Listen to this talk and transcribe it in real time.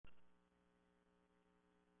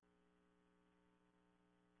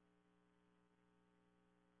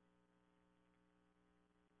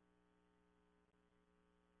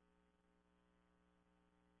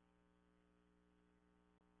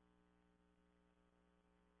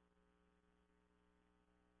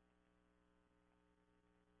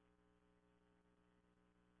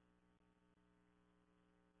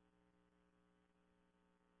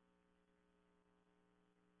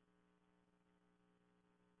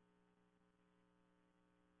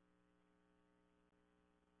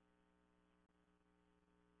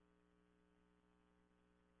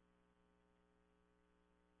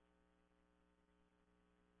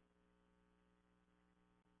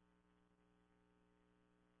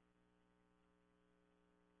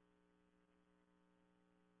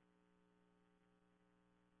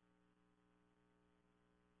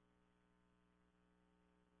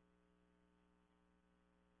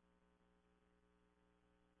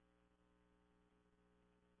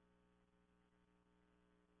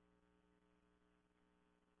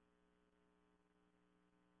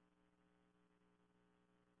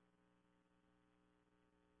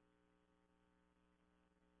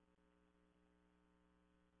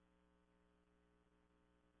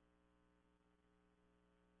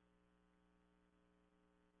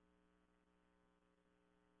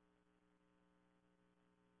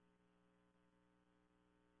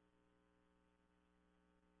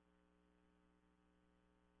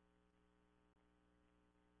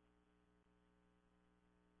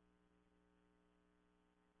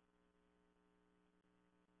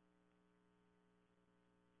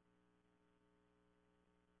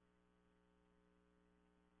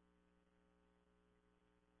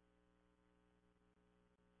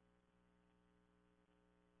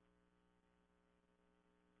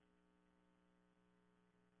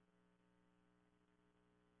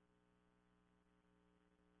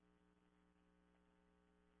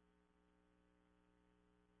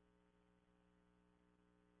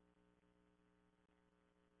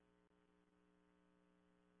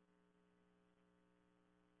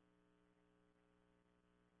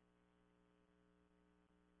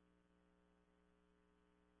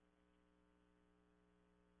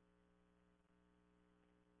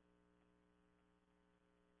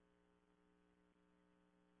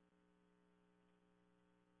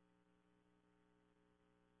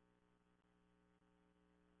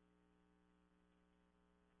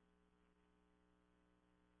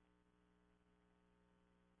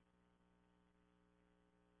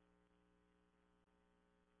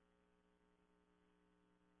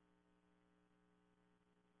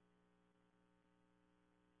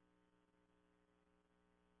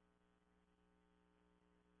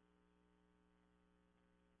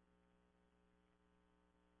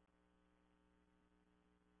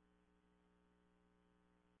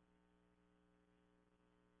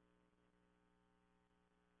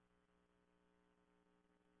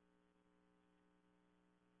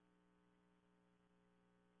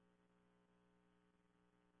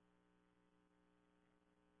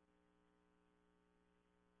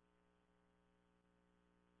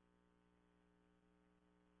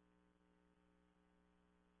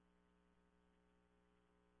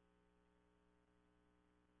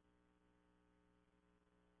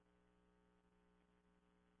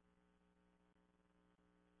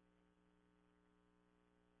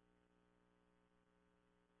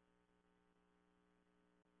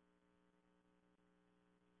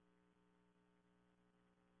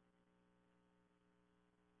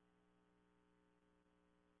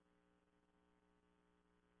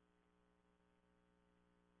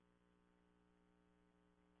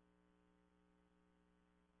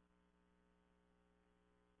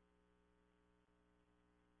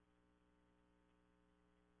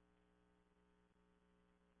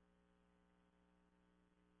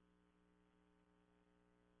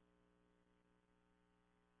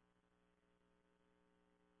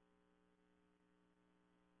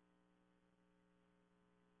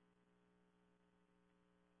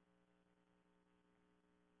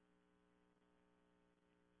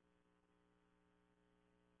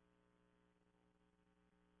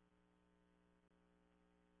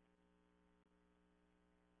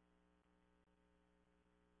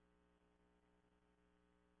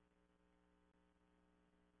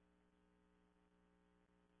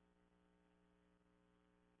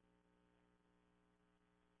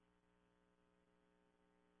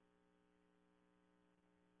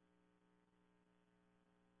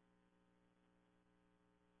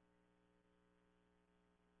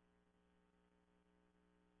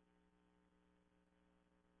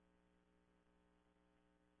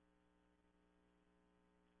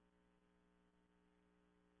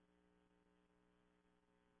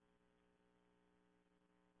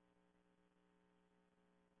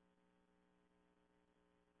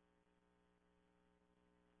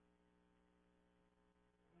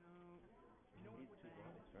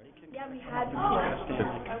Good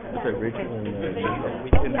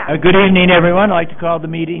evening, everyone. I'd like to call the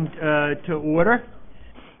meeting to order.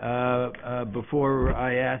 Before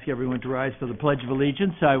I ask everyone to rise for the Pledge of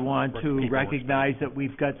Allegiance, I want to recognize that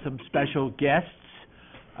we've got some special guests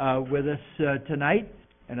with us tonight,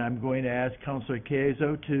 and I'm going to ask Councilor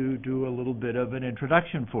Caizo to do a little bit of an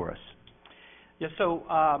introduction for us. Yeah, so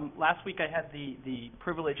last week I had the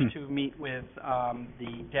privilege to meet with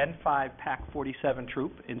the Den 5 PAC 47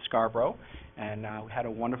 troop in Scarborough, and we had a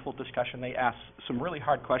wonderful discussion. They asked some really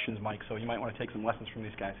hard questions, Mike, so you might want to take some lessons from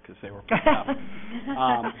these guys because they were pretty tough.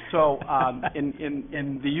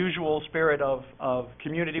 In the usual spirit of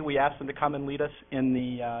community, we asked them to come and lead us in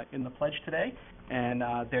the pledge today, and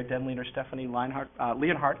their Den leader Stephanie Leonhardt,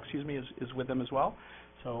 is with them as well.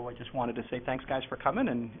 So I just wanted to say thanks, guys, for coming,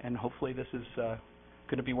 and hopefully this is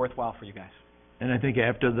going to be worthwhile for you guys. And I think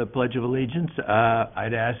after the Pledge of Allegiance,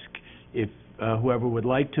 I'd ask if whoever would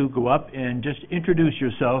like to go up and just introduce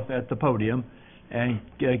yourself at the podium and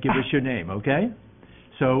give us your name, okay?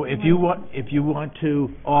 So if you want to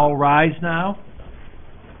all rise now,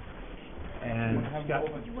 and Scouts,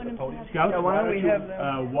 why don't you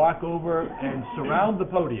walk over and surround the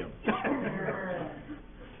podium.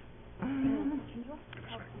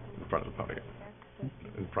 In front of the podium.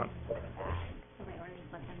 In front.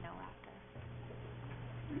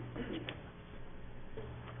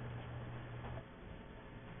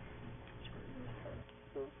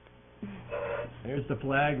 There's the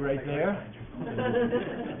flag right there.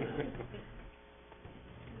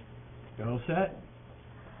 All set?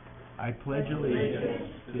 I pledge allegiance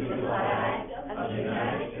to the flag of the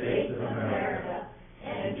United States of America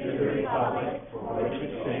and to the republic for which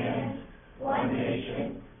it stands, one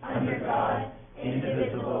nation, under God,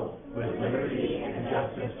 indivisible, with liberty and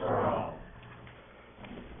justice for all.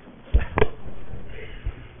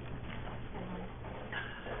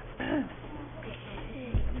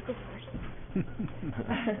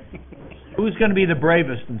 Who's going to be the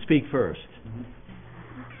bravest and speak first?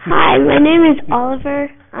 Hi, my name is Oliver.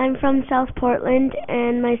 I'm from South Portland,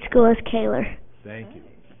 and my school is Kaler. Thank you.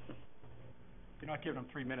 You're not giving them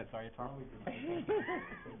 3 minutes, are you, Tom?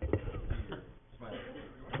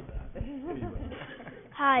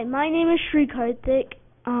 Hi, my name is Sri Karthik.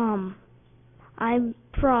 I'm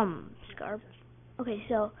from Scarborough. Okay,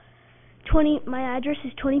 so my address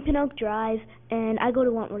is 20 Pin Oak Drive, and I go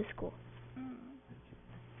to Wentworth School.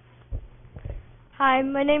 Hi,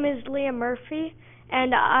 my name is Leah Murphy,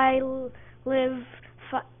 and I live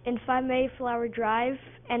in 5 Mayflower Drive,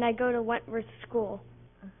 and I go to Wentworth School.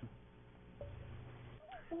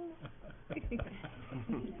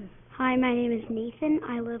 Hi, my name is Nathan.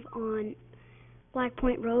 I live on Black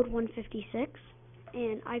Point Road 156,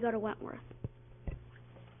 and I go to Wentworth.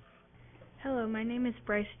 Hello, my name is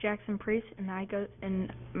Bryce Jackson Priest, and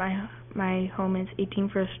my home is 18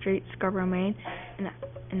 First Street, Scarborough, Maine,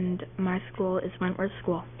 and my school is Wentworth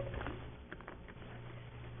School.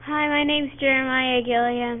 Hi, my name's Jeremiah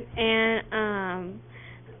Gilliam, and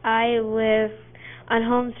I live on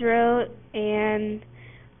Holmes Road, and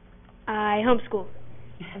I homeschool.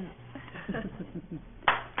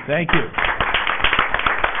 Thank you.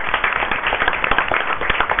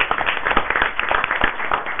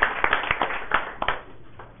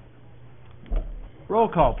 Roll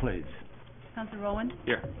call, please. Councilor Rowan?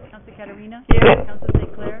 Here. Councilor Caterina? Here. Councilor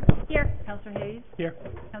St. Clair? Here. Councilor Hayes? Here.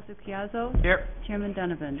 Councilor Chiazzo? Here. Chairman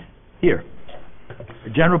Donovan? Here.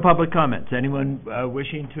 General public comments. Anyone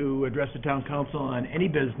wishing to address the town council on any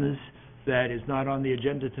business that is not on the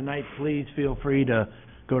agenda tonight, please feel free to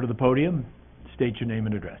go to the podium, state your name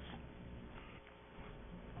and address.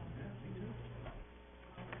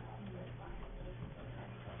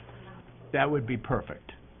 That would be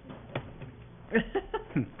perfect.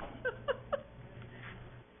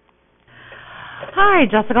 Hi,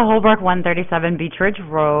 Jessica Holbrook, 137 Beach Ridge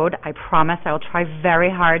Road. I promise I will try very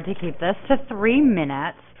hard to keep this to 3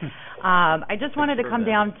 minutes. I just wanted to come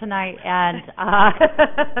down tonight and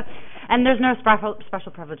and there's no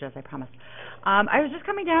special privileges, I promise. I was just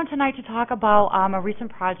coming down tonight to talk about a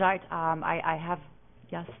recent project. I have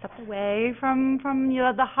stepped away from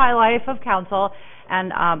the high life of council,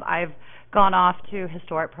 and I've gone off to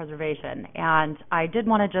historic preservation. And I did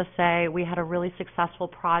want to just say we had a really successful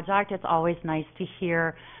project. It's always nice to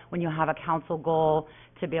hear when you have a council goal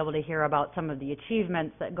to be able to hear about some of the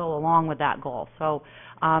achievements that go along with that goal. So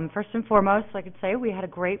first and foremost, I could say we had a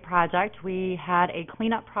great project. We had a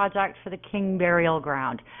cleanup project for the King Burial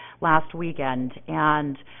Ground last weekend.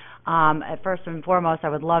 And at first and foremost, I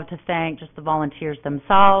would love to thank just the volunteers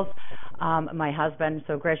themselves. My husband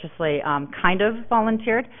so graciously kind of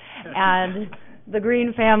volunteered, and the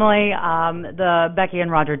Green family, the Becky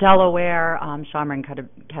and Roger Delaware, Shamron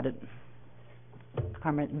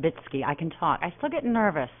Karmavitsky. I can talk. I still get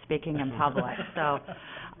nervous speaking in public. So,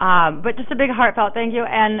 but just a big heartfelt thank you,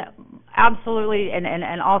 and absolutely,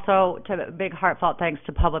 and also to big heartfelt thanks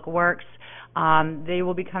to Public Works. They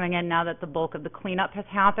will be coming in now that the bulk of the cleanup has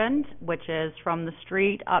happened, which is from the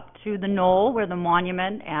street up to the knoll where the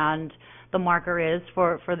monument and the marker is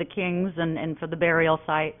for the Kings and for the burial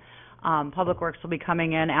site. Public Works will be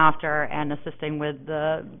coming in after and assisting with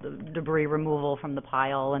the debris removal from the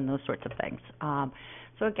pile and those sorts of things.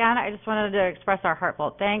 So again, I just wanted to express our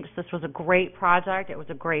heartfelt thanks. This was a great project. It was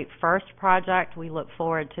a great first project. We look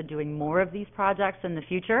forward to doing more of these projects in the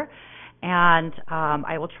future. And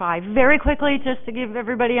I will try very quickly just to give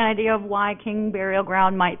everybody an idea of why King Burial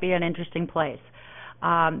Ground might be an interesting place.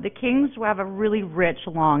 The Kings have a really rich,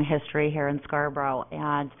 long history here in Scarborough,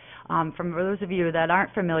 and for those of you that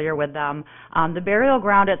aren't familiar with them, the burial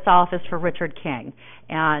ground itself is for Richard King,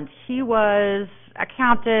 and he was a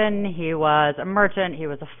captain, he was a merchant, he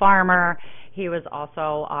was a farmer, he was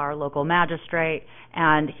also our local magistrate,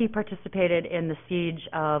 and he participated in the siege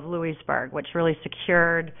of Louisbourg, which really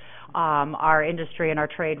secured our industry and our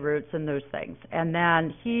trade routes and those things. And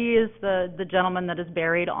then he is the gentleman that is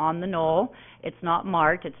buried on the knoll. It's not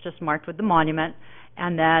marked, it's just marked with the monument.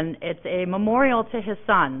 And then it's a memorial to his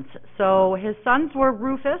sons. So his sons were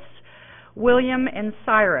Rufus, William, and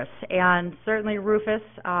Cyrus. And certainly Rufus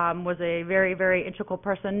was a very, very integral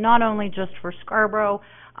person, not only just for Scarborough,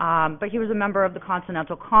 but he was a member of the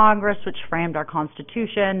Continental Congress, which framed our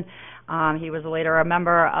Constitution. He was later a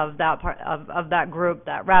member of that group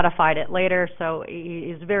that ratified it later, so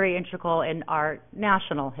he is very integral in our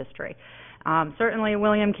national history. Certainly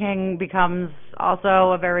William King becomes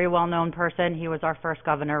also a very well-known person. He was our first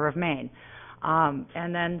governor of Maine.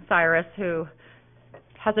 And then Cyrus, who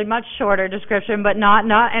has a much shorter description, but not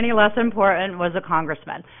any less important, was a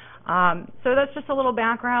congressman. So that's just a little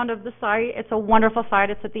background of the site. It's a wonderful site.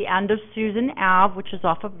 It's at the end of Susan Ave, which is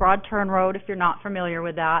off of Broad Turn Road, if you're not familiar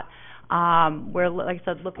with that. We're, like I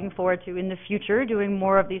said, looking forward to, in the future, doing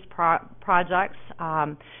more of these projects.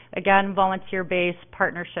 Again, volunteer-based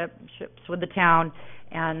partnerships with the town,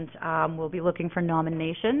 and we'll be looking for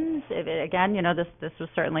nominations. Again, you know, this was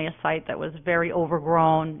certainly a site that was very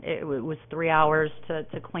overgrown. It was 3 hours to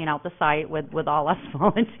clean out the site with all us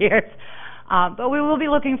volunteers. But we will be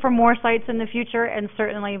looking for more sites in the future, and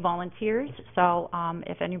certainly volunteers. So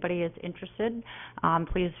if anybody is interested,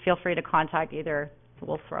 please feel free to contact either.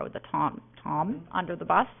 We'll throw the Tom under the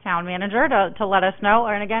bus, town manager, to let us know.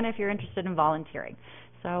 And again, if you're interested in volunteering.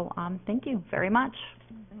 So thank you very much.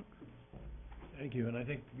 Thank you. And I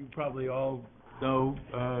think you probably all know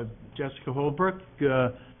Jessica Holbrook,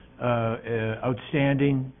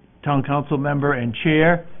 outstanding town council member and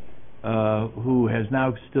chair, who has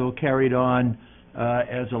now still carried on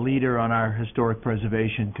as a leader on our Historic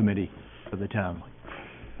Preservation Committee for the town.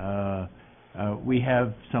 We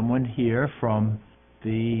have someone here from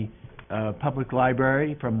the Public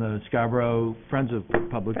Library, from the Scarborough Friends of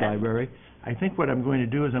Public Library. I think what I'm going to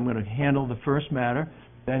do is I'm going to handle the first matter,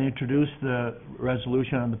 then introduce the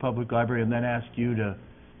resolution on the Public Library, and then ask you to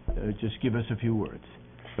just give us a few words.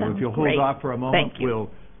 So if you'll hold off for a moment,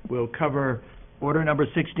 we'll cover order number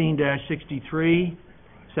 16-63,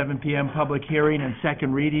 7 p.m. public hearing and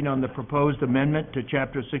second reading on the proposed amendment to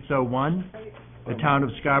Chapter 601, the Town of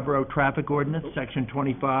Scarborough Traffic Ordinance, Section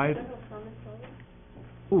 25.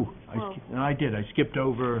 Ooh, I skipped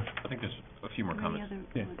over. I think there's a few more comments.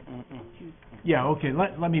 Yeah, okay,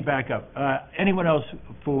 let me back up. Anyone else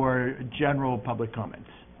for general public comments?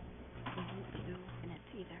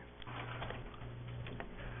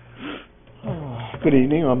 Good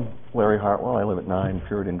evening, I'm Larry Hartwell. I live at 9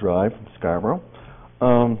 Puritan Drive, Scarborough.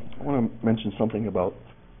 I want to mention something about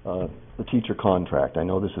the teacher contract. I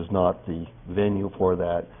know this is not the venue for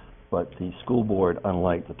that, but the school board,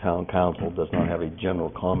 unlike the town council, does not have a general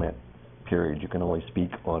comment period. You can only speak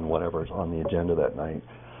on whatever's on the agenda that night.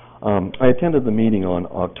 I attended the meeting on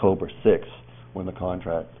October 6th when the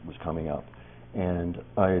contract was coming up, and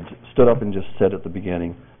I had stood up and just said at the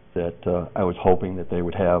beginning that I was hoping that they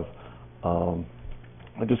would have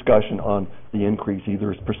a discussion on the increase,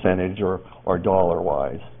 either as percentage or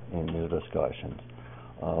dollar-wise in the discussions.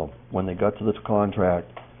 When they got to this contract,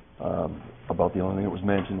 about the only thing that was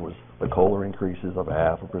mentioned was the COLA increases of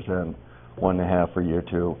 0.5%, 1.5% for year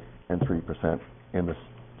 2, and 3% in the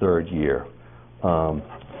third year.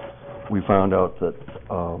 We found out that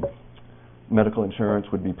medical insurance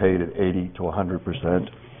would be paid at 80 to 100%,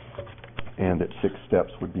 and that 6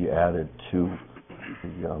 steps would be added to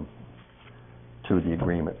the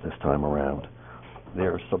agreement this time around.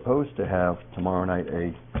 they're supposed to have tomorrow night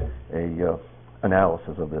a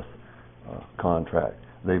analysis of this contract.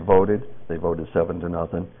 They voted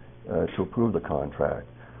 7-0 to approve the contract.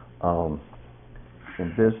 In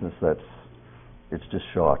business, it's just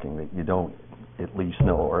shocking that you don't at least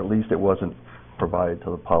know, or at least it wasn't provided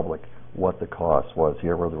to the public what the cost was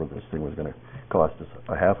here, whether this thing was going to cost us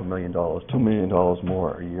 $500,000, $2 million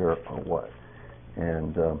more a year, or what.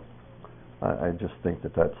 And I just think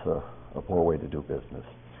that that's a poor way to do business.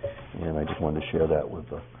 And I just wanted to share that with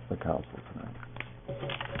the council tonight.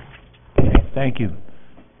 Okay, thank you.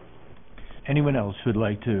 Anyone else who'd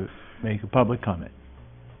like to make a public comment?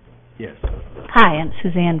 Yes. Hi, I'm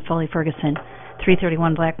Suzanne Foley-Ferguson,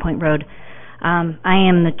 331 Black Point Road. I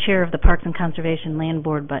am the chair of the Parks and Conservation Land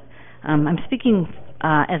Board, but I'm speaking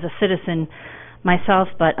as a citizen myself,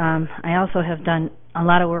 but I also have done a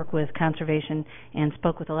lot of work with conservation and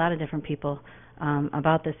spoke with a lot of different people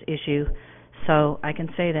about this issue. So I can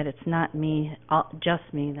say that it's not me, just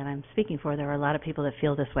me, that I'm speaking for. There are a lot of people that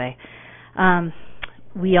feel this way.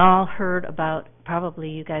 We all heard about, probably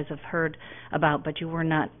you guys have heard about, but you were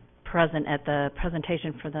not present at the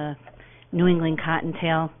presentation for the New England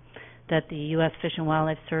Cottontail that the U.S. Fish and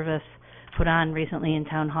Wildlife Service put on recently in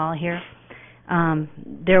Town Hall here.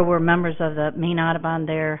 There were members of the Maine Audubon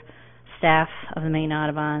there, staff of the Maine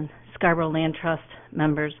Audubon, Scarborough Land Trust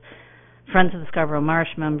members, Friends of the Scarborough Marsh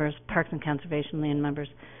members, Parks and Conservation Land members.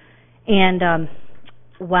 And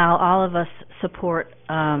while all of us support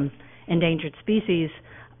endangered species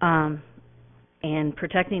and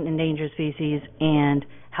protecting endangered species and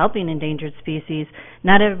helping endangered species,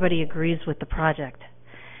 not everybody agrees with the project.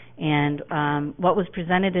 And what was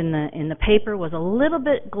presented in the paper was a little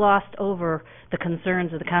bit glossed over the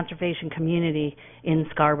concerns of the conservation community in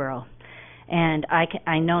Scarborough. And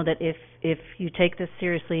I know that if you take this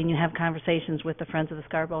seriously and you have conversations with the Friends of the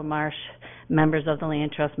Scarborough Marsh, members of the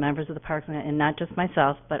Land Trust, members of the Parks, and not just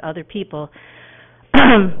myself, but other people,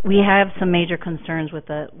 we have some major concerns with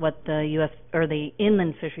what the U.S. or the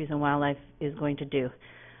Inland Fisheries and Wildlife is going to do.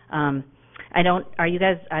 Are you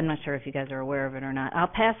guys, I'm not sure if you guys are aware of it or not. I'll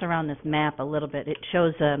pass around this map a little bit. It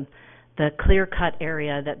shows the clear-cut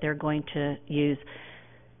area that they're going to use.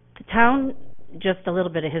 The town, just a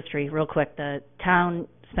little bit of history real quick, the town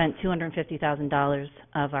spent $250,000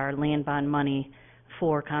 of our land bond money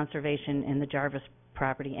for conservation in the Jarvis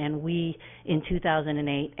property, and we, in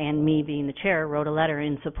 2008, and me being the chair, wrote a letter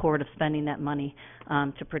in support of spending that money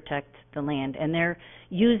to protect the land. And they're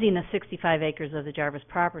using the 65 acres of the Jarvis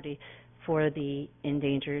property for the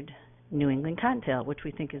endangered New England Cottontail, which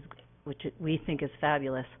we think is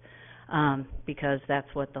fabulous, because that's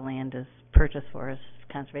what the land is purchased for, is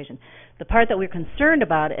conservation. The part that we're concerned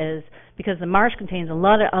about is because the marsh contains a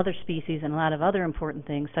lot of other species and a lot of other important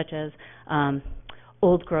things, such as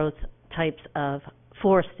old growth types of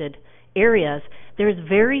forested areas. There's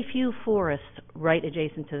very few forests right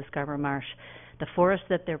adjacent to the Scarborough Marsh. The forest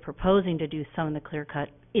that they're proposing to do some of the clear cut,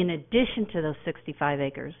 in addition to those 65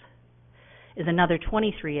 acres, is another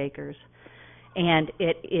 23 acres, and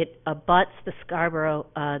it abuts the Scarborough,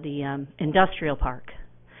 the industrial park.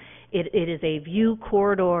 It is a view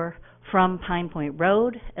corridor from Pine Point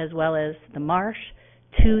Road as well as the marsh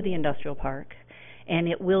to the industrial park, and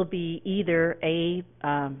it will be either a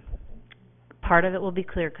part of it will be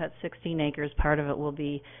clear cut, 16 acres, part of it will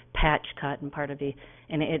be patch cut, and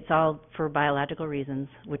and it's all for biological reasons,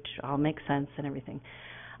 which all makes sense and everything.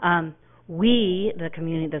 We, the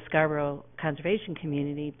community, the Scarborough Conservation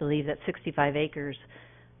Community, believe that 65 acres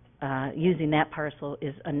using that parcel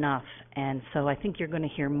is enough, and so I think you're going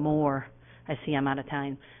to hear more. I see I'm out of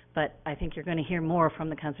time, but I think you're going to hear more from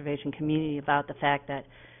the conservation community about the fact that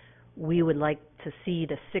we would like to see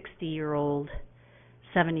the 60-year-old,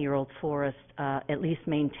 70-year-old forest at least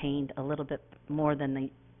maintained a little bit more than the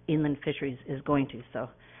inland fisheries is going to. So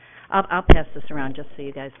I'll pass this around just so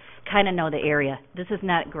you guys kind of know the area. This is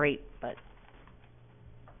not great, but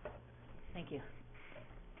thank you.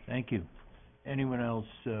 Thank you. Anyone else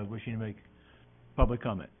wishing to make public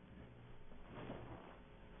comment?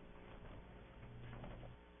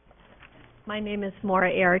 My name is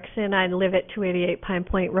Maura Erickson. I live at 288 Pine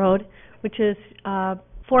Point Road, which is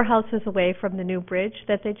 4 houses away from the new bridge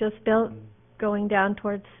that they just built going down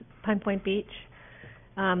towards Pine Point Beach.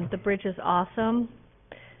 The bridge is awesome,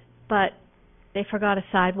 but they forgot a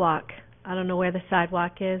sidewalk. I don't know where the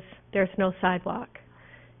sidewalk is. There's no sidewalk.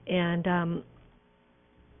 And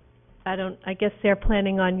I guess they're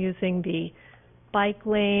planning on using the bike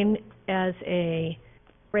lane as a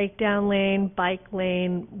breakdown lane, bike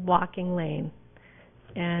lane, walking lane.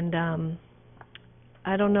 And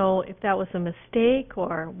I don't know if that was a mistake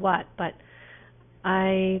or what, but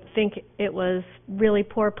I think it was really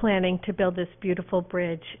poor planning to build this beautiful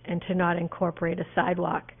bridge and to not incorporate a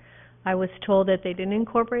sidewalk. I was told that they didn't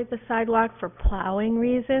incorporate the sidewalk for plowing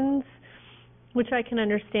reasons, which I can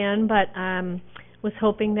understand, but was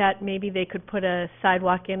hoping that maybe they could put a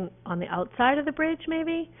sidewalk in on the outside of the bridge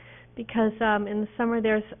maybe, because in the summer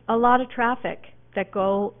there's a lot of traffic that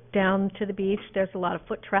go down to the beach. There's a lot of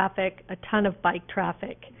foot traffic, a ton of bike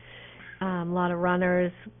traffic, a lot of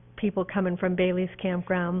runners, people coming from Bailey's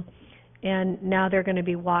Campground, and now they're going to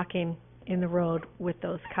be walking in the road with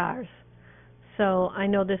those cars. So I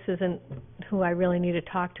know this isn't who I really need to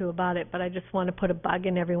talk to about it, but I just want to put a bug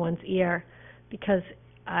in everyone's ear because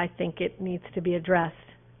I think it needs to be addressed.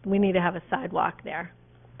 We need to have a sidewalk there.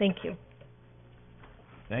 Thank you.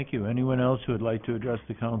 Thank you. Anyone else who would like to address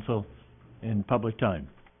the council in public time?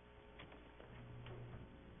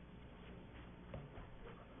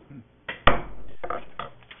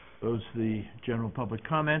 Those are the general public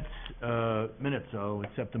comments. Minutes, I'll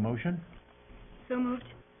accept the motion. So moved.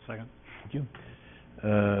 Second. Thank you.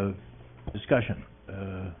 Discussion.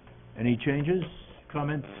 Any changes,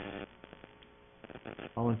 comments?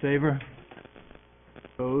 All in favor?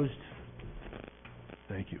 Opposed?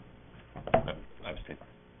 Thank you. I abstain.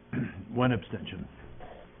 One abstention,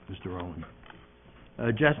 Mr. Owen.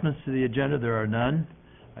 Adjustments to the agenda, there are none.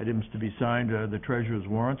 Items to be signed are the treasurer's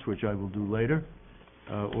warrants, which I will do later.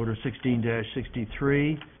 Order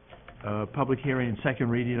 16-63, public hearing and second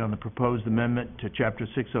reading on the proposed amendment to Chapter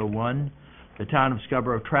 601, the Town of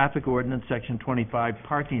Scarborough Traffic Ordinance, Section 25,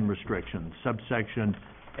 Parking Restrictions, subsection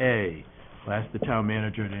A. I'll ask the town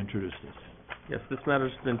manager to introduce this. Yes, this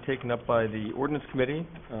matter's been taken up by the ordinance committee,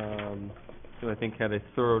 who I think had a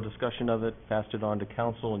thorough discussion of it, passed it on to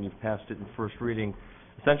council, and you've passed it in first reading.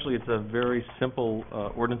 Essentially, it's a very simple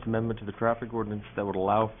ordinance amendment to the traffic ordinance that would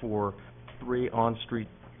allow for 3 on-street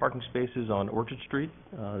parking spaces on Orchard Street,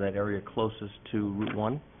 that area closest to Route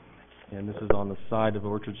 1. And this is on the side of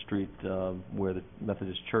Orchard Street where the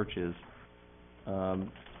Methodist Church is.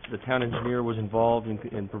 The town engineer was involved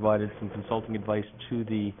and provided some consulting advice to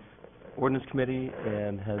the ordinance committee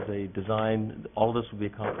and has a design. All of this will be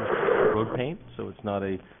accomplished with road paint, so it's not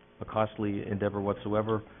a costly endeavor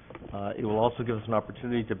whatsoever. It will also give us an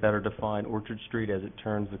opportunity to better define Orchard Street as it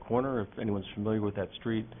turns the corner. If anyone's familiar with that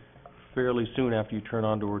street, fairly soon after you turn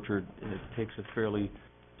onto Orchard, it takes a fairly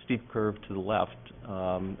steep curve to the left,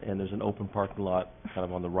 and there's an open parking lot kind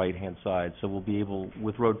of on the right-hand side. So we'll be able,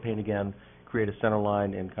 with road paint again, create a center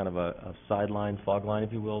line and kind of a sideline, fog line,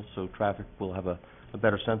 if you will, so traffic will have a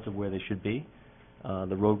better sense of where they should be.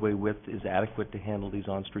 The roadway width is adequate to handle these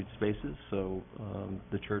on-street spaces, so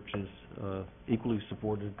the church is equally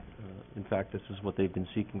supported. In fact, this is what they've been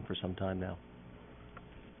seeking for some time now.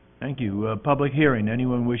 Thank you. Public hearing.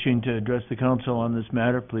 Anyone wishing to address the council on this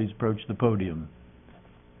matter, please approach the podium.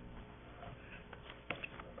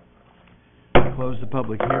 Close the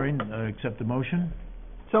public hearing. Accept the motion.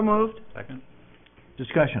 So moved. Second.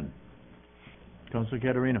 Discussion. Councilor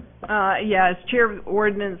Caterina. Yeah, as chair of the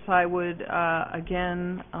ordinance, I would,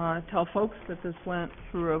 again, tell folks that this went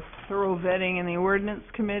through a thorough vetting in the ordinance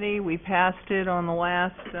committee. We passed it on the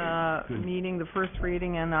last meeting, the first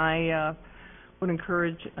reading, and I would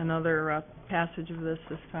encourage another passage of this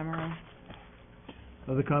time around.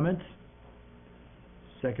 Other comments?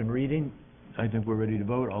 Second reading. I think we're ready to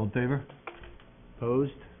vote. All in favor?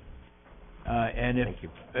 Opposed? And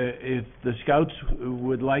if the scouts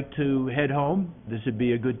would like to head home, this would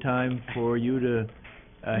be a good time for you to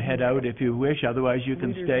head out if you wish. Otherwise, you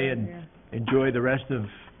can stay and enjoy the rest of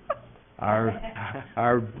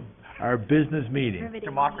our business meeting.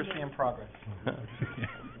 Democracy in progress.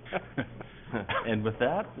 And with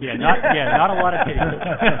that? Not a lot of takers.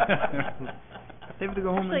 They have to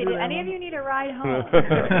go home. Actually, do any of you need a ride home?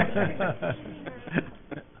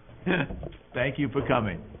 Thank you for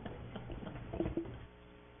coming.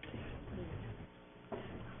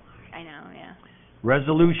 I know, yeah.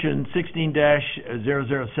 Resolution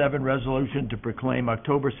 16-007, resolution to proclaim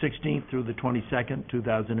October 16th through the 22nd,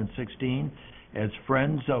 2016 as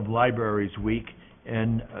Friends of Libraries Week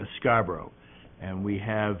in Scarborough. And we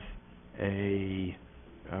have a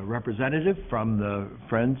representative from the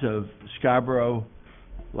Friends of Scarborough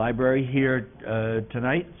Library here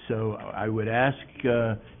tonight. So I would ask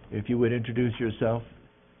if you would introduce yourself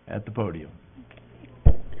at the podium.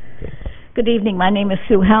 Good evening. My name is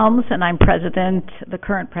Sue Helms, and I'm the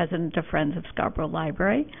current president of Friends of Scarborough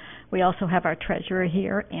Library. We also have our treasurer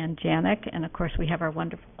here, Ann Janik, and of course we have our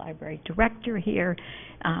wonderful library director here,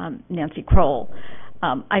 Nancy Kroll.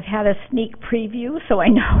 I've had a sneak preview, so I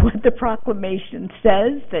know what the proclamation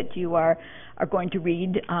says that you are going to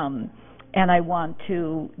read, and I want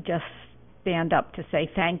to just stand up to say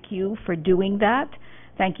thank you for doing that.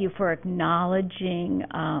 Thank you for acknowledging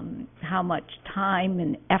how much time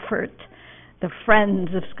and effort the Friends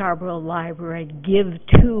of Scarborough Library give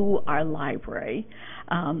to our library.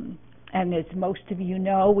 And as most of you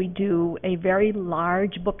know, we do a very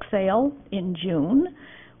large book sale in June,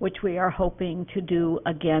 which we are hoping to do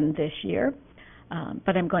again this year.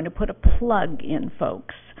 But I'm going to put a plug in,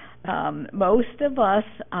 folks. Most of us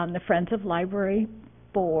on the Friends of Library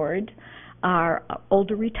board are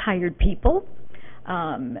older retired people,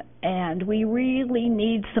 and we really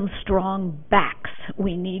need some strong backs.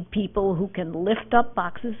 We need people who can lift up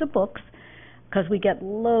boxes of books, because we get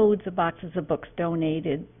loads of boxes of books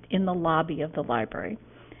donated in the lobby of the library.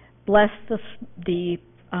 Bless the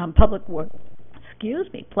public works.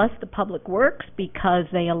 Bless the Public Works, because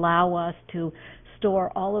they allow us to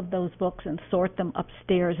store all of those books and sort them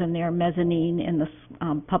upstairs in their mezzanine in the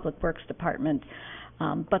Public Works Department.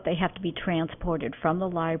 But they have to be transported from the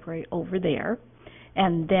library over there.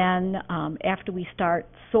 And then after we start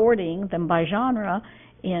sorting them by genre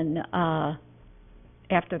after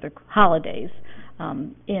the holidays,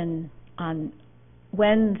 on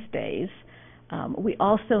Wednesdays, we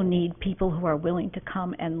also need people who are willing to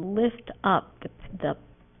come and lift up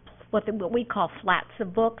what we call flats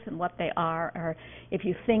of books, and what they are if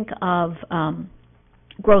you think of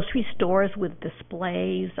grocery stores with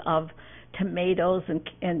displays of tomatoes and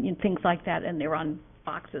things like that, and they're on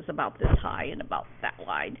boxes about this high and about that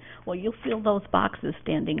wide. Well, you'll feel those boxes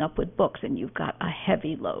standing up with books, and you've got a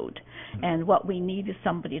heavy load. And what we need is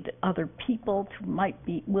other people who might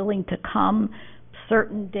be willing to come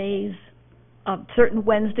certain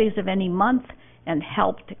Wednesdays of any month and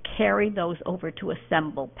help to carry those over to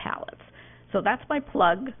assemble pallets. So that's my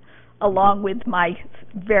plug, along with my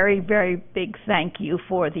very, very big thank you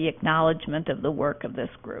for the acknowledgement of the work of this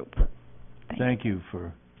group. Thank you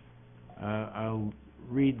for, I'll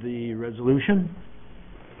read the resolution.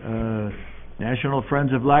 National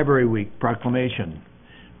Friends of Library Week proclamation.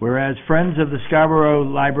 Whereas Friends of the Scarborough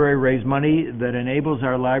Library raise money that enables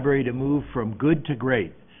our library to move from good to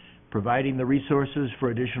great, providing the resources for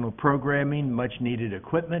additional programming, much-needed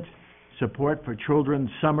equipment, support for children's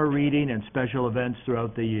summer reading, and special events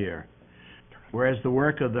throughout the year. Whereas the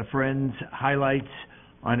work of the Friends highlights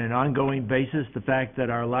on an ongoing basis the fact that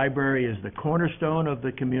our library is the cornerstone of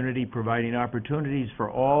the community, providing opportunities for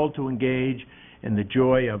all to engage in the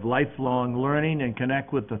joy of lifelong learning and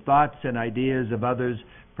connect with the thoughts and ideas of others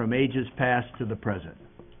from ages past to the present.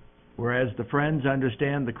 Whereas the Friends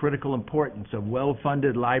understand the critical importance of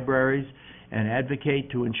well-funded libraries and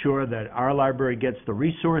advocate to ensure that our library gets the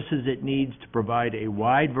resources it needs to provide a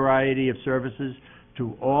wide variety of services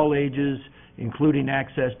to all ages, including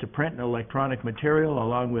access to print and electronic material,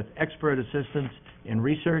 along with expert assistance in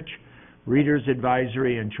research, readers'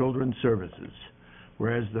 advisory, and children's services.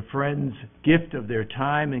 Whereas the Friends' gift of their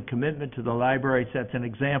time and commitment to the library sets an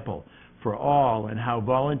example for all in how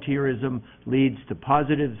volunteerism leads to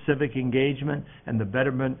positive civic engagement and the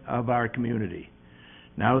betterment of our community.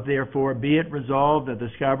 Now, therefore, be it resolved that the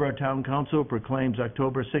Scarborough Town Council proclaims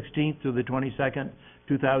October 16th through the 22nd,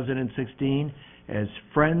 2016, as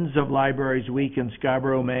Friends of Libraries Week in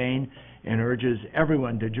Scarborough, Maine, and urges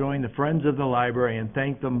everyone to join the Friends of the Library and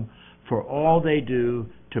thank them for all they do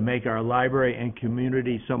to make our library and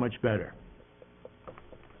community so much better.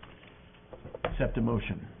 Accept a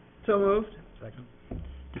motion. So moved. Second.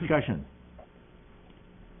 Discussion.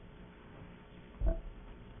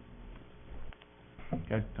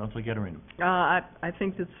 Okay, Councilor Gettering. I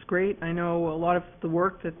think it's great. I know a lot of the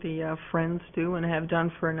work that the Friends do and have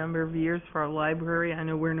done for a number of years for our library. I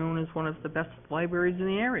know we're known as one of the best libraries in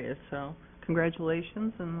the area, so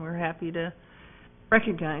congratulations, and we're happy to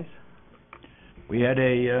recognize. We had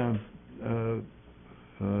a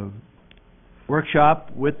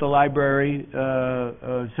workshop with the library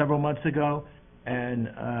several months ago, and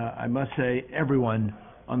I must say everyone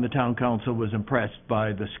on the town council was impressed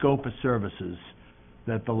by the scope of services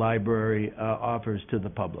that the library offers to the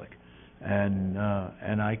public. And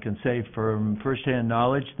I can say from firsthand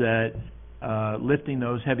knowledge that lifting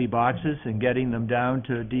those heavy boxes and getting them down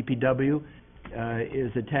to DPW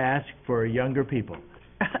is a task for younger people.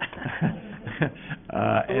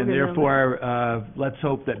 And therefore, let's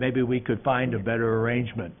hope that maybe we could find a better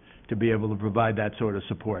arrangement to be able to provide that sort of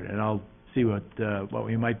support. And I'll see what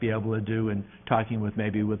we might be able to do in talking with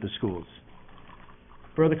maybe with the schools.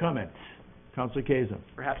 Further comments? Councilor Kaza.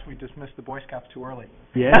 Perhaps we dismissed the Boy Scouts too early.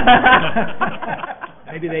 Yeah.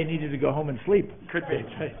 Maybe they needed to go home and sleep. Could be.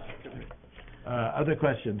 Other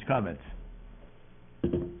questions, comments?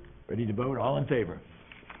 Ready to vote? All in favor?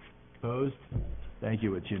 Opposed? Thank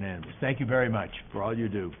you. It's unanimous. Thank you very much for all you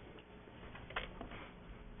do.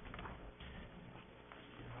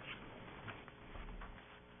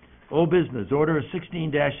 Old business, order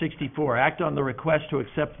 16-64, act on the request to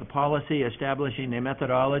accept the policy establishing a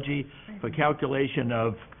methodology for calculation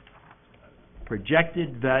of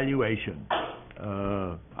projected valuation.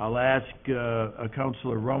 I'll ask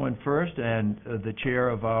Councilor Rowan first and the chair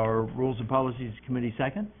of our Rules and Policies Committee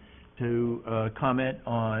second to comment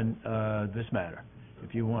on this matter.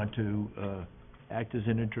 If you want to act as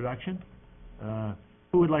an introduction,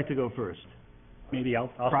 who would like to go first? Maybe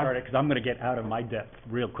I'll start it, because I'm going to get out of my depth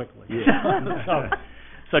real quickly. Yeah.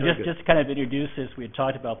 So just to kind of introduce this, we had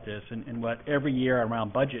talked about this, and what every year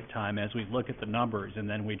around budget time, as we look at the numbers, and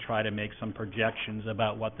then we try to make some projections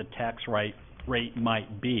about what the tax rate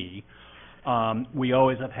might be, we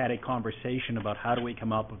always have had a conversation about how do we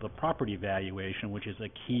come up with a property valuation, which is a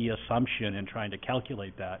key assumption in trying to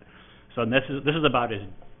calculate that. So this is about as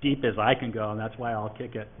deep as I can go, and that's why I'll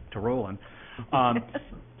kick it to Roland.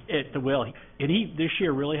 To Will, and he this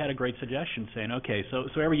year really had a great suggestion, saying, okay, so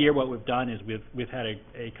every year what we've done is we've had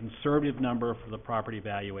a conservative number for the property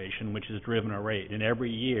valuation, which has driven a rate, and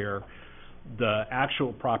every year the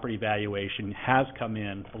actual property valuation has come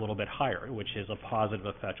in a little bit higher, which is a positive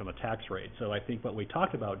effect on the tax rate. So I think what we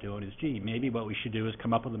talked about doing is, maybe what we should do is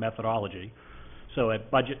come up with a methodology. So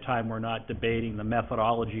at budget time, we're not debating the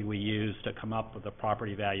methodology we use to come up with a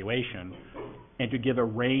property valuation, and to give a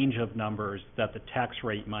range of numbers that the tax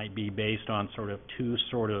rate might be based on two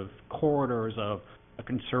corridors of a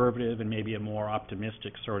conservative and maybe a more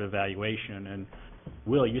optimistic sort of valuation. And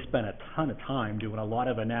Will, you spent a ton of time doing a lot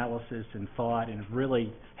of analysis and thought, and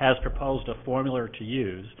really has proposed a formula to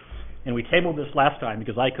use. And we tabled this last time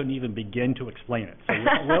because I couldn't even begin to explain it. So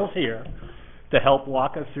Will's here to help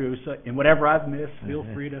walk us through. So, and whatever I've missed, feel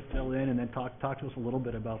free to fill in and then talk to us a little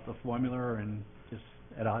bit about the formula, and just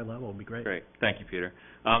at a high level would be great. Great, thank you, Peter.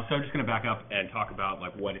 So I'm just going to back up and talk about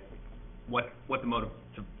what the motive,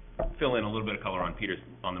 to fill in a little bit of color on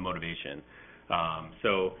on the motivation.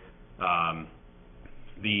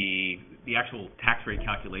 The actual tax rate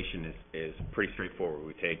calculation is pretty straightforward.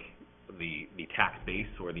 We take the tax base,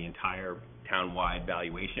 or the entire town-wide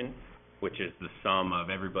valuation, which is the sum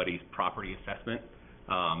of everybody's property assessment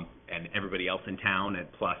and everybody else in town,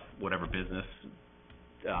 and plus whatever business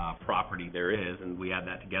property there is, and we add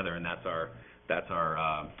that together, and that's our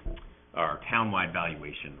town-wide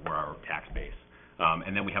valuation, or our tax base.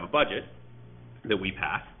 And then we have a budget that we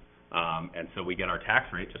pass, and so we get our tax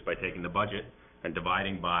rate just by taking the budget and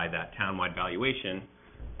dividing by that town-wide valuation,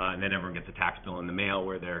 and then everyone gets a tax bill in the mail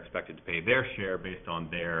where they're expected to pay their share based on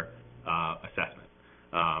their assessment.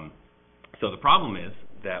 So the problem is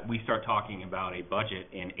that we start talking about a budget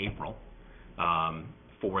in April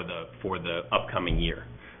for the upcoming year,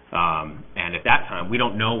 and at that time we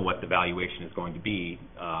don't know what the valuation is going to be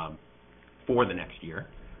for the next year.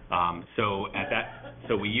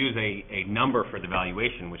 So we use a number for the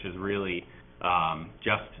valuation, which is really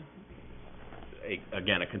just a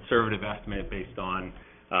conservative estimate based on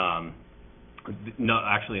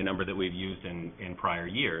actually a number that we've used in prior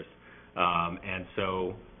years, and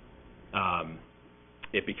so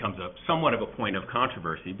it becomes somewhat of a point of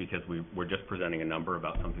controversy, because we're just presenting a number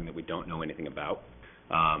about something that we don't know anything about,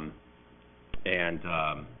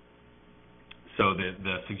 so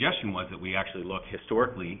the suggestion was that we actually look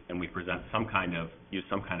historically and we present use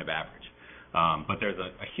some kind of average, but there's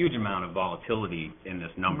a huge amount of volatility in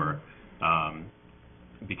this number,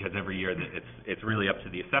 because every year it's really up to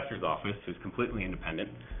the assessor's office, who's completely independent,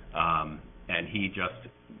 and he just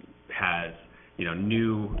has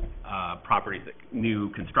new properties, new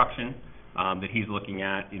construction that he's looking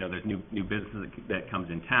at. There's new business that comes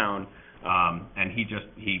in town, and he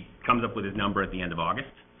comes up with his number at the end of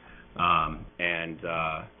August, and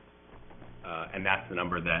that's the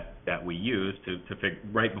number that we use to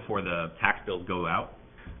right before the tax bills go out.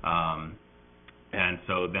 And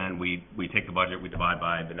so then we take the budget, we divide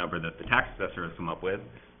by the number that the tax assessor has come up with,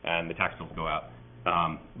 and the tax bills go out.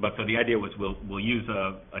 But so the idea was we'll use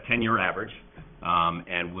a 10-year average,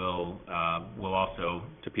 and we'll also,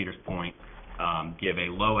 to Peter's point, give a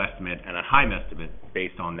low estimate and a high estimate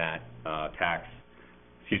based on that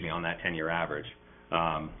on that 10-year average.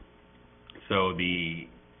 So the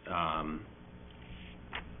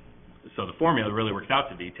formula really works out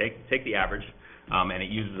to be take the average, and it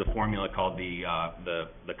uses a formula called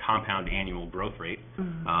the compound annual growth rate,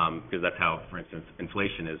 because that's how, for instance,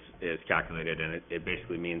 inflation is calculated, and it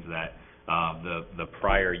basically means that the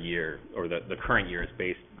prior year, or the current year, is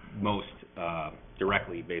based most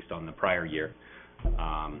directly based on the prior year,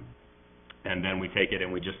 and then we take it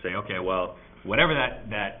and we just say, okay, well, whatever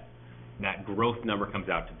that growth number comes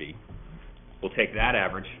out to be, we'll take that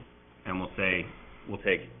average and we'll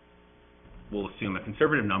assume a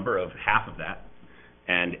conservative number of half of that,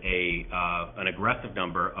 and an aggressive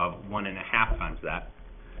number of 1.5 times that,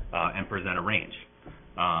 and present a range.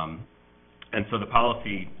 And so the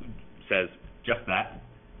policy says just that,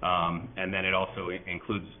 and then it also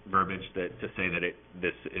includes verbiage to say that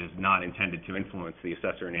this is not intended to influence the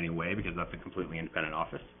assessor in any way, because that's a completely independent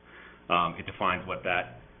office. It defines what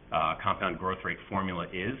that compound growth rate formula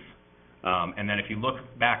is. And then if you look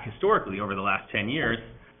back historically over the last 10 years,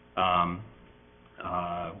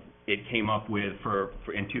 it came up with, for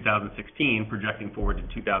in 2016, projecting forward to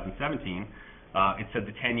 2017, it said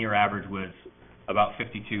the 10-year average was about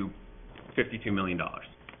 $52 million,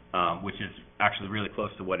 which is actually really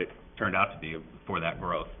close to what it turned out to be for that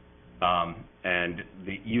growth. And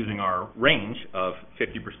using our range of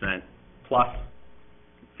 50% plus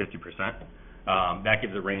 50%, that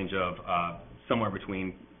gives a range of somewhere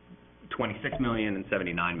between $26 million and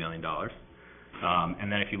 $79 million.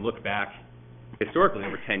 And then if you look back historically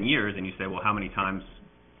over 10 years and you say, well, how many times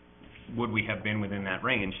would we have been within that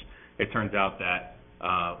range? It turns out that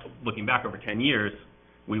looking back over 10 years,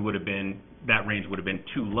 that range would have been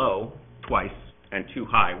too low twice and too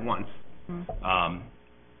high once.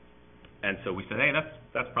 And so we said, hey,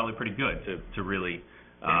 that's probably pretty good to really,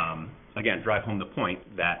 again, drive home the point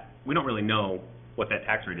that we don't really know what that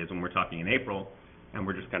tax rate is when we're talking in April, and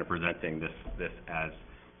we're just kind of presenting this as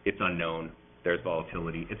it's unknown, there's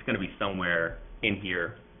volatility, it's going to be somewhere in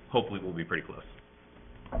here, hopefully we'll be pretty close.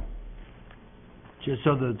 Just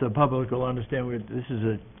so that the public will understand, this is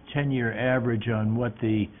a 10-year average on what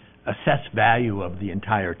the assessed value of the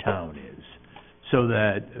entire town is. So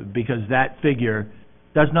that, because that figure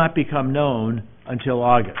does not become known until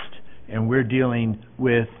August, and we're dealing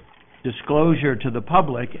with disclosure to the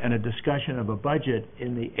public and a discussion of a budget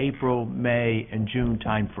in the April, May, and June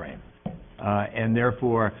timeframe. And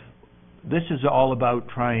therefore, this is all about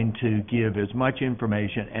trying to give as much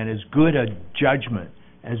information and as good a judgment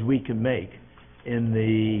as we can make in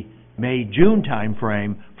the May-June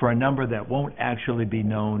timeframe for a number that won't actually be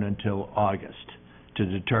known until August to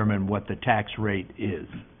determine what the tax rate is.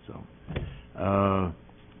 So,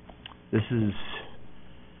 this is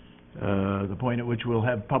the point at which we'll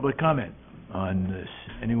have public comment on this.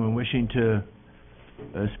 Anyone wishing to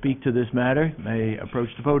speak to this matter may approach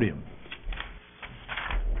the podium.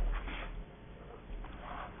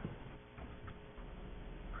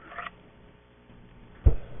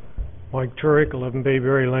 Mike Turek, 11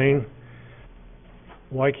 Bayberry Lane.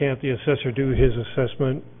 Why can't the assessor do his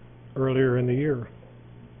assessment earlier in the year?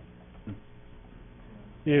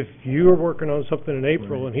 If you are working on something in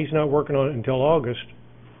April and he's not working on it until August,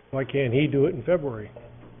 why can't he do it in February?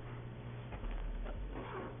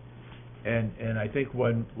 And I think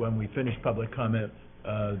when we finish public comment,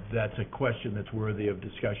 that's a question that's worthy of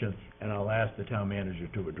discussion, and I'll ask the town manager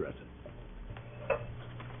to address it.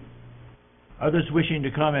 Others wishing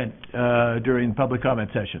to comment during the public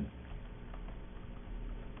comment session?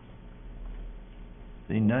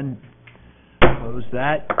 Seeing none, close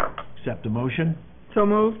that. Accept the motion. So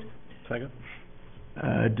moved. Second.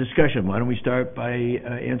 Discussion. Why don't we start by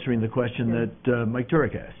answering the question that Mike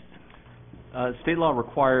Turek asked? State law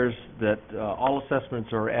requires that all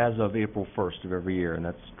assessments are as of April 1st of every year, and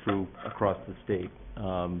that's true across the state.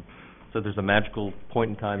 So there's a magical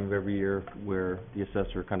point in time of every year where the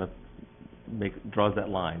assessor kind of draws that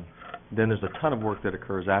line. Then there's a ton of work that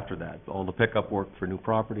occurs after that, all the pickup work for new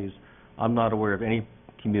properties. I'm not aware of any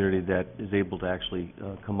community that is able to actually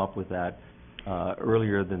come up with that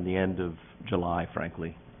earlier than the end of July,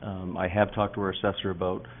 frankly. I have talked to our assessor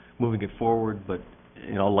about moving it forward, but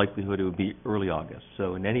in all likelihood it would be early August.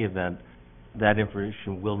 So in any event, that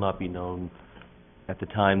information will not be known at the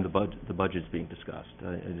time the budget's being discussed.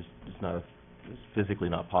 It's physically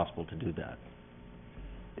not possible to do that.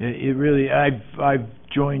 It really, I've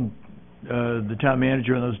joined the town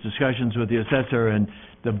manager in those discussions with the assessor, and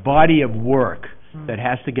the body of work that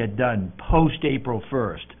has to get done post-April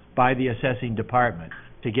 1st by the assessing department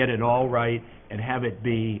to get it all right and have it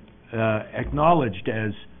be acknowledged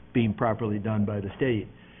as being properly done by the state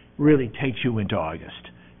really takes you into August.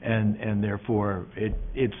 And therefore,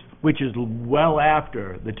 which is well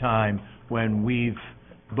after the time when we've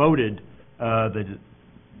voted, the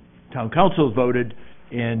town council voted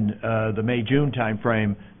in the May-June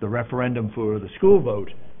timeframe. The referendum for the school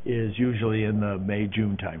vote is usually in the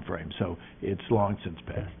May-June timeframe, so it's long since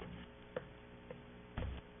passed.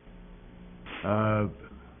 Have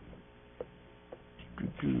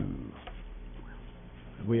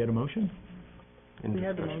we had a motion? We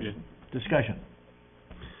had the motion. Discussion.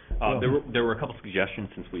 There were a couple suggestions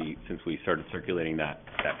since we started circulating that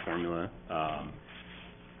formula.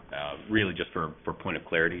 Really just for point of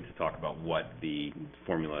clarity to talk about what the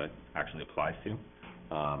formula actually applies to.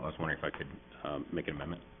 I was wondering if I could make an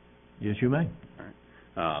amendment. Yes, you may.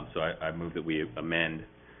 So I move that we amend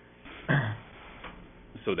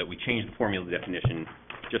so that we change the formula definition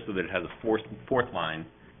just so that it has a fourth line,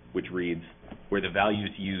 which reads, where the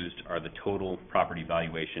values used are the total property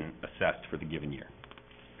valuation assessed for the given year.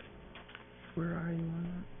 Where are you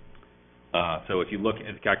on So if you look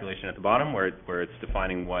at the calculation at the bottom where it's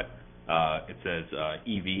defining what, it says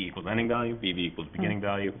EV equals ending value, BV equals beginning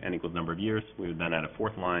value, N equals number of years, we would then add a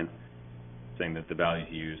fourth line saying that the values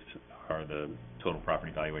used are the total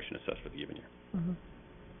property valuation assessed for the given year. Mm-hmm.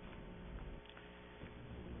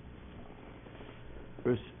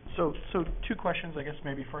 Bruce? So two questions, I guess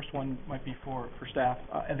maybe first one might be for staff.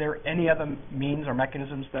 Are there any other means or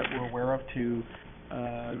mechanisms that we're aware of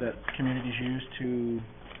that communities use to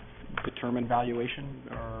determine valuation,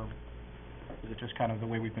 or is it just kind of the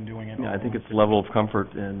way we've been doing it? Yeah, I think it's level of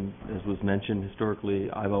comfort, and as was mentioned, historically,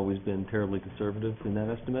 I've always been terribly conservative in that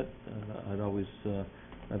estimate. I'd always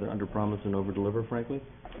rather underpromise and overdeliver, frankly.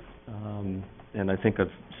 And I think I've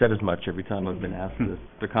said as much every time I've been asked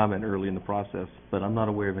to comment early in the process, but I'm not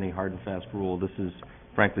aware of any hard and fast rule. This is,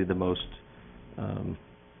 frankly, the most,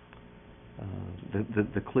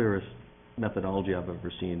 the clearest methodology I've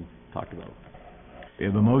ever seen talked about. We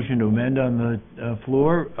have a motion to amend on the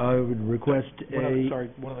floor. I would request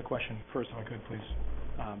one other question first, if I could, please.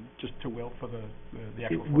 Just to Will for the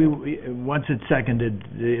actual... Once it's seconded,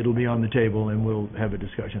 it'll be on the table and we'll have a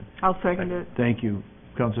discussion. I'll second it. Thank you.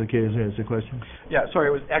 Councilor Kayser has a question? Yeah, sorry,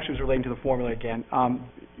 it was relating to the formula again.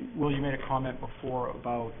 Will, you made a comment before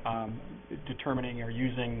about determining or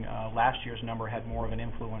using last year's number had more of an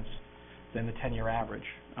influence than the 10-year average.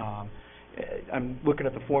 I'm looking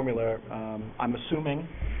at the formula. I'm assuming,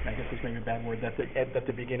 I guess this may be a bad word, that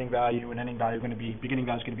the beginning value and ending value are going to be, beginning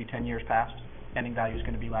value is going to be 10 years past, ending value is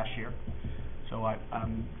going to be last year. So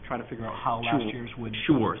I'm trying to figure out how last year's would...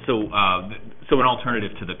 Sure. So an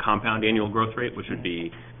alternative to the compound annual growth rate, which would be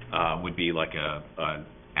like a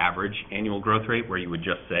average annual growth rate, where you would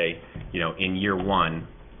just say, in year one,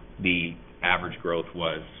 the average growth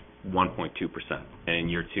was 1.2%, and in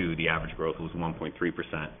year two, the average growth was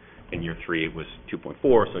 1.3%. In year three, it was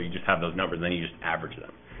 2.4. So you just have those numbers, and then you just average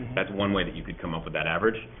them. Mm-hmm. That's one way that you could come up with that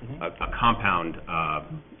average. Mm-hmm. A compound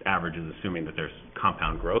average is assuming that there's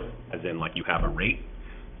compound growth, as in like you have a rate,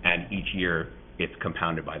 and each year it's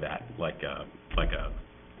compounded by that, like an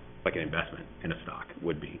investment in a stock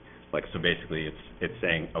would be. Like, so basically, it's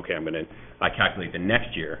saying, okay, I calculate the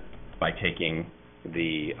next year by taking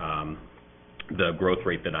the growth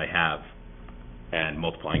rate that I have and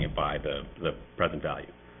multiplying it by the present value.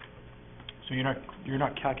 So you're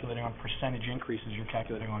not calculating on percentage increases, you're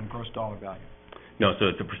calculating on gross dollar value. No, so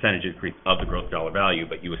it's a percentage increase of the gross dollar value,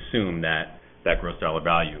 but you assume that gross dollar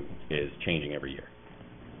value is changing every year.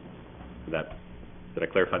 Did I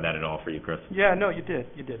clarify that at all for you, Chris? Yeah, no, you did.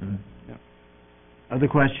 Mm-hmm. Yeah. Other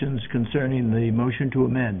questions concerning the motion to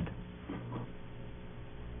amend?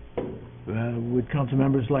 Would council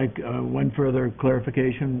members like one further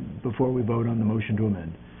clarification before we vote on the motion to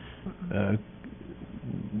amend?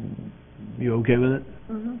 You okay with it?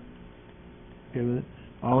 Mm-hmm. Okay with it?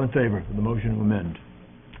 All in favor of the motion to amend?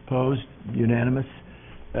 Opposed? Unanimous?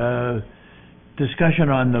 Discussion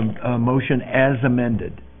on the motion as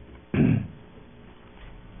amended.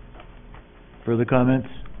 Further comments?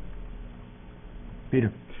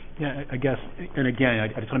 Peter? Yeah, I guess, and again, I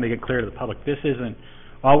just want to make it clear to the public, this isn't,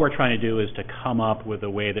 all we're trying to do is to come up with a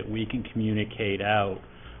way that we can communicate out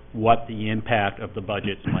what the impact of the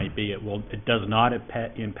budgets might be. It does not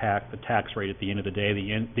impact the tax rate at the end of the day.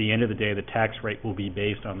 The end of the day, the tax rate will be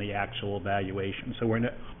based on the actual valuation. So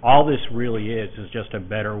all this really is just a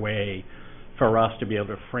better way for us to be able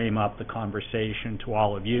to frame up the conversation to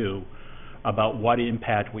all of you about what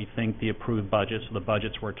impact we think the approved budgets, the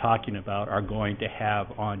budgets we're talking about, are going to have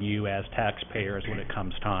on you as taxpayers when it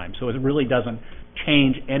comes time. So it really doesn't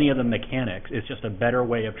change any of the mechanics. It's just a better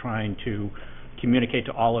way of trying to communicate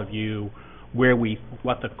to all of you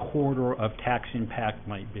what the quarter of tax impact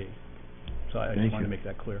might be. So I just wanted to make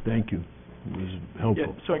that clear. Thank you. It was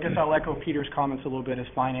helpful. Yeah, so I guess I'll echo Peter's comments a little bit as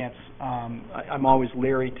finance. I'm always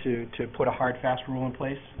leery to put a hard, fast rule in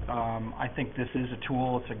place. I think this is a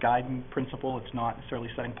tool. It's a guiding principle. It's not necessarily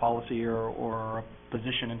setting policy or a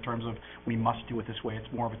position in terms of we must do it this way.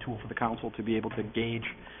 It's more of a tool for the council to be able to gauge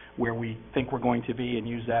where we think we're going to be and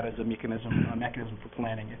use that as a mechanism for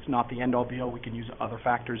planning. It's not the end-all be-all. We can use other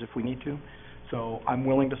factors if we need to. So I'm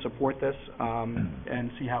willing to support this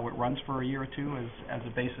and see how it runs for a year or two as a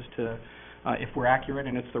basis to, if we're accurate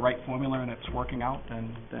and it's the right formula and it's working out,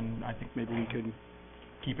 then I think maybe we could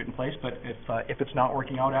keep it in place. But if it's not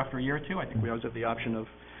working out after a year or two, I think we always have the option of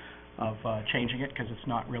changing it, because it's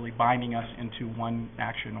not really binding us into one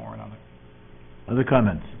action or another. Other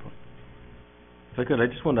comments? If I could, I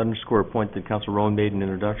just want to underscore a point that Councilor Rowan made in the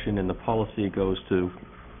introduction, and the policy goes to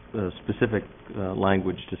specific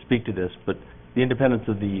language to speak to this, but the independence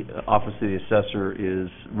of the Office of the Assessor is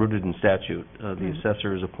rooted in statute. The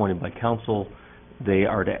assessor is appointed by council. They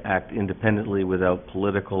are to act independently without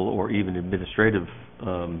political or even administrative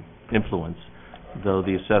influence. Though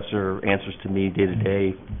the assessor answers to me day to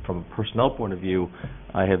day from a personnel point of view,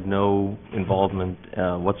 I have no involvement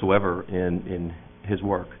whatsoever in his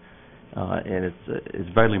work. And it's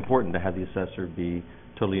vitally important to have the assessor be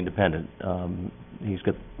totally independent. He's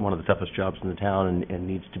got one of the toughest jobs in the town and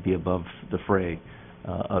needs to be above the fray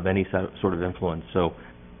of any sort of influence. So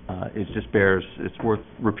it's worth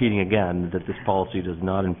repeating again that this policy does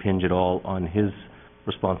not impinge at all on his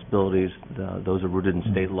responsibilities. Those are rooted in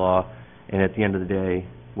state law, and at the end of the day,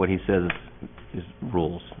 what he says is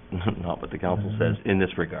rules, not what the council says in this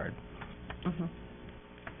regard.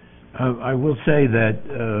 I will say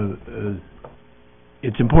that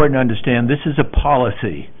it's important to understand this is a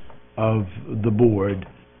policy of the board,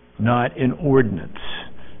 not an ordinance.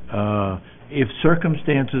 If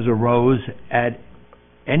circumstances arose at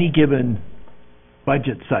any given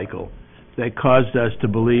budget cycle that caused us to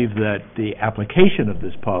believe that the application of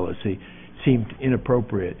this policy seemed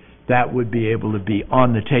inappropriate, that would be able to be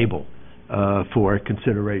on the table for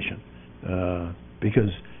consideration. Because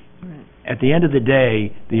at the end of the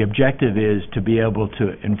day, the objective is to be able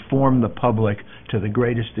to inform the public to the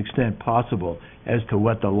greatest extent possible as to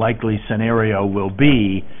what the likely scenario will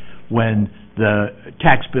be when the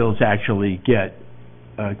tax bills actually get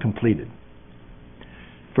completed.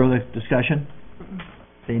 Further discussion?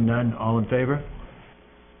 Seeing none, all in favor?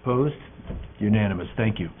 Opposed? Unanimous.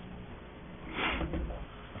 Thank you.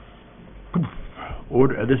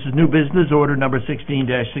 This is new business, order number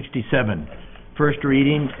 16-67. First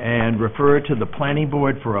reading and refer to the planning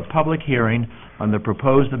board for a public hearing on the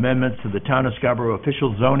proposed amendments to the Town of Scarborough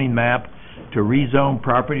official zoning map to rezone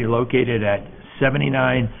property located at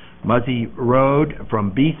 79 Muzzy Road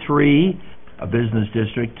from B3, a business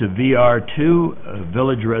district, to VR2, a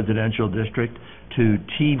village residential district, to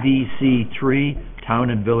TVC3, Town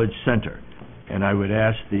and Village Center. And I would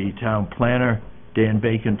ask the town planner, Dan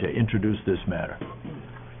Bacon, to introduce this matter.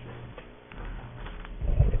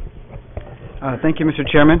 Thank you, Mr.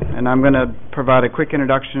 Chairman, and I'm going to provide a quick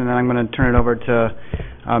introduction, and then I'm going to turn it over to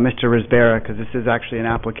Mr. Risbera, because this is actually an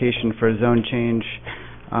application for a zone change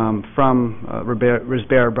from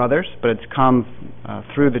Risbera Brothers, but it's come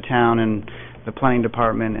through the town and the planning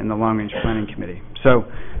department and the Long Range Planning Committee. So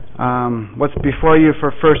what's before you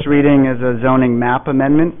for first reading is a zoning map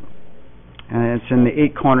amendment, and it's in the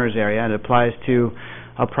Eight Corners area. It applies to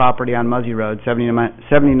a property on Muzzy Road,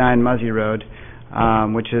 79 Muzzy Road,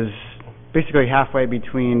 which is basically halfway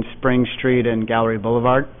between Spring Street and Gallery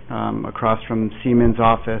Boulevard, across from Siemens'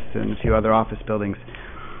 office and a few other office buildings.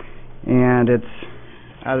 And it's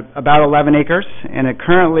about 11 acres, and it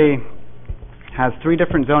currently has 3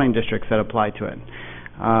 different zoning districts that apply to it.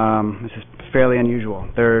 This is fairly unusual.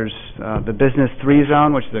 There's the Business 3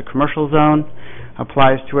 zone, which is a commercial zone,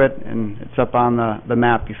 applies to it, and it's up on the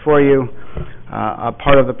map before you. A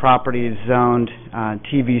part of the property is zoned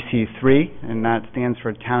TVC3, and that stands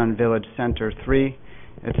for Town and Village Center 3.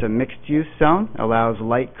 It's a mixed-use zone, allows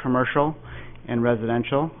light commercial and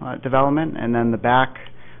residential development, and then the back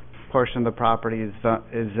portion of the property is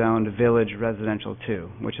zoned Village Residential 2,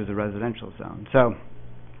 which is a residential zone. So,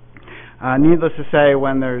 needless to say,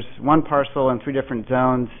 when there's one parcel and 3 different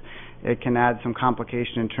zones, it can add some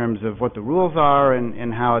complication in terms of what the rules are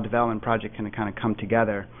and how a development project can kind of come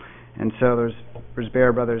together. And so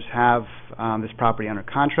Risbera Brothers have this property under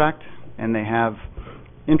contract, and they have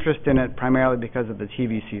interest in it primarily because of the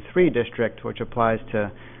TVC3 district, which applies to,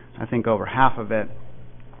 I think, over half of it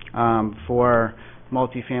for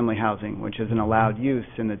multifamily housing, which is an allowed use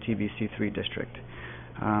in the TVC3 district.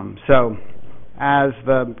 So, as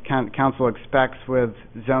the council expects with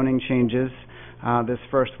zoning changes, this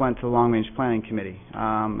first went to the Long Range Planning Committee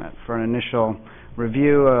for an initial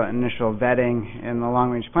review, initial vetting, and the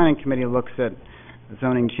Long Range Planning Committee looks at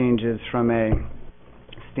zoning changes from a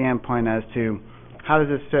standpoint as to how does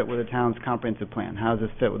this fit with the town's comprehensive plan, how does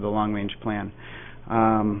this fit with the Long Range Plan.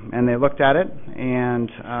 And they looked at it, and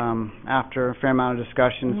after a fair amount of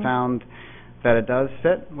discussion found that it does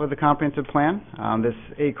fit with the comprehensive plan. This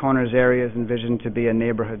Eight Corners area is envisioned to be a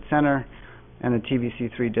neighborhood center, and the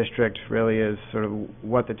TVC3 district really is sort of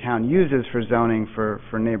what the town uses for zoning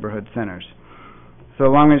for neighborhood centers. So the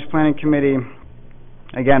Long Range Planning Committee,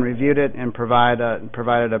 again, reviewed it and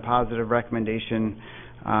provided a positive recommendation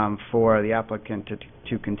for the applicant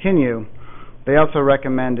to continue. They also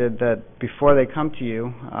recommended that before they come to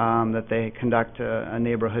you, that they conduct a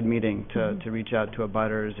neighborhood meeting to reach out to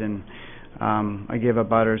abutters and give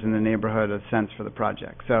abutters in the neighborhood a sense for the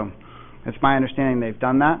project. So it's my understanding they've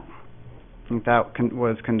done that. I think that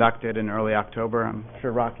was conducted in early October. I'm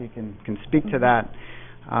sure Rocky can speak to that.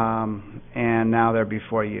 And now they're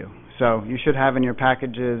before you. So you should have in your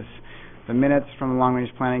packages the minutes from the Long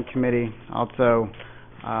Range Planning Committee, also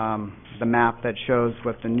the map that shows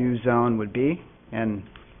what the new zone would be. And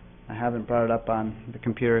I haven't brought it up on the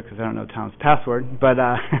computer because I don't know Tom's password, but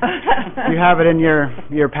you have it in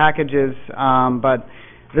your packages. But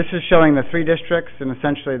this is showing the 3 districts, and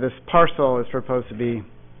essentially this parcel is proposed to be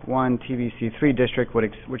one TVC3 district,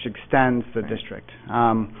 which extends the district.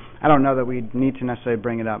 I don't know that we need to necessarily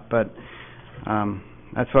bring it up, but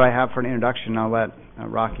that's what I have for an introduction. I'll let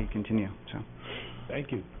Rocky continue. So,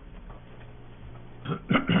 thank you.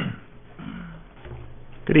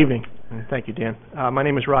 Good evening, and thank you, Dan. My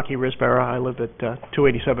name is Rocky Risbara. I live at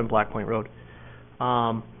 287 Black Point Road.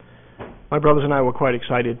 My brothers and I were quite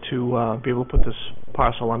excited to be able to put this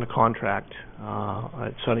parcel under contract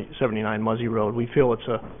at 79 Muzzy Road. We feel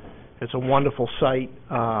it's a wonderful site.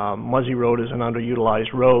 Muzzy Road is an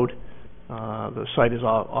underutilized road. The site is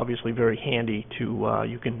obviously very handy to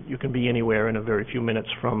you can be anywhere in a very few minutes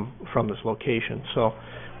from this location. So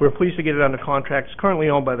we're pleased to get it under contract. It's currently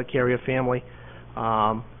owned by the Carrier family,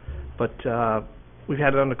 but we've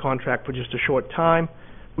had it under contract for just a short time.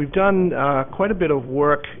 We've done quite a bit of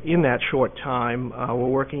work in that short time. We're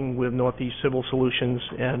working with Northeast Civil Solutions,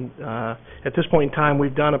 and at this point in time,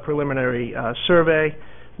 we've done a preliminary survey.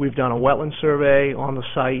 We've done a wetland survey on the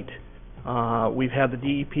site. We've had the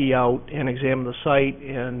DEP out and examined the site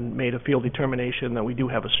and made a field determination that we do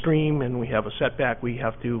have a stream and we have a setback we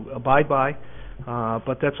have to abide by.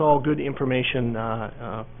 But that's all good information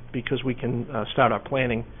because we can start our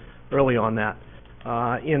planning early on that.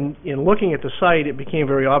 In looking at the site, it became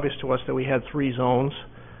very obvious to us that we had 3 zones.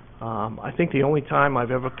 I think the only time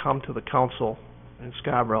I've ever come to the council in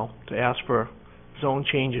Scarborough to ask for zone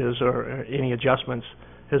changes or any adjustments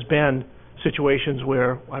has been situations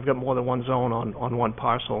where I've got more than one zone on one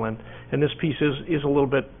parcel, and this piece is a little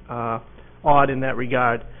bit odd in that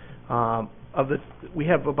regard. We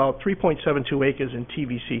have about 3.72 acres in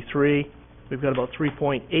TVC3. We've got about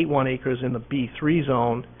 3.81 acres in the B3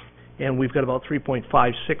 zone, and we've got about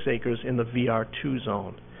 3.56 acres in the VR2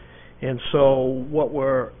 zone. And so what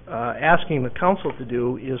we're asking the council to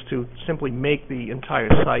do is to simply make the entire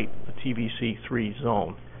site a TVC3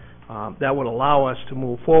 zone. That would allow us to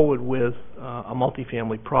move forward with a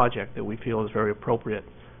multifamily project that we feel is very appropriate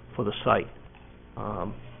for the site.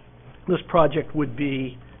 This project would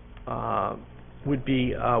be 1-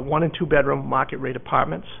 and 2-bedroom market rate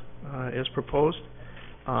apartments as proposed.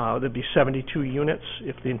 There'd be 72 units.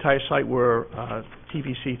 If the entire site were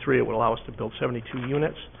TVC3, it would allow us to build 72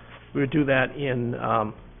 units. We would do that in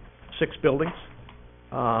 6 buildings.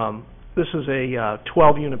 This is a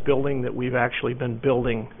 12-unit building that we've actually been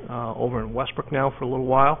building over in Westbrook now for a little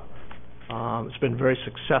while. It's been very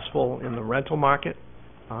successful in the rental market,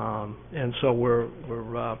 and so we're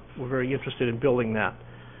very interested in building that.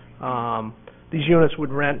 These units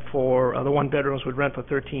would rent for the 1-bedrooms would rent for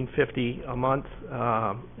 $13.50 a month,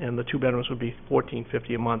 and the 2-bedrooms would be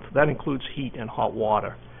 $14.50 a month. That includes heat and hot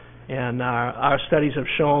water. And our studies have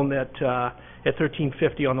shown that at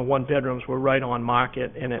 $13.50 on the 1-bedrooms, we're right on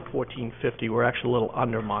market, and at $14.50, we're actually a little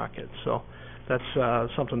under market. So that's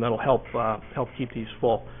something that'll help keep these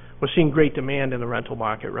full. We're seeing great demand in the rental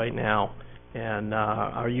market right now, and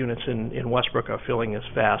our units in Westbrook are filling as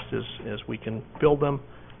fast as we can build them.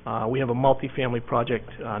 We have a multifamily project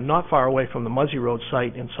not far away from the Muzzy Road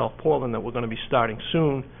site in South Portland that we're going to be starting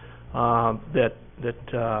soon that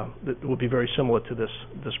will be very similar to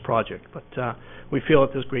this project. But we feel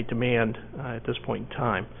that there's great demand at this point in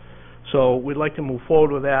time. So we'd like to move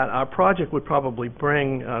forward with that. Our project would probably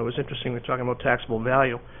bring, it was interesting, we were talking about taxable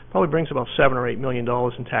value, probably brings about $7 or $8 million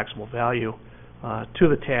in taxable value to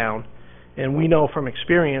the town. And we know from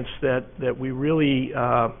experience that we really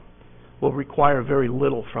will require very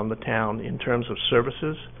little from the town in terms of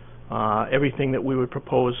services. Everything that we would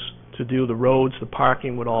propose to do, the roads, the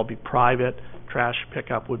parking would all be private, trash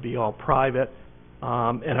pickup would be all private,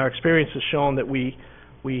 and our experience has shown that we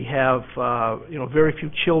have very few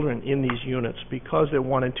children in these units because they're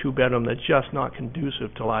 1- and 2-bedroom. They're just not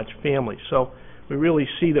conducive to large families. So we really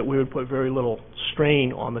see that we would put very little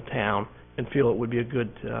strain on the town and feel it would be a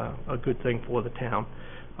good thing for the town.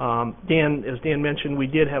 As Dan mentioned, we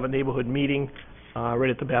did have a neighborhood meeting right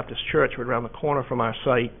at the Baptist Church right around the corner from our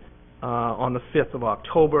site on the 5th of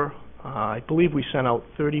October. I believe we sent out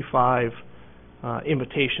 35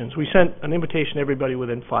 invitations. We sent an invitation to everybody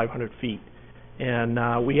within 500 feet.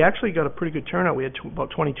 And we actually got a pretty good turnout. We had about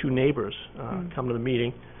 22 neighbors come to the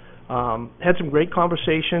meeting. Had some great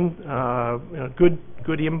conversation,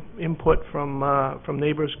 good input from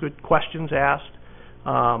neighbors, good questions asked.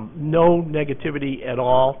 No negativity at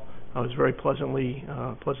all. I was very pleasantly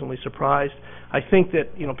surprised. I think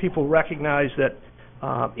that people recognize that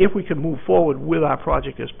if we could move forward with our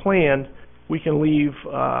project as planned, we can leave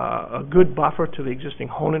a good buffer to the existing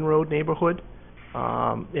Honan Road neighborhood,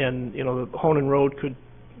 and the Honan Road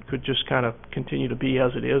could just kind of continue to be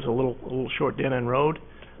as it is, a little short dead-end road.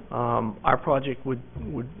 Our project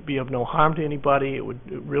would be of no harm to anybody.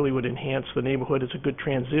 It really would enhance the neighborhood. It's a good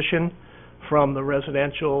transition from the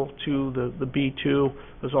residential to the B2.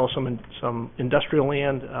 There's also some industrial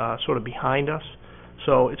land sort of behind us,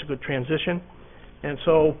 so it's a good transition. And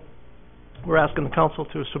so we're asking the council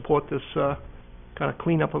to support this kind of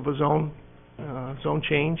cleanup of a zone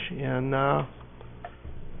change, and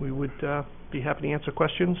we would be happy to answer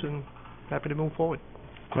questions and happy to move forward.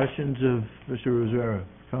 Questions of Mr. Rivera?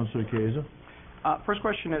 Councilor Chiesa? First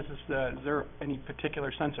question is there any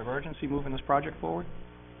particular sense of urgency moving this project forward?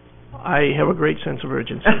 I have a great sense of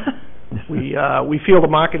urgency. We feel the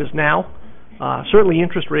market is now. Certainly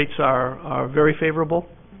interest rates are very favorable.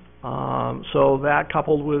 So that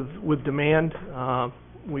coupled with demand,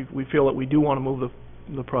 we feel that we do want to move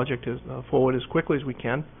the project forward as quickly as we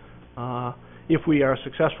can. If we are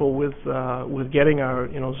successful with getting our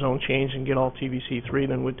zone change and get all TVC3,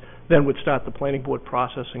 then would start the planning board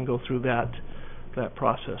process and go through that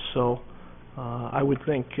process. So I would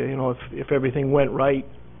think if everything went right,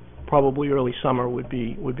 probably early summer would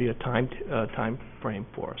be a time frame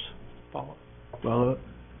for us. Follow up.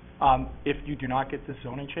 If you do not get this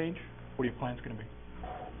zoning change, what are your plans going to be?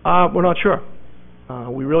 We're not sure.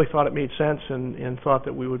 We really thought it made sense and thought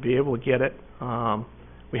that we would be able to get it.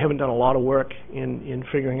 We haven't done a lot of work in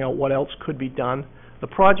figuring out what else could be done. The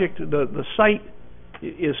project, the site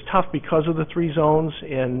is tough because of the three zones,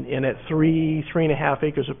 and at 3.5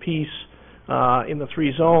 acres apiece in the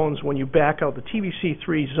three zones, when you back out the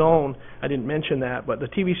TVC3 zone, I didn't mention that, but the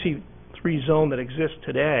TVC3 zone that exists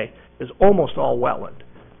today is almost all wetland.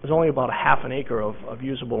 There's only about a half an acre of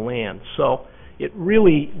usable land. So it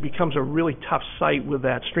really becomes a really tough site with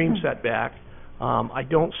that stream setback. I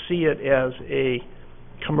don't see it as a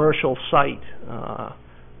commercial site,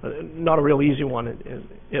 not a real easy one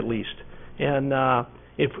at least. And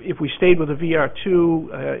if we stayed with a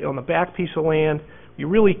VR2 on the back piece of land, you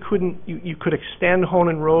really couldn't. You could extend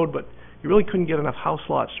Honan Road, but you really couldn't get enough house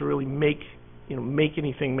lots to really make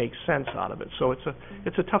anything make sense out of it. So it's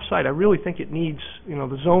a tough site. I really think it needs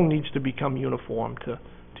the zone needs to become uniform to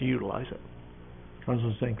utilize it.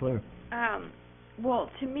 Councilor St. Clair. Well,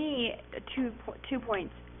 to me, two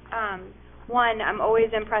points. One, I'm always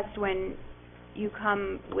impressed when you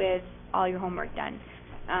come with all your homework done.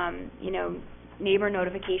 Neighbor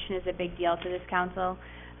notification is a big deal to this council.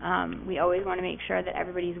 We always want to make sure that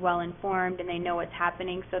everybody's well informed and they know what's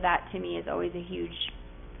happening, so that to me is always a huge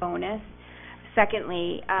bonus.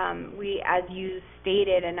 Secondly, we, as you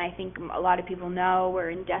stated, and I think a lot of people know, we're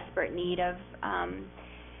in desperate need of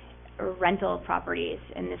rental properties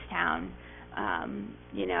in this town.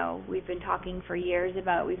 We've been talking for years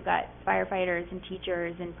about we've got firefighters and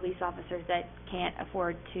teachers and police officers that can't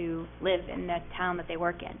afford to live in the town that they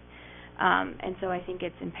work in. And so I think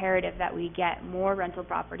it's imperative that we get more rental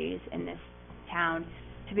properties in this town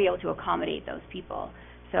to be able to accommodate those people.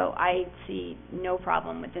 So I see no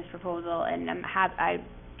problem with this proposal, and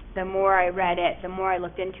the more I read it, the more I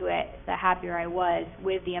looked into it, the happier I was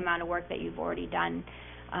with the amount of work that you've already done.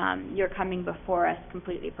 You're coming before us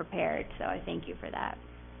completely prepared, so I thank you for that.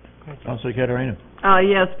 Councilor Caterina.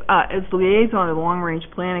 Yes, as liaison of the Long Range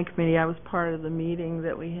Planning Committee, I was part of the meeting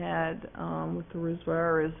that we had with the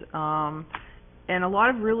Risvaras, and a lot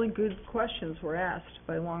of really good questions were asked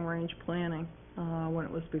by Long Range Planning when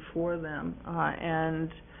it was before them, and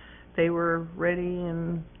they were ready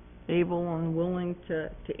and able and willing to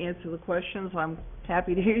answer the questions. I'm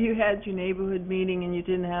happy to hear you had your neighborhood meeting and you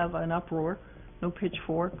didn't have an uproar, no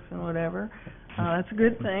pitchforks and whatever. That's a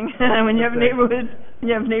good thing when you have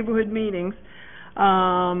neighborhood meetings.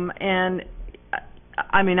 And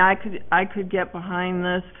I mean, I could get behind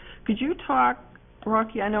this. Could you talk,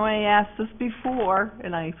 Rocky? I know I asked this before,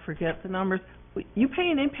 and I forget the numbers. You pay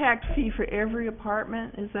an impact fee for every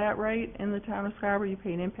apartment, is that right? In the town of Scarborough, you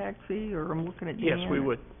pay an impact fee, or I'm looking at you. Yes, we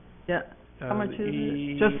would. Yeah. How much is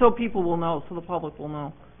it? Just so people will know, so the public will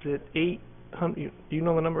know. Is it 800? Do you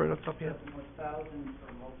know the number off the top of your head? 1,000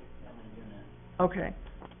 for multi-family unit. Okay.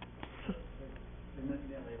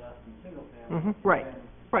 Significantly less than Right,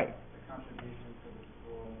 right.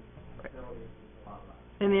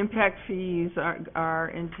 And the impact fees are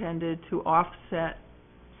intended to offset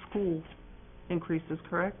school increases,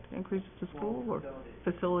 correct? Increases to school or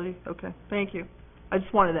facility? Okay, thank you. I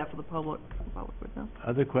just wanted that for the public would know.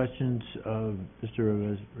 Other questions of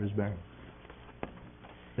Mr. Risberry?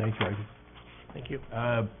 Thanks, Roger. Thank you.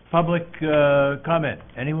 Public comment.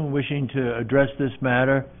 Anyone wishing to address this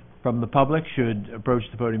matter from the public should approach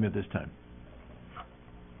the podium at this time.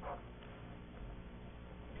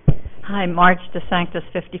 Hi, Marge DeSanctis,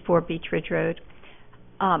 54 Beach Ridge Road.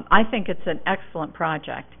 I think it's an excellent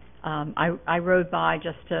project. I rode by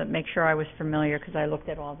just to make sure I was familiar because I looked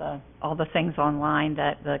at all the things online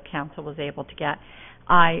that the council was able to get.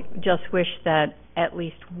 I just wish that at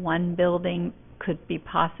least one building could be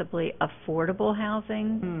possibly affordable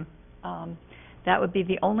housing. That would be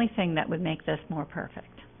the only thing that would make this more perfect.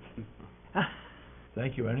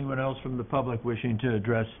 Thank you. Anyone else from the public wishing to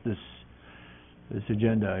address this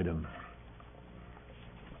agenda item?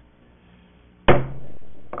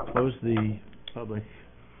 Close the public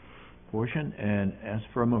portion and ask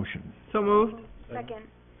for a motion. So moved. Second.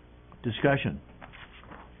 Discussion.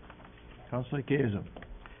 Councilor Chiesa.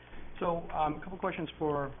 So, a couple questions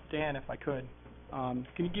for Dan, if I could. Can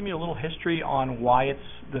you give me a little history on why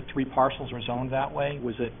the three parcels were zoned that way?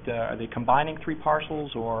 Was it, are they combining three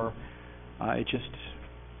parcels, or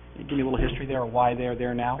give me a little history there, or why they're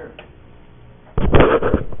there now?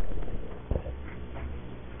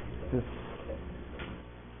 This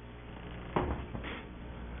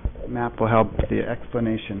map will help the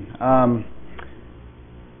explanation.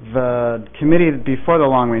 The committee before the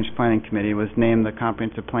Long Range Planning Committee was named the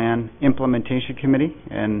Comprehensive Plan Implementation Committee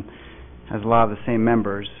and has a lot of the same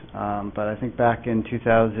members. But I think back in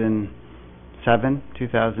 2007,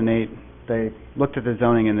 2008, they looked at the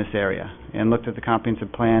zoning in this area and looked at the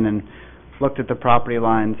comprehensive plan and looked at the property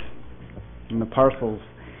lines and the parcels.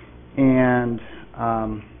 And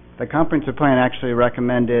the comprehensive plan actually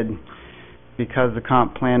recommended, because the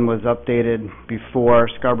comp plan was updated before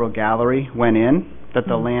Scarborough Gallery went in, that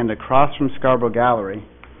the land across from Scarborough Gallery,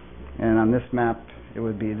 and on this map it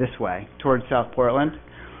would be this way, towards South Portland,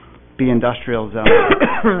 be industrial zone.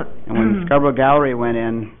 And when Scarborough Gallery went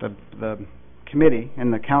in, the committee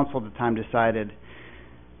and the council at the time decided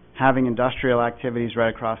having industrial activities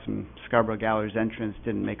right across from Scarborough Gallery's entrance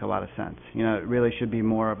didn't make a lot of sense. You know, it really should be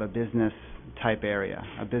more of a business type area,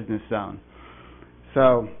 a business zone.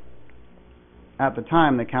 So at the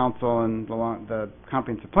time, the council and the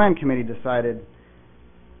comprehensive plan committee decided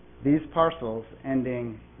these parcels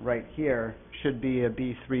ending right here should be a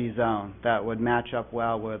B3 zone that would match up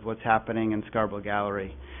well with what's happening in Scarborough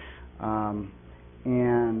Gallery.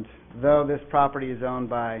 And though this property is owned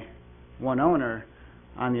by one owner,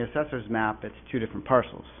 on the assessor's map it's two different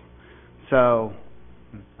parcels. So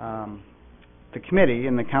the committee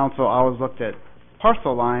and the council always looked at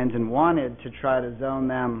parcel lines and wanted to try to zone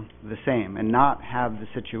them the same and not have the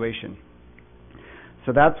situation.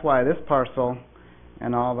 So that's why this parcel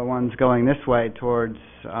and all the ones going this way towards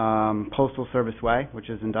Postal Service Way, which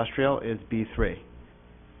is industrial, is B3.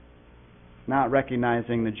 Not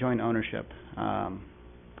recognizing the joint ownership.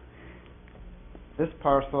 This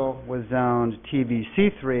parcel was zoned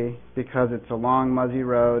TVC3 because it's along Muzzy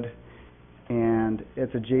Road and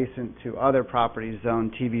it's adjacent to other properties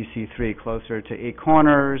zoned TVC3 closer to Eight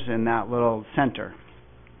Corners and that little center.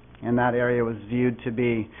 And that area was viewed to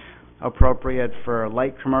be appropriate for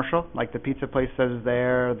light commercial, like the pizza place that is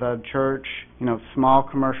there, the church, you know, small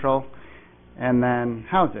commercial, and then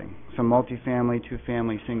housing, so multifamily,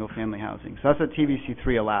 two-family, single-family housing. So that's what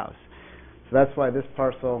TVC3 allows. So that's why this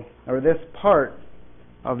parcel, or this part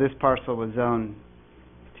of this parcel was zoned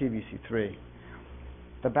TVC3.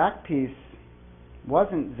 The back piece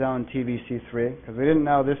wasn't zoned TVC3 because we didn't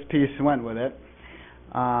know this piece went with it,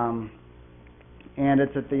 and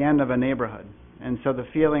it's at the end of a neighborhood. And so the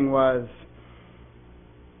feeling was,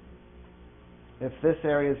 if this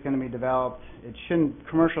area is going to be developed,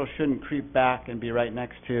 commercial shouldn't creep back and be right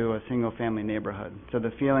next to a single-family neighborhood. So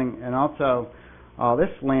the feeling, and also all this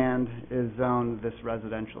land is zoned this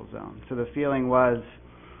residential zone. So the feeling was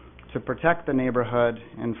to protect the neighborhood,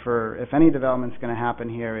 and for if any development's going to happen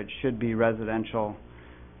here, it should be residential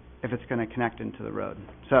if it's going to connect into the road.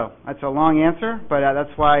 So that's a long answer, but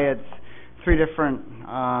that's why it's three different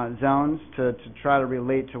zones to try to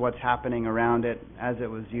relate to what's happening around it as it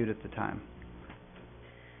was viewed at the time.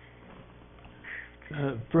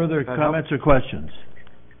 Further comments or questions?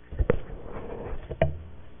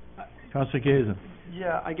 Councilor Chiesa.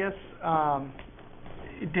 Yeah, I guess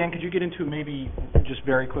Dan, could you get into maybe just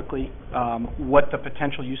very quickly what the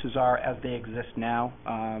potential uses are as they exist now?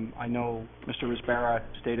 I know Mr. Risbara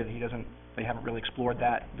stated they haven't really explored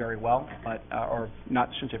that very well, but or not,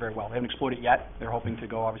 shouldn't say very well. They haven't explored it yet. They're hoping to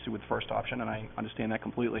go obviously with the first option, and I understand that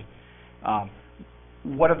completely.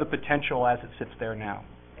 What are the potential as it sits there now?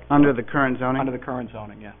 Under the current zoning? Under the current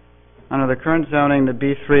zoning, yeah. Under the current zoning, the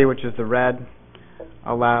B3, which is the red,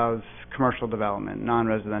 allows commercial development,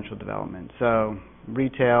 non-residential development. So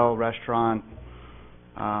retail, restaurant,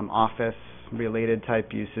 office-related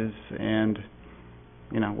type uses, and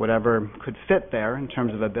whatever could fit there in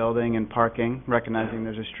terms of a building and parking, recognizing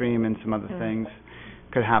there's a stream and some other things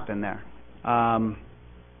could happen there.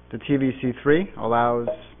 The TVC3 allows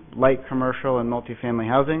light commercial and multifamily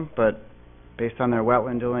housing, but based on their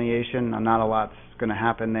wetland delineation, not a lot's going to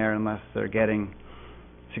happen there unless they're getting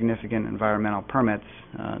significant environmental permits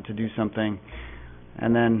to do something.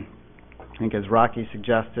 And then, I think as Rocky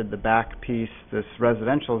suggested, the back piece, this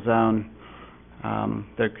residential zone,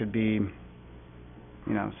 there could be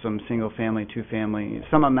some single-family, two-family,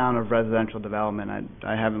 some amount of residential development.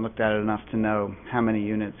 I haven't looked at it enough to know how many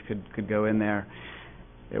units could go in there.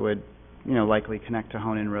 It would, likely connect to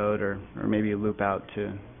Honan Road or maybe loop out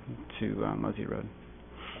to Muzzy Road.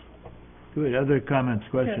 Good. Other comments,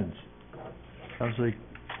 questions? Councilor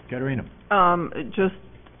Caterino. Just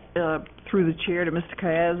through the chair to Mr.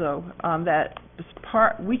 Caiazzo, that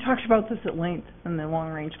we talked about this at length in the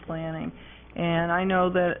long-range planning. And I know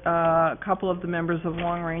that a couple of the members of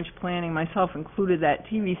long-range planning, myself included, that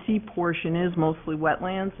TVC portion is mostly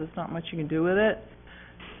wetlands. There's not much you can do with it.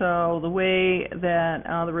 So the way that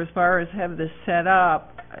the Risbaras have this set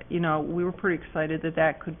up, we were pretty excited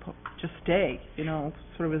that could just stay,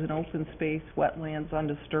 sort of as an open space, wetlands,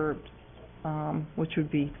 undisturbed, which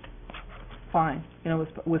would be fine,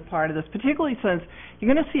 with part of this, particularly since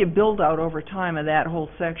you're going to see a build-out over time of that whole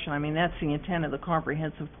section. I mean, that's the intent of the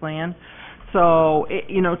comprehensive plan. So,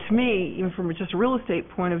 to me, even from just a real estate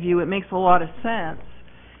point of view, it makes a lot of sense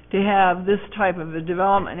to have this type of a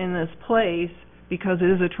development in this place because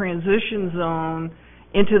it is a transition zone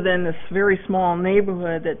into then this very small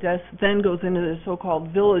neighborhood that then goes into the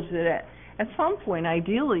so-called village that at some point,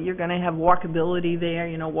 ideally, you're going to have walkability there,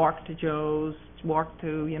 walk to Joe's, walk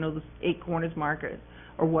to, the Eight Corners Market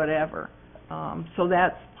or whatever. So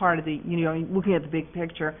that's part of the, looking at the big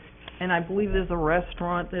picture. And I believe there's a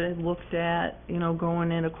restaurant that I looked at,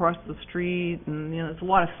 going in across the street, and, there's a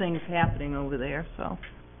lot of things happening over there, so.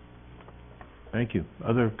 Thank you.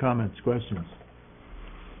 Other comments, questions?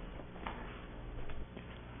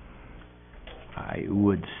 I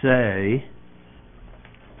would say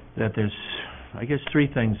that there's, I guess,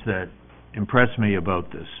 three things that impress me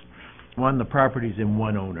about this. One, the property's in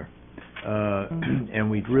one owner, and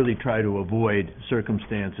we really try to avoid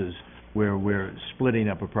circumstances where we're splitting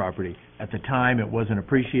up a property. At the time, it wasn't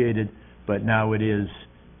appreciated, but now it is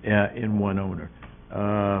in one owner.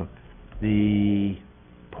 The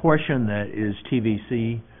portion that is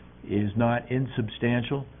TVC is not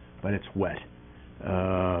insubstantial, but it's wet.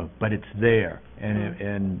 But it's there,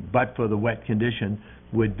 and but for the wet condition,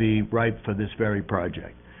 would be ripe for this very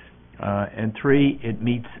project. And three, it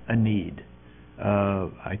meets a need.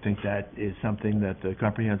 I think that is something that the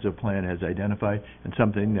comprehensive plan has identified and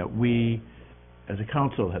something that we, as a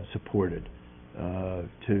council, have supported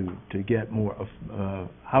to get more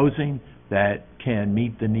housing that can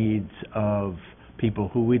meet the needs of people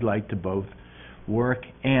who we'd like to both work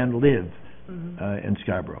and live in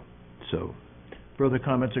Scarborough. So, further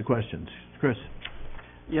comments or questions? Chris?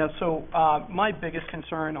 Yeah, so my biggest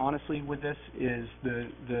concern, honestly, with this is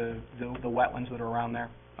the wetlands that are around there.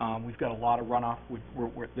 We've got a lot of runoff.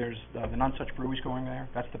 There's the Nonsuch Brewery's going there.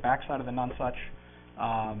 That's the backside of the Nonsuch.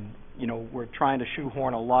 We're trying to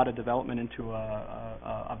shoehorn a lot of development into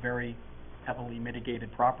a very heavily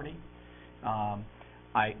mitigated property.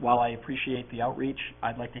 While I appreciate the outreach,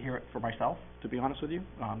 I'd like to hear it for myself, to be honest with you.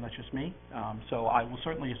 That's just me. So I will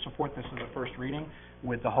certainly support this as a first reading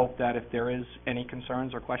with the hope that if there is any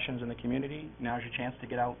concerns or questions in the community, now's your chance to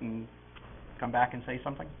get out and come back and say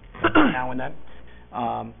something now and then.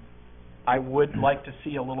 I would like to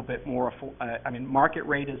see a little bit more, market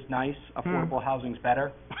rate is nice, affordable housing's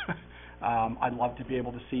better. I'd love to be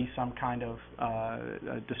able to see some kind of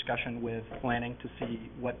discussion with planning to see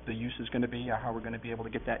what the use is going to be or how we're going to be able to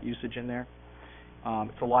get that usage in there.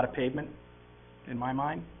 It's a lot of pavement in my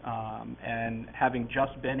mind, and having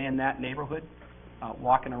just been in that neighborhood,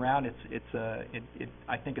 walking around,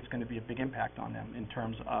 I think it's going to be a big impact on them in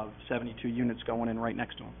terms of 72 units going in right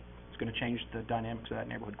next to them. It's going to change the dynamics of that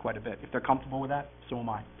neighborhood quite a bit. If they're comfortable with that, so am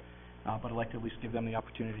I. But I'd like to at least give them the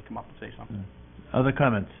opportunity to come up and say something. Other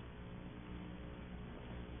comments?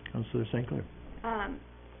 Councillor St. Clair.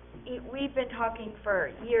 We've been talking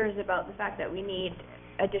for years about the fact that we need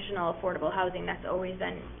additional affordable housing. That's always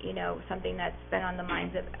been, something that's been on the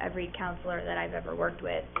minds of every counselor that I've ever worked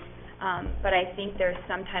with. But I think there's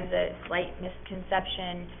sometimes a slight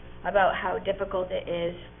misconception about how difficult it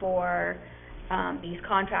is for these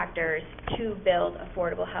contractors to build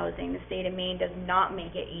affordable housing. The state of Maine does not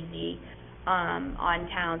make it easy on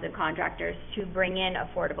towns and contractors to bring in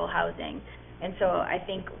affordable housing. And so I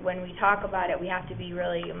think when we talk about it, we have to be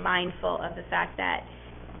really mindful of the fact that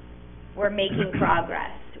we're making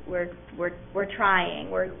progress. We're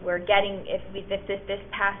trying. We're getting, if this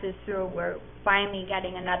passes through, we're finally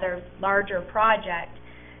getting another larger project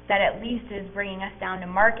that at least is bringing us down to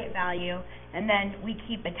market value, and then we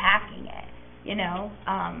keep attacking it,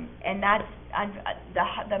 and that's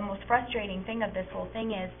the most frustrating thing of this whole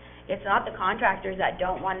thing is it's not the contractors that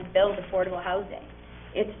don't want to build affordable housing.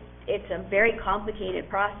 It's a very complicated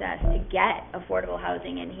process to get affordable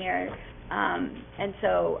housing in here, and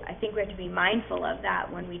so I think we have to be mindful of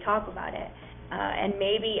that when we talk about it, and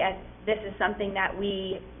maybe this is something that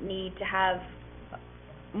we need to have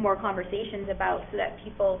more conversations about so that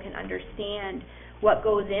people can understand what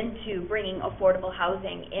goes into bringing affordable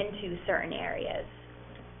housing into certain areas.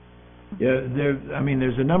 Yeah,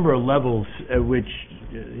 there's a number of levels at which,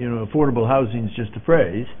 affordable housing is just a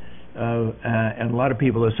phrase, and a lot of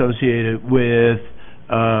people associate it with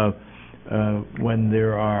when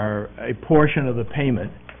there are a portion of the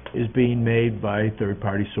payment is being made by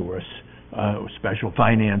third-party source, special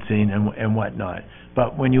financing and whatnot.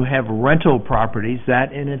 But when you have rental properties,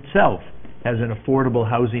 that in itself has an affordable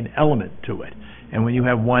housing element to it. And when you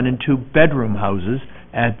have 1 and 2 bedroom houses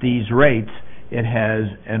at these rates, it has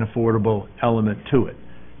an affordable element to it.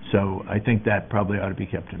 So I think that probably ought to be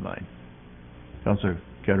kept in mind. Councillor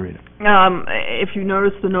Caterina. If you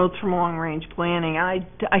notice the notes from long-range planning, I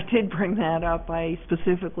did bring that up. I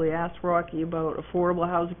specifically asked Rocky about affordable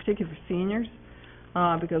housing, particularly for seniors,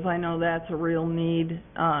 because I know that's a real need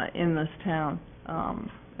in this town.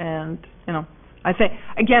 And I think,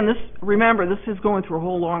 again, remember, this is going through a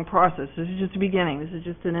whole long process. This is just the beginning. This is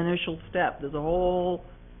just an initial step. There's a whole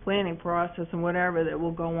planning process and whatever that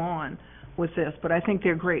will go on with this. But I think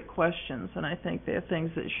they're great questions, and I think they're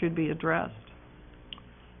things that should be addressed.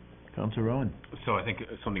 Councillor Rowan. So I think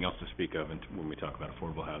something else to speak of when we talk about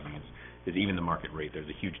affordable housing is even the market rate. There's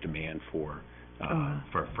a huge demand for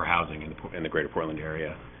housing in the greater Portland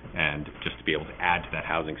area, and just to be able to add to that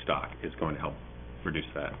housing stock is going to help reduce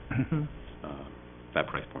that that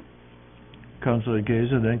price point. Councillor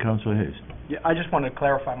Gaza, then Councillor Hayes. Yeah, I just want to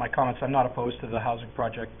clarify my comments. I'm not opposed to the housing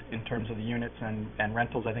project in terms of the units and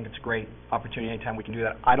rentals. I think it's a great opportunity anytime we can do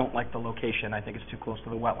that. I don't like the location. I think it's too close to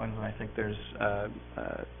the wetlands, and I think there's,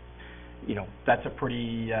 that's a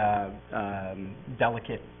pretty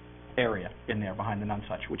delicate area in there behind the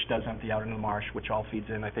Nonsuch, which does empty out into the marsh, which all feeds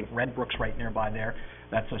in. I think Red Brook's right nearby there.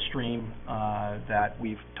 That's a stream that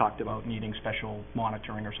we've talked about needing special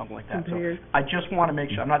monitoring or something like that. So I just want to make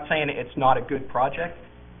sure, I'm not saying it's not a good project,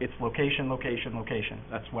 it's location, location, location.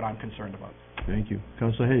 That's what I'm concerned about. Thank you.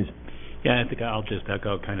 Councillor Hayes. Yeah, I think I'll just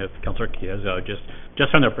echo kind of Councillor Chiazzo,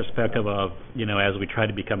 just from the perspective of, as we try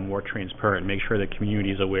to become more transparent, make sure the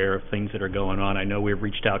community is aware of things that are going on. I know we've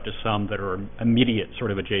reached out to some that are immediate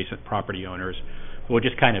sort of adjacent property owners. We'll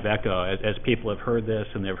just kind of echo, as people have heard this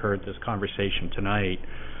and they've heard this conversation tonight,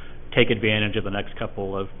 take advantage of the next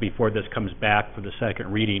before this comes back for the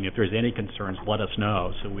second reading. If there's any concerns, let us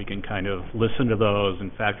know so we can kind of listen to those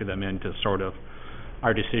and factor them into sort of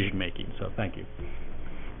our decision making. So thank you.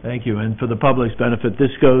 Thank you. And for the public's benefit, this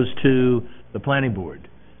goes to the Planning Board,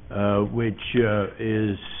 which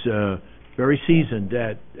is very seasoned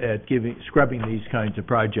at scrubbing these kinds of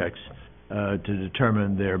projects to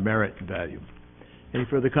determine their merit value. Any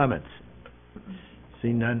further comments?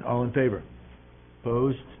 Seeing none, all in favor?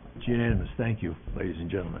 Opposed? It's unanimous. Thank you, ladies and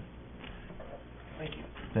gentlemen. Thank you.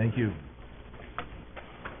 Thank you.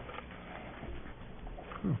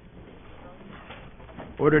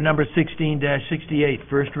 Order number 16-68,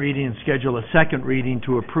 first reading and schedule a second reading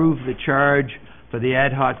to approve the charge for the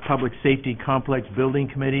Ad Hoc Public Safety Complex Building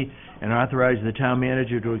Committee and authorize the town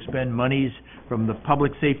manager to expend monies from the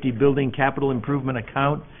Public Safety Building Capital Improvement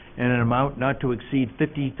Account in an amount not to exceed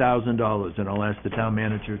 $50,000. And I'll ask the town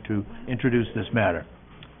manager to introduce this matter.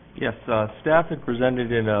 Yes, staff had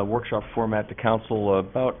presented in a workshop format to council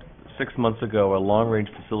about 6 months ago a long-range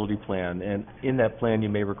facility plan, and in that plan you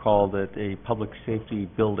may recall that a public safety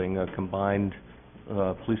building, a combined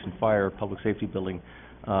police and fire public safety building,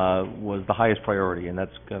 was the highest priority, and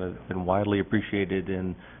that's been widely appreciated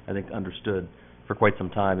and I think understood. for quite some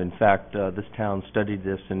time. In fact, this town studied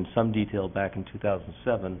this in some detail back in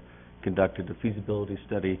 2007, conducted a feasibility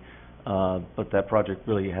study, but that project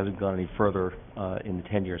really hasn't gone any further in the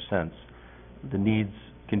 10 years since. The needs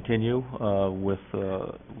continue with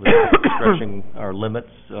stretching our limits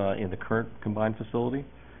in the current combined facility.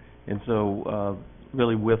 And so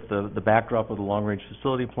really with the backdrop of the long-range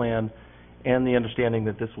facility plan and the understanding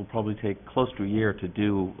that this will probably take close to a year to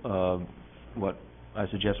do what I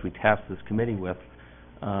suggest we task this committee with,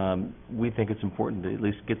 we think it's important to at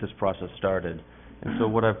least get this process started. And so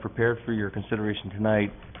what I've prepared for your consideration tonight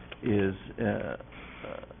is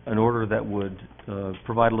an order that would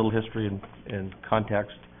provide a little history and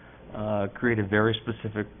context, create a very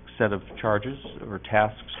specific set of charges or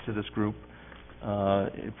tasks to this group.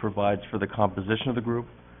 It provides for the composition of the group,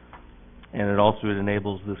 and it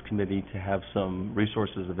enables this committee to have some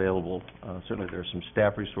resources available. Certainly there are some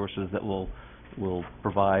staff resources that will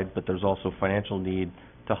provide, but there's also financial need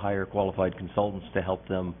to hire qualified consultants to help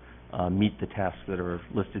them meet the tasks that are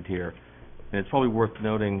listed here. And it's probably worth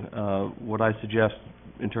noting what I suggest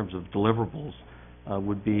in terms of deliverables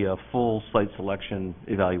would be a full site selection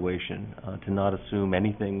evaluation, to not assume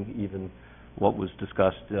anything, even what was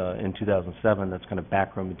discussed in 2007, that's kind of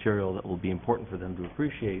background material that will be important for them to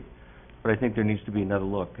appreciate. But I think there needs to be another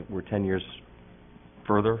look. We're 10 years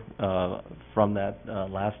further from that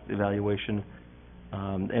last evaluation,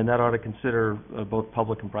 and that ought to consider both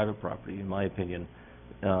public and private property, in my opinion,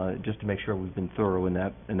 just to make sure we've been thorough in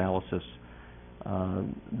that analysis.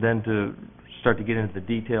 Then to start to get into the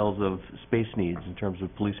details of space needs in terms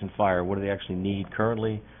of police and fire, what do they actually need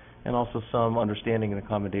currently, and also some understanding and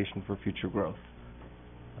accommodation for future growth.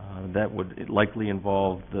 That would likely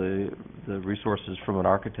involve the resources from an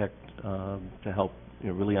architect to help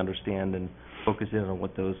really understand and focus in on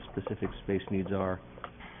what those specific space needs are.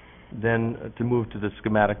 Then to move to the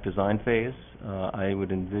schematic design phase, I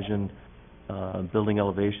would envision building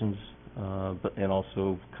elevations, and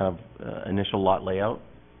also kind of initial lot layout,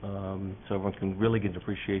 so everyone can really get an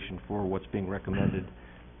appreciation for what's being recommended.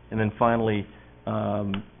 And then finally,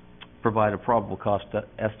 provide a probable cost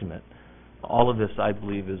estimate. All of this, I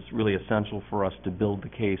believe, is really essential for us to build the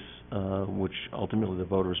case, which ultimately the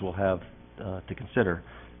voters will have to consider.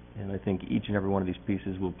 And I think each and every one of these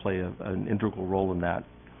pieces will play an integral role in that.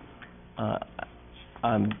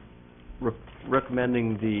 I'm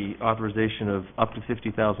recommending the authorization of up to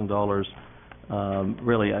 $50,000.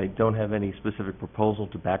 Really, I don't have any specific proposal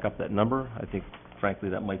to back up that number. I think, frankly,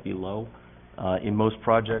 that might be low. In most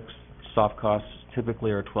projects, soft costs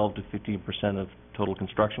typically are 12 to 15% of total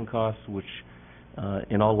construction costs, which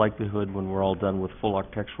in all likelihood, when we're all done with full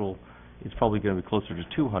architectural, it's probably going to be closer to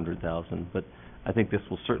 $200,000. But I think this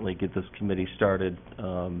will certainly get this committee started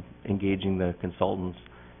engaging the consultants,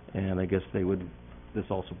 and I guess this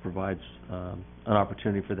also provides an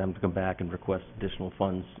opportunity for them to come back and request additional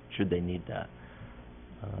funds should they need that.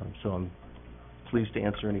 So I'm pleased to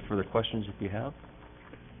answer any further questions if you have.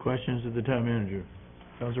 Questions of the town manager?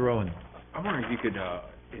 Councilor Rowland. I'm wondering if you could,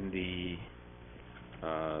 in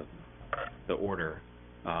the order,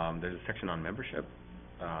 there's a section on membership.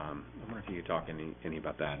 I'm wondering if you could talk any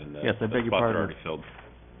about that. And yes, I beg your pardon. Already filled.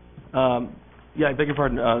 Yeah, I beg your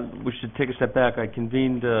pardon. We should take a step back. I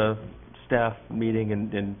convened a staff meeting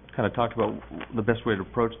and kind of talked about the best way to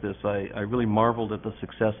approach this. I really marveled at the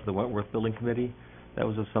success of the Wentworth Building Committee. That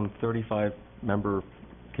was a some 35-member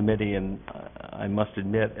committee, and I must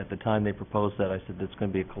admit, at the time they proposed that, I said, it's going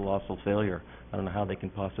to be a colossal failure. I don't know how they can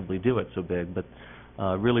possibly do it so big, but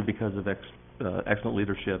really because of excellent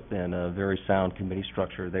leadership and a very sound committee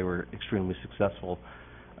structure, they were extremely successful.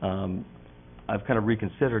 I've kind of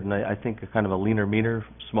reconsidered, and I think a kind of a leaner, meaner,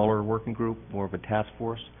 smaller working group, more of a task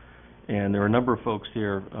force. And there are a number of folks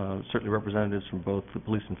here, certainly representatives from both the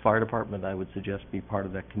police and fire department, I would suggest be part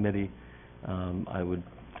of that committee. I would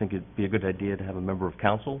think it'd be a good idea to have a member of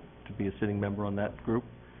council to be a sitting member on that group.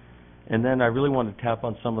 And then I really wanted to tap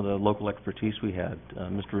on some of the local expertise we had.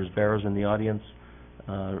 Mr. Risbara's in the audience.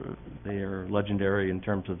 They are legendary in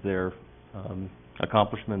terms of their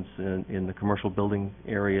accomplishments in the commercial building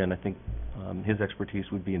area, and I think his expertise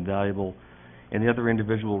would be invaluable. And the other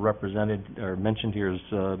individual represented or mentioned here is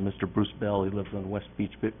Mr. Bruce Bell. He lives on West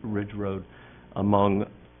Beach Ridge Road, among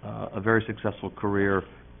a very successful career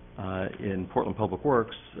in Portland Public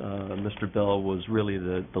Works. Mr. Bell was really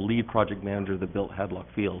the lead project manager that built Hadlock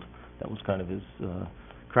Field. That was kind of his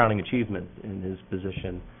crowning achievement in his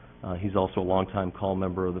position. He's also a longtime call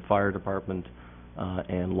member of the fire department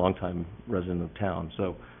and longtime resident of town.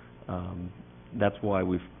 So that's why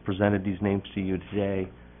we've presented these names to you today.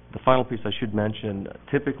 The final piece I should mention,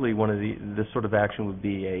 typically this sort of action would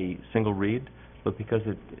be a single read, but because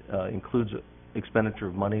it includes expenditure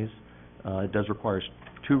of monies. It does require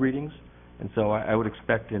 2 readings, and so I would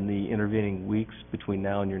expect in the intervening weeks between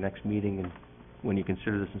now and your next meeting, and when you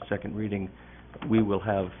consider this in second reading, we will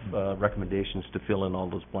have recommendations to fill in all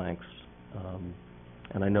those blanks.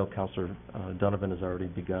 And I know Councillor Donovan has already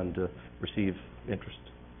begun to receive interest.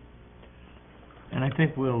 And I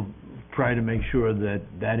think we'll try to make sure that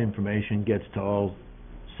that information gets to all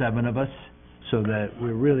 7 of us, so that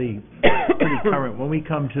we're really pretty current. When we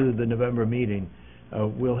come to the November meeting,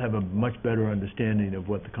 we'll have a much better understanding of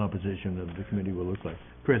what the composition of the committee will look like.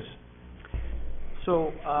 Chris?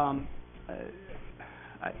 So,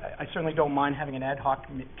 I certainly don't mind having an ad hoc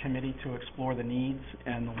committee to explore the needs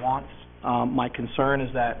and the wants. My concern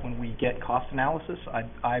is that when we get cost analysis,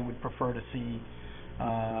 I would prefer to see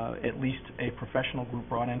at least a professional group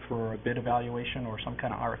brought in for a bid evaluation or some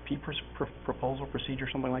kind of RFP proposal procedure,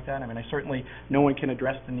 something like that. I mean, certainly no one can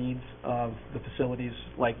address the needs of the facilities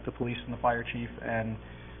like the police and the fire chief, and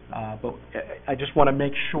but I just want to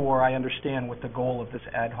make sure I understand what the goal of this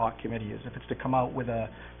ad hoc committee is. If it's to come out with a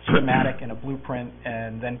schematic and a blueprint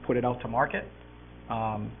and then put it out to market,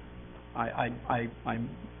 I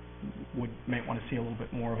may want to see a little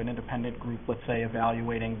bit more of an independent group, let's say,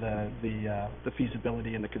 evaluating the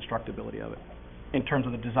feasibility and the constructability of it. In terms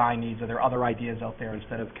of the design needs, are there other ideas out there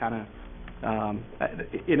instead of kind of,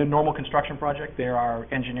 in a normal construction project, there are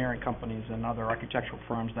engineering companies and other architectural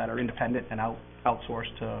firms that are independent and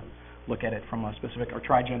outsourced to look at it from a specific, or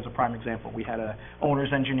Trigen's a prime example. We had a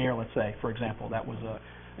owner's engineer, let's say, for example, that was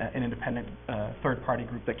an independent third-party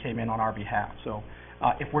group that came in on our behalf. So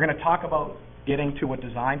if we're going to talk about getting to a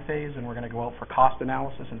design phase and we're going to go out for cost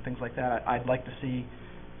analysis and things like that, I'd like to see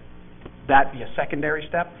that be a secondary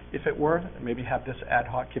step, if it were. Maybe have this ad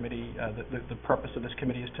hoc committee, the purpose of this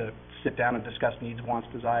committee is to sit down and discuss needs, wants,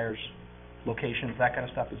 desires, locations, that kind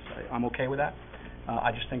of stuff. I'm okay with that.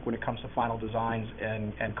 I just think when it comes to final designs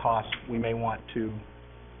and costs, we may want to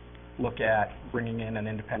look at bringing in an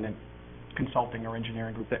independent consulting or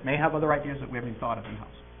engineering group that may have other ideas that we haven't thought of in-house.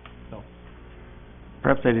 So.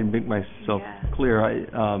 Perhaps I didn't make myself clear.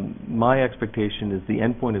 My expectation is the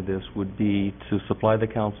end point of this would be to supply the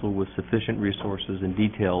council with sufficient resources and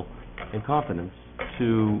detail and confidence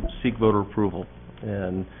to seek voter approval.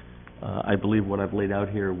 And I believe what I've laid out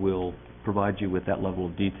here will provide you with that level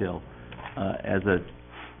of detail. As a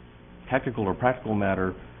technical or practical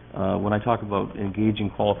matter, when I talk about engaging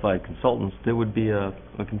qualified consultants, there would be a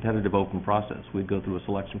competitive open process. We'd go through a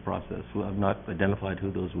selection process. I've not identified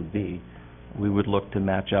who those would be. We would look to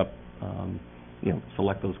match up,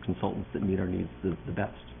 select those consultants that meet our needs the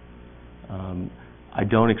best. I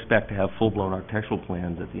don't expect to have full-blown architectural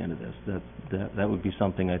plans at the end of this. That would be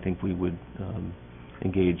something I think we would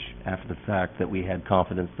engage after the fact, that we had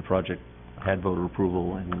confidence the project had voter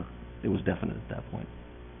approval and it was definite at that point.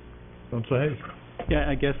 Councilor Hayes? Yeah,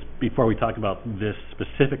 I guess before we talk about this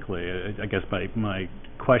specifically, I guess my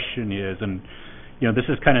question is, and this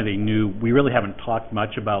is kind of a new, we really haven't talked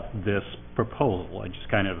much about this proposal. I just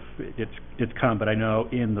kind of, it's come, but I know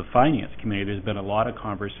in the Finance Committee there's been a lot of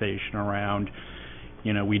conversation around,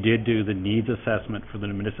 we did do the needs assessment for the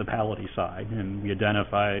municipality side, and we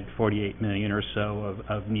identified 48 million or so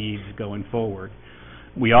of needs going forward.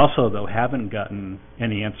 We also, though, haven't gotten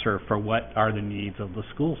any answer for what are the needs of the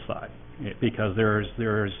school side, because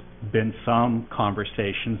there's been some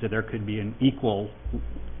conversations that there could be an equal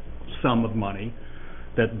sum of money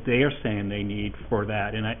that they are saying they need for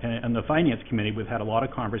that. And the Finance Committee, we've had a lot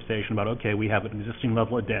of conversation about, okay, we have an existing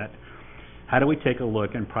level of debt. How do we take a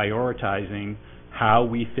look in prioritizing how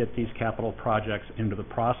we fit these capital projects into the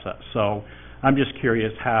process? So I'm just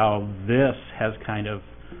curious how this has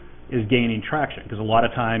is gaining traction, because a lot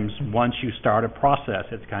of times once you start a process,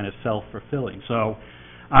 it's kind of self-fulfilling. So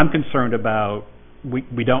I'm concerned about,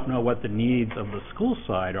 we don't know what the needs of the school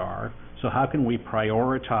side are, so how can we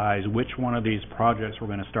prioritize which one of these projects we're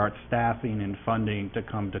going to start staffing and funding to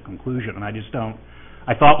come to conclusion? And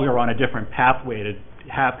I thought we were on a different pathway to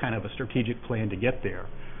have kind of a strategic plan to get there.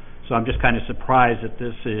 So I'm just kind of surprised that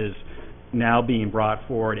this is now being brought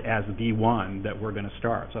forward as the one that we're going to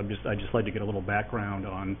start. So I'd just like to get a little background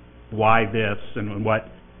on why this and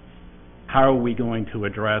how are we going to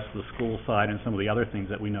address the school side and some of the other things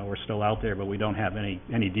that we know are still out there but we don't have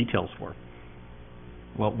any details for.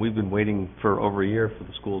 Well, we've been waiting for over a year for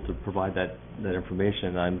the school to provide that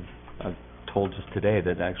information. I've told just today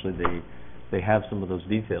that actually they have some of those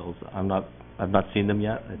details. I've not seen them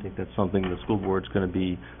yet. I think that's something the school board's going to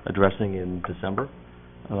be addressing in December.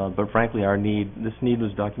 But frankly, this need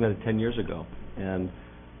was documented 10 years ago, and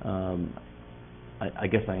I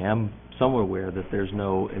guess I am somewhat aware that there's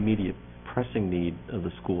no immediate pressing need of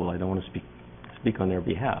the school. I don't want to speak on their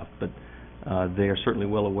behalf, but They are certainly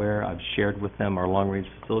well aware. I've shared with them our long-range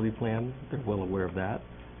facility plan. They're well aware of that.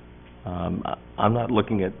 I'm not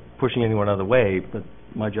looking at pushing anyone out of the way, but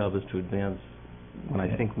my job is to advance when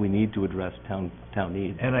I think we need to address town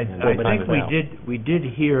needs. And I think we did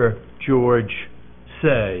hear George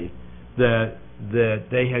say that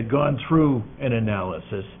they had gone through an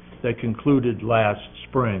analysis that concluded last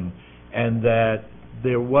spring, and that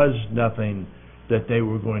there was nothing that they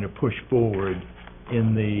were going to push forward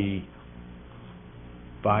in the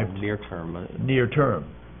near term,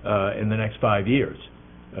 in the next 5 years.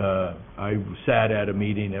 I sat at a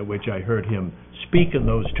meeting at which I heard him speak in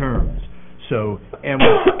those terms. So,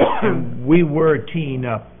 and we were teeing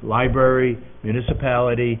up library,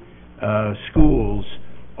 municipality, schools,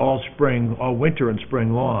 all winter and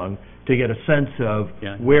spring long, to get a sense of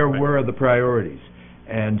where were the priorities.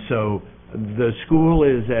 And so the school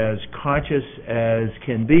is as conscious as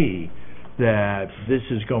can be that this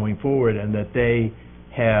is going forward, and that they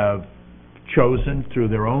have chosen through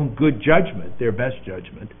their own good judgment, their best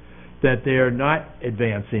judgment, that they're not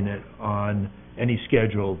advancing it on any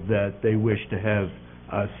schedule that they wish to have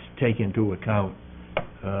us take into account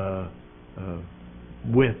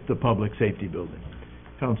with the public safety building.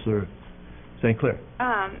 Councillor St. Clair.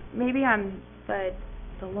 Maybe I'm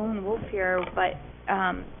the lone wolf here, but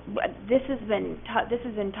this has been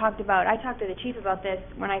talked about. I talked to the chief about this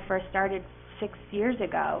when I first started 6 years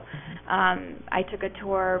ago. I took a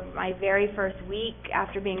tour my very first week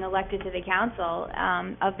after being elected to the council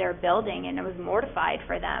of their building, and I was mortified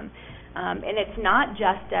for them. And it's not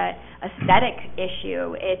just a aesthetic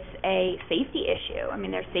issue, it's a safety issue. I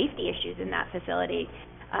mean, there's safety issues in that facility.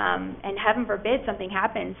 And heaven forbid something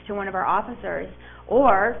happens to one of our officers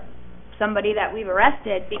or somebody that we've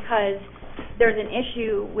arrested because there's an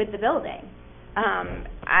issue with the building.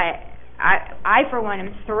 I for one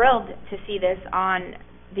am thrilled to see this on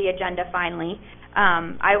the agenda finally.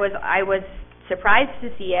 I was surprised to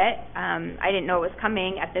see it. I didn't know it was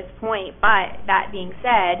coming at this point, but that being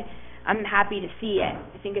said, I'm happy to see it.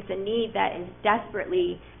 I think it's a need that is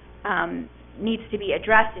desperately needs to be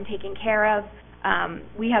addressed and taken care of.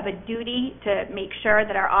 We have a duty to make sure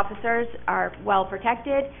that our officers are well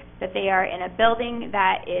protected, that they are in a building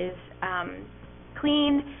that is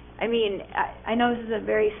clean. I mean, I know this is a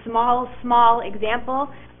very small example,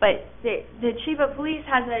 but the chief of police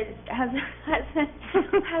has a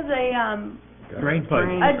drain pipe.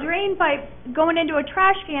 A drain pipe going into a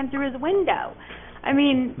trash can through his window. I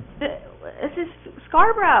mean, this is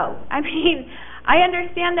Scarborough. I mean, I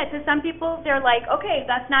understand that to some people they're like, okay,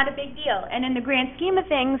 that's not a big deal. And in the grand scheme of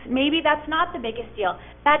things, maybe that's not the biggest deal.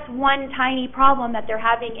 That's one tiny problem that they're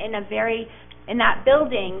having in that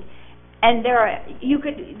building. And you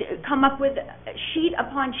could come up with sheet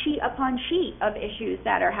upon sheet upon sheet of issues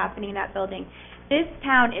that are happening in that building. This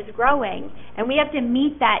town is growing, and we have to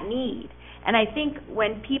meet that need. And I think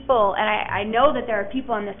when people, and I know that there are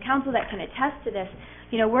people on this council that can attest to this,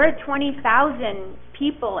 you know, we're a 20,000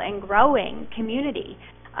 people and growing community.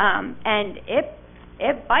 And it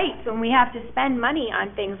bites when we have to spend money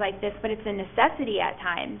on things like this, but it's a necessity at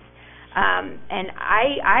times. And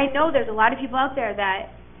I know there's a lot of people out there that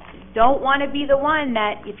don't want to be the one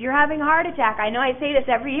that, if you're having a heart attack, I know I say this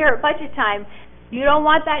every year at budget time, you don't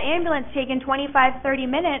want that ambulance taking 25, 30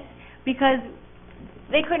 minutes because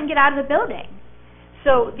they couldn't get out of the building.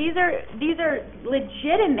 So these are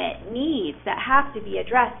legitimate needs that have to be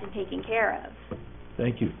addressed and taken care of.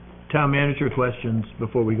 Thank you. Town manager, questions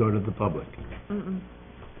before we go to the public?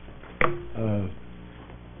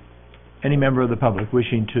 Any member of the public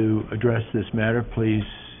wishing to address this matter, please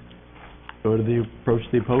approach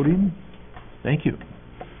the podium. Thank you.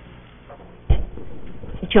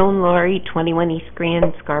 Joan Laurie, 21 East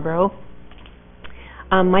Grand, Scarborough.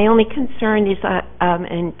 My only concern is,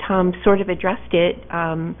 and Tom sort of addressed it,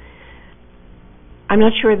 I'm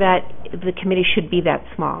not sure that the committee should be that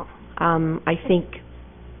small. I think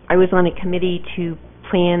I was on a committee to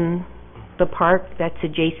plan the park that's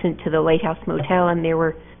adjacent to the Lighthouse Motel, and there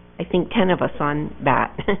were, I think, 10 of us on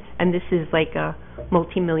that. And this is like a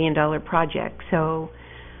multi-million-dollar project. So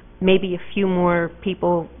maybe a few more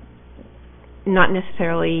people, not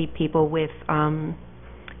necessarily people with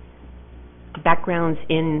backgrounds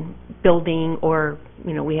in building, or,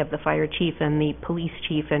 you know, we have the fire chief and the police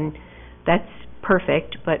chief, and that's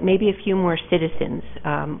perfect, but maybe a few more citizens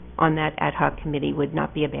on that ad hoc committee would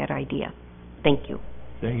not be a bad idea. Thank you.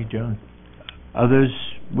 Thank you, Joan. Others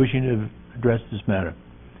wishing to address this matter?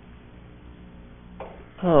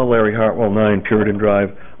 Larry Hartwell, 9 Puritan Drive.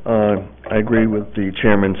 I agree with the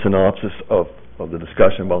chairman's synopsis of the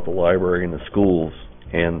discussion about the library and the schools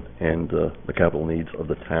and the capital needs of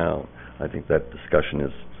the town. I think that discussion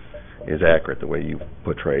is accurate, the way you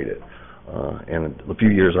portrayed it. And the few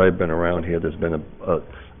years I've been around here, there's been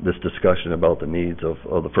this discussion about the needs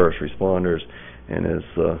of the first responders, and as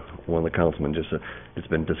one of the councilmen just said, it's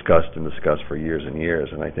been discussed for years and years,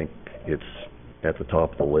 and I think it's at the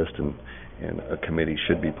top of the list, and a committee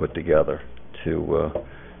should be put together to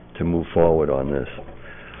move forward on this.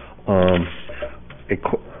 A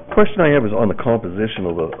question I have is on the composition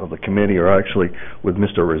of the committee, or actually with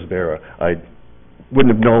Mr. Risbera. I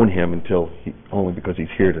wouldn't have known him only because he's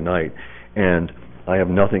here tonight, and I have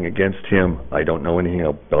nothing against him. I don't know anything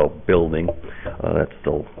about building. That's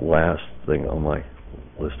the last thing on my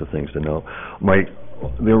list of things to know.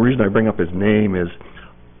 The reason I bring up his name is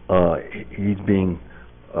he's being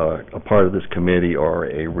a part of this committee or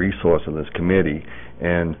a resource in this committee,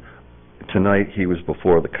 and tonight he was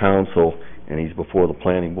before the council and he's before the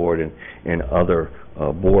planning board and other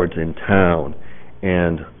boards in town,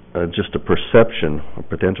 and just a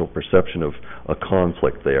potential perception of a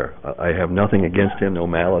conflict there. I have nothing against him, no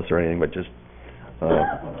malice or anything, but just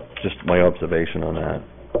my observation on that.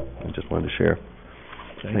 I just wanted to share.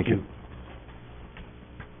 Thank you.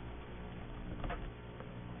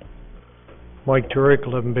 Mike Turek,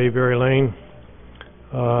 11 Bayberry Lane.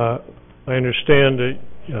 I understand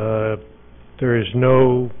that there is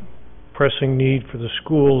no pressing need for the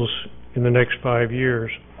schools in the next 5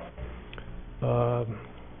 years.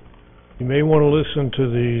 You may want to listen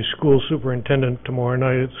to the school superintendent tomorrow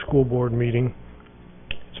night at the school board meeting.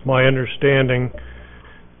 It's my understanding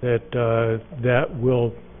that that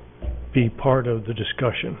will be part of the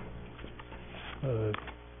discussion.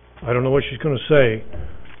 I don't know what she's going to say,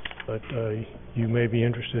 but you may be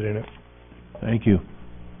interested in it. Thank you.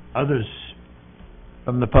 Others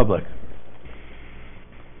from the public?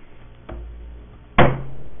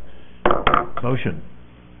 Motion.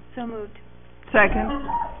 So moved. Second.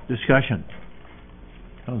 Discussion.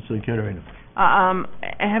 Councilor Kittery.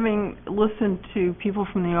 Having listened to people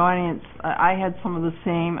from the audience, I had some of the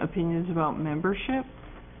same opinions about membership.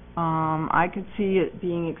 I could see it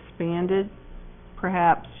being expanded.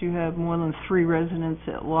 Perhaps you have more than 3 residents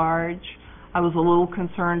at large. I was a little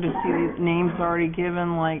concerned to see these names already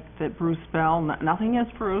given, like that Bruce Bell. Nothing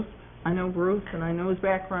against Bruce. I know Bruce and I know his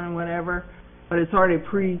background and whatever, but it's already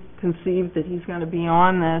preconceived that he's going to be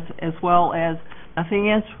on this, as well as nothing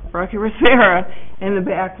against Rocky Rivera in the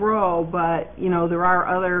back row, but, you know, there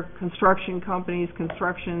are other construction companies,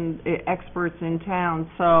 construction experts in town,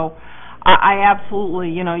 so I absolutely,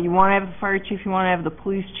 you know, you want to have the fire chief, you want to have the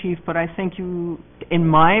police chief, but I think you, in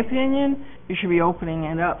my opinion, you should be opening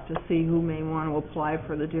it up to see who may want to apply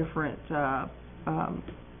for the different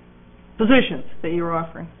positions that you're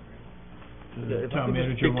offering. If I could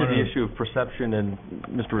just speak to the issue of perception, and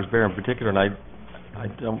Mr. Risbera in particular, and I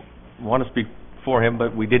don't want to speak for him,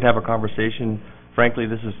 but we did have a conversation. Frankly,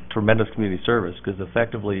 this is tremendous community service, because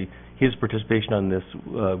effectively his participation on this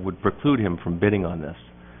would preclude him from bidding on this.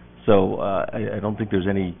 So I don't think there's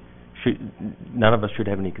none of us should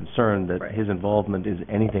have any concern that his involvement is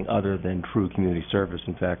anything other than true community service.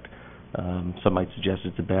 In fact, some might suggest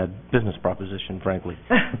it's a bad business proposition, frankly.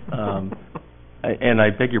 And I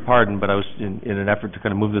beg your pardon, but I was in an effort to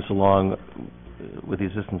kind of move this along with the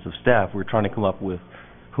assistance of staff. We were trying to come up with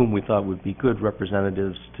whom we thought would be good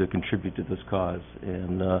representatives to contribute to this cause,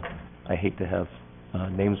 and I hate to have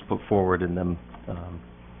names put forward and them.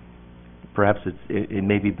 Perhaps it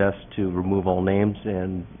may be best to remove all names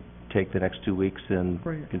and take the next 2 weeks and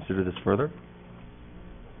consider this further.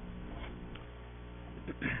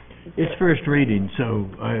 It's first reading, so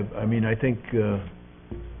I mean, I think,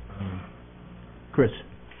 Chris.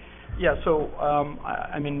 Yeah, so,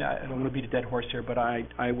 I mean, I don't want to beat a dead horse here, but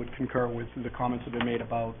I would concur with the comments that have been made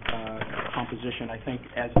about composition. I think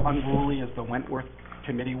as unruly as the Wentworth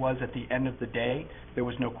committee was, at the end of the day, there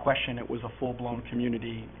was no question it was a full-blown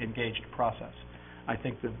community-engaged process. I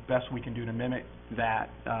think the best we can do to mimic that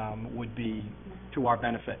would be to our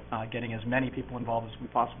benefit, getting as many people involved as we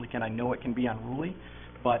possibly can. I know it can be unruly,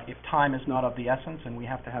 but if time is not of the essence and we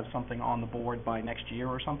have to have something on the board by next year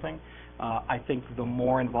or something, I think the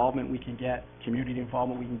more involvement we can get, community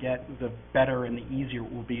involvement we can get, the better and the easier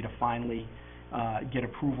it will be to finally get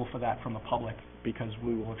approval for that from the public, because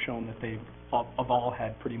we will have shown that they've all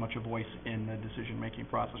had pretty much a voice in the decision-making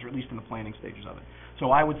process, or at least in the planning stages of it.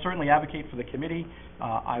 So I would certainly advocate for the committee.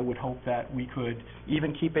 I would hope that we could,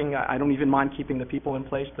 even keeping, I don't even mind keeping the people in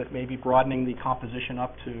place, but maybe broadening the composition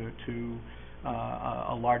up to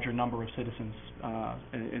a larger number of citizens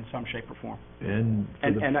in some shape or form. And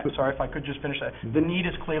sorry, if I could just finish that. The need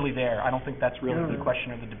is clearly there. I don't think that's really the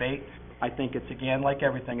question of the debate. I think it's, again, like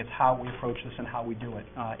everything, it's how we approach this and how we do it.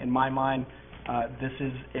 In my mind, This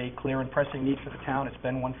is a clear and pressing need for the town. It's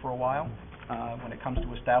been one for a while. When it comes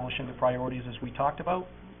to establishing the priorities as we talked about,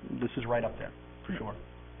 this is right up there, for sure.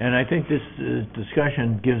 And I think this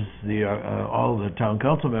discussion gives all the town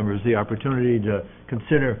council members the opportunity to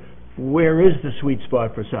consider where is the sweet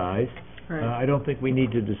spot for size. Right. I don't think we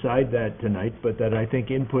need to decide that tonight, but that I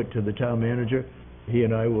think input to the town manager, he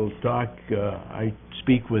and I will talk, I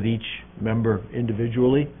speak with each member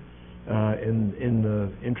individually in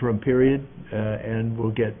the interim period, and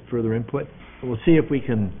we'll get further input. We'll see if we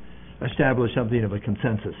can establish something of a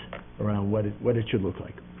consensus around what it should look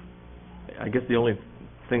like. I guess the only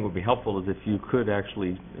thing would be helpful is if you could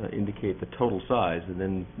actually indicate the total size, and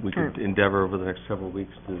then we could endeavor over the next several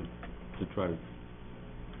weeks to try to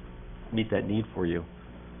meet that need for you.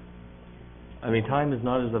 I mean, time is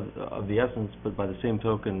not as of the essence, but by the same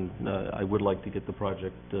token, I would like to get the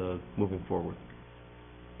project moving forward.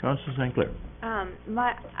 Councilor St. Clair.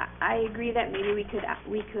 I agree that maybe we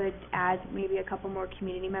could add maybe a couple more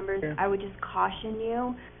community members. Yeah. I would just caution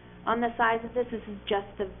you on the size of this. This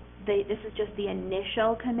is just the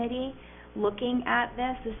initial committee looking at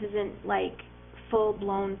this. This isn't like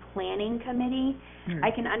full-blown planning committee.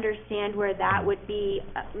 I can understand where that would be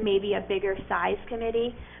maybe a bigger size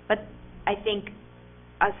committee, but I think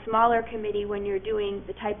a smaller committee, when you're doing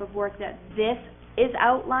the type of work that this is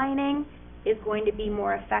outlining, is going to be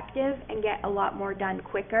more effective and get a lot more done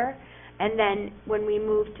quicker. And then when we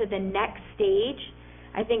move to the next stage,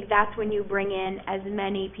 I think that's when you bring in as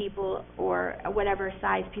many people or whatever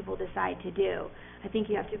size people decide to do. I think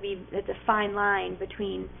you have to be, it's a fine line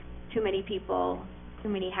between too many people, too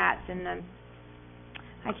many hats, and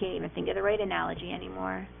I can't even think of the right analogy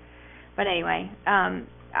anymore. But anyway,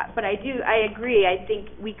 but I agree. I think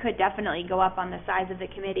we could definitely go up on the size of the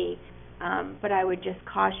committee, but I would just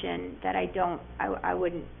caution that I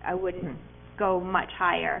wouldn't go much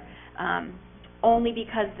higher, only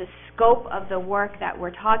because the scope of the work that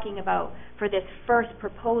we're talking about for this first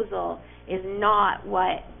proposal is not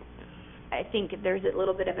what, I think there's a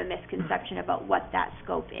little bit of a misconception about what that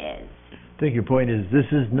scope is. I think your point is this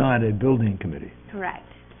is not a building committee. Correct.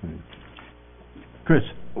 Chris.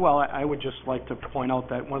 Well, I would just like to point out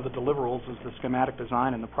that one of the deliverables is the schematic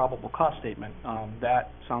design and the probable cost statement.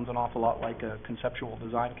 That sounds an awful lot like a conceptual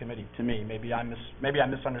design committee to me. Maybe I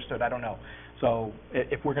misunderstood. I don't know. So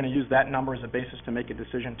if we're going to use that number as a basis to make a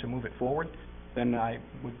decision to move it forward, then I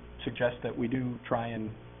would suggest that we do try and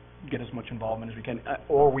get as much involvement as we can,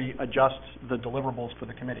 or we adjust the deliverables for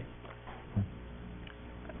the committee.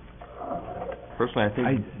 Personally, I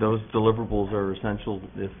think those deliverables are essential,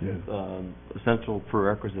 essential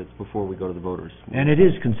prerequisites before we go to the voters. And it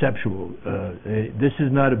is conceptual. This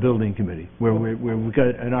is not a building committee where we've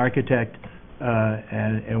got an architect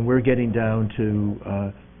and we're getting down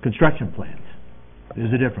to construction plans.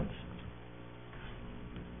 There's a difference.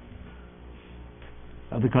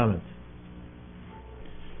 Other comments?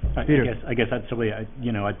 Peter. I guess I'd simply,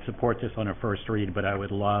 I'd support this on a first read, but I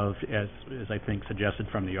would love, as I think suggested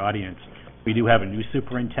from the audience, we do have a new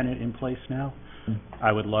superintendent in place now.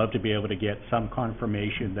 I would love to be able to get some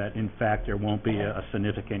confirmation that, in fact, there won't be a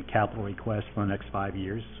significant capital request for the next 5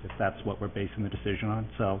 years, if that's what we're basing the decision on.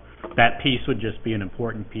 So that piece would just be an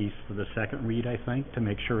important piece for the second read, I think, to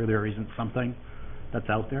make sure there isn't something that's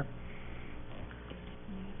out there.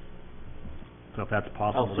 So if that's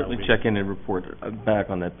possible, I'll certainly check in and report back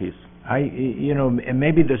on that piece. And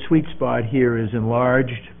maybe the sweet spot here is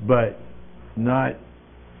enlarged, but not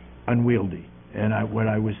unwieldy. And what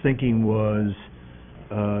I was thinking was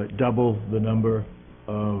double the number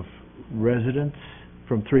of residents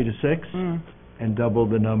from 3 to 6, and double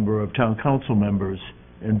the number of town council members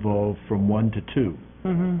involved from 1 to 2.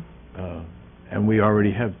 And we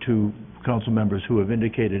already have 2 council members who have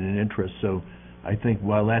indicated an interest, so I think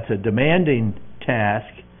while that's a demanding task,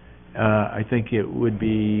 I think it would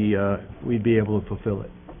be, we'd be able to fulfill it.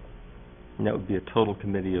 And that would be a total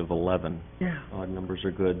committee of 11. Yeah. Odd numbers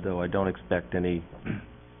are good, though I don't expect any.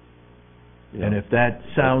 And if that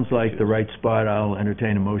sounds like the right spot, I'll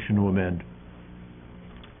entertain a motion to amend.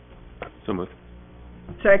 So moved.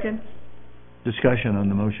 Second. Discussion on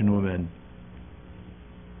the motion to amend.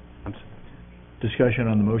 Discussion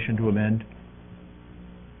on the motion to amend.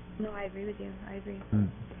 No, I agree with you. I agree.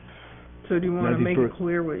 So do you want to make it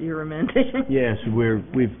clear what you're amending? Yes,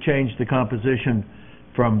 we've changed the composition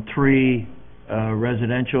from 3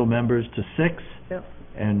 residential members to 6,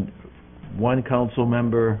 and 1 council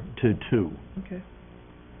member to 2. Okay.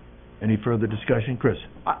 Any further discussion? Chris?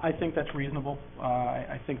 I think that's reasonable.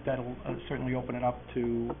 I think that'll certainly open it up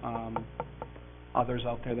to others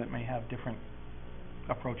out there that may have different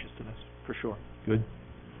approaches to this, for sure. Good.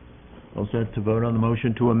 All set to vote on the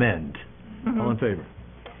motion to amend. All in favor?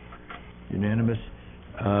 Unanimous.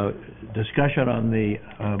 Discussion on the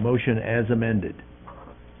motion as amended.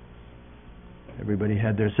 Everybody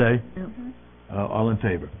had their say? All in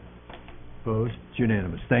favor? Opposed? It's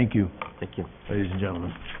unanimous. Thank you. Thank you. Ladies and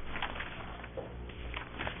gentlemen.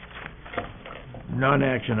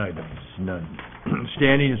 Non-action items, none.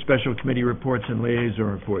 Standing and special committee reports and liaison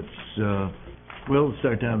reports. Will,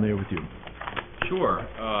 start down there with you. Sure.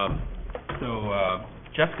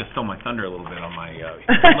 Jessica stole my thunder a little bit on my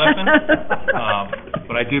history lesson,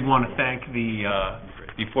 but I did want to thank the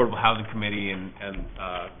Affordable Housing Committee and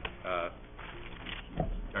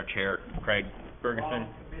our chair, Craig Ferguson.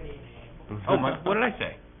 Oh, what did I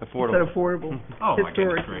say? Affordable. Said affordable. Oh, my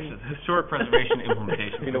goodness gracious. Historic Preservation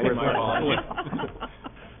Implementation. You know where My apologies.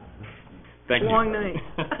 Thank you. Long night.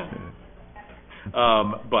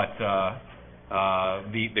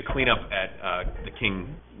 The cleanup at the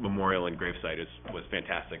King Memorial and Gravesite was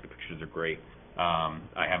fantastic. The pictures are great.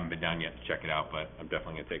 I haven't been down yet to check it out, but I'm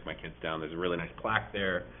definitely going to take my kids down. There's a really nice plaque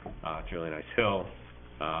there. It's a really nice hill.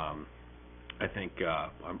 I think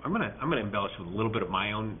I'm gonna embellish with a little bit of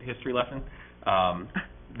my own history lesson.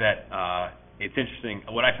 It's interesting.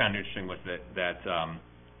 What I found interesting was that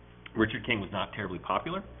Richard King was not terribly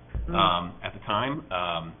popular at the time.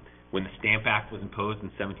 When the Stamp Act was imposed in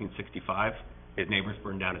 1765, his neighbors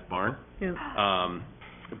burned down his barn. Yeah.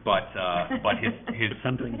 But his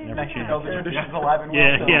something's never changed. Tradition's alive and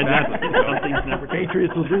well. Yeah, exactly. Something's never changed.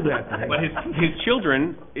 Patriots will do that. But his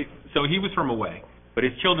children, so he was from away, but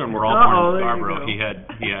his children were all born in Scarborough. He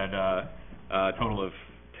had a total of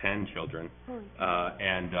 10 children,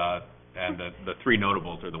 and the three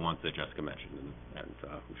notables are the ones that Jessica mentioned, and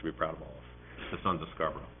we should be proud of all of the sons of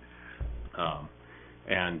Scarborough.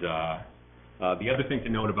 The other thing to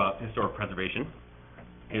note about historic preservation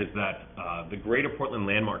is that the Greater Portland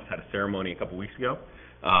Landmarks had a ceremony a couple weeks ago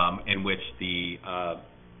in which the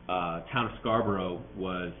town of Scarborough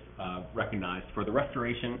was recognized for the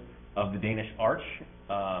restoration of the Danish Arch,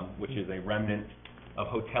 which is a remnant of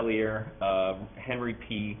hotelier Henry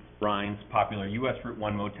P. Rhine's popular U.S. Route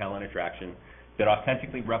 1 motel and attraction that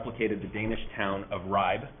authentically replicated the Danish town of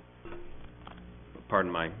Ribe. Pardon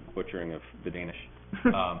my butchering of the Danish.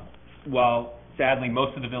 While sadly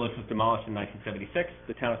most of the village was demolished in 1976,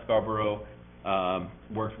 the town of Scarborough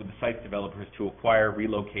worked with the site's developers to acquire,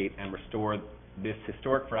 relocate, and restore this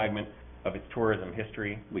historic fragment of its tourism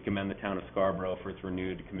history. We commend the town of Scarborough for its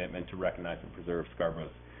renewed commitment to recognize and preserve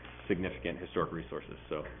Scarborough's significant historic resources.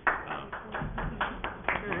 So,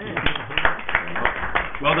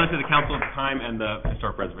 well done to the Council at the time and the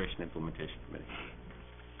Historic Preservation Implementation Committee.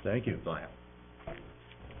 Thank you. That's all I have.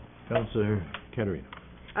 Councilor Caterina.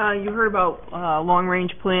 You heard about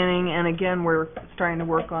long-range planning, and again, we're starting to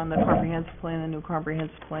work on the comprehensive plan, the new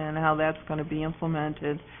comprehensive plan, and how that's going to be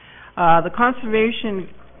implemented. The Conservation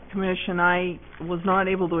Commission, I was not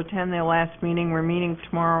able to attend their last meeting. We're meeting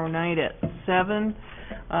tomorrow night at 7.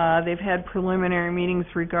 They've had preliminary meetings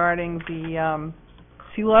regarding the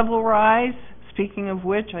sea level rise. Speaking of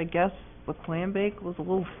which, I guess the clam bake was a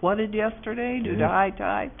little flooded yesterday due to high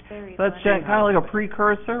tide. That's kind of like a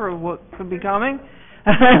precursor of what could be coming.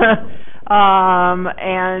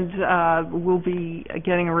 We'll be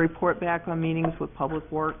getting a report back on meetings with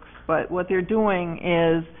Public Works. But what they're doing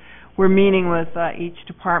is we're meeting with each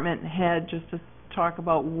department head just to talk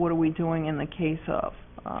about what are we doing in the case of.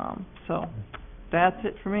 So that's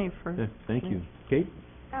it for me. Thank you. Kate?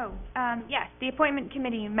 Yes, the appointment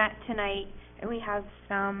committee met tonight, and we have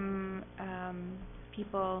some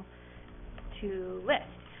people to list.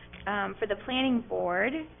 For the planning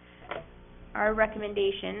board, our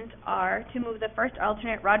recommendations are to move the first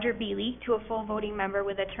alternate, Roger Beely, to a full voting member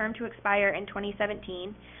with a term to expire in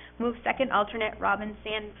 2017. Move second alternate, Robin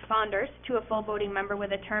Saunders, to a full voting member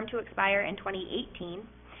with a term to expire in 2018.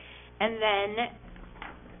 And then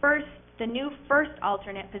the new first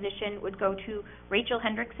alternate position would go to Rachel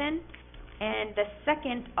Hendrickson, and the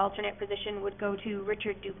second alternate position would go to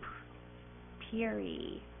Richard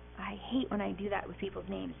Dupierre. I hate when I do that with people's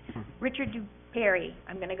names. Richard Dupierre,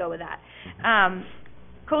 I'm going to go with that.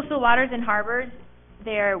 Coastal Waters and Harbors,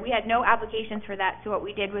 we had no applications for that, so what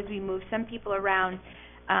we did was we moved some people around.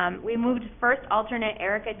 We moved first alternate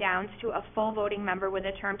Erica Downs to a full voting member with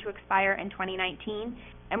a term to expire in 2019,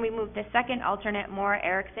 and we moved the second alternate, Maura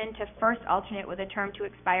Erickson, to first alternate with a term to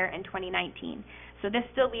expire in 2019. So this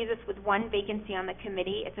still leaves us with one vacancy on the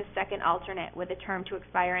committee. It's a second alternate with a term to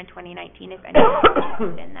expire in 2019, if anyone's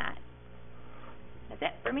interested in that. That's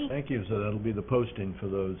it for me. Thank you. So that'll be the posting for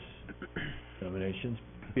those nominations.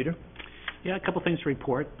 Peter? Yeah, a couple things to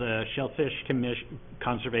report. The Shellfish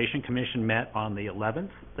Conservation Commission met on the 11th.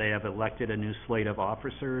 They have elected a new slate of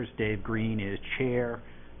officers. Dave Green is chair.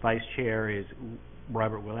 Vice chair is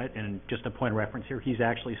Robert Willett. And just a point of reference here, he's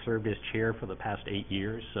actually served as chair for the past 8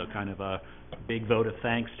 years, so kind of a big vote of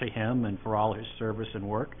thanks to him and for all his service and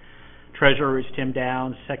work. Treasurer is Tim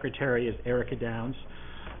Downs. Secretary is Erica Downs.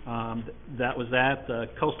 That was that. The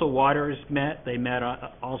Coastal Waters met. They met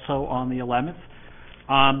also on the 11th.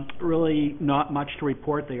 Really not much to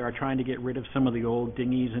report. They are trying to get rid of some of the old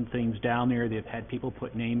dinghies and things down there. They've had people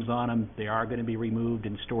put names on them. They are going to be removed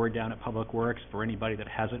and stored down at Public Works for anybody that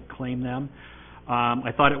hasn't claimed them.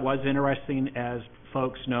 I thought it was interesting, as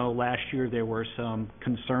folks know, last year there were some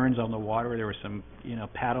concerns on the water. There were some,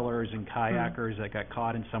 paddlers and kayakers that got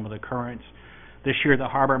caught in some of the currents. This year, the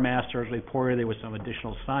harbor masters reported there was some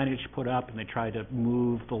additional signage put up, and they tried to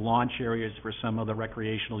move the launch areas for some of the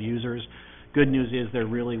recreational users. Good news is there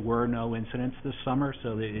really were no incidents this summer,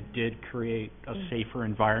 so that it did create a safer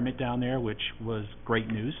environment down there, which was great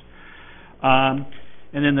news.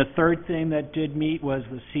 And then the third thing that did meet was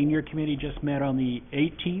the senior committee just met on the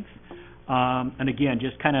 18th. And again,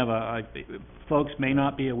 just kind of folks may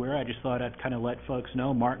not be aware, I just thought I'd kind of let folks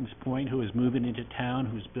know, Martins Point, who is moving into town,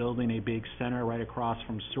 who's building a big center right across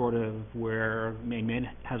from sort of where Maine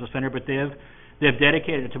has a center, but they've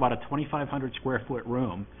dedicated it to about a 2,500 square foot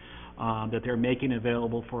room that they're making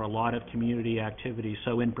available for a lot of community activities.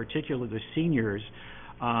 So in particular, the seniors,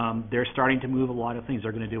 they're starting to move a lot of things.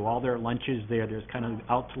 They're going to do all their lunches there. There's kind of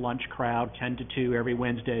out to lunch crowd, 10 to 2 every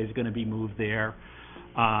Wednesday is going to be moved there.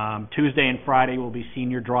 Tuesday and Friday will be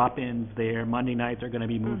senior drop-ins there. Monday night they're going to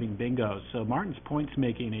be moving bingos. So Martins Point's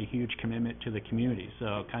making a huge commitment to the community.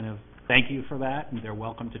 So kind of thank you for that, and they're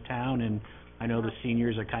welcome to town. And I know the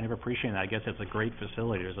seniors are kind of appreciating that. I guess it's a great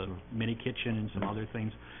facility. There's a mini kitchen and some other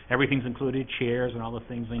things. Everything's included, chairs and all the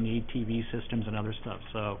things they need, TV systems and other stuff.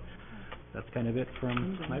 So that's kind of it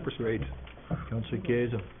from my perspective. Councilor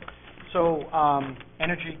Chiesa. So,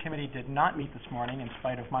 Energy Committee did not meet this morning in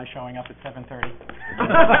spite of my showing up at 7:30.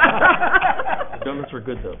 Donuts were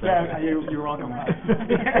good, though. Yeah, you're welcome.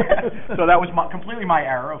 So that was completely my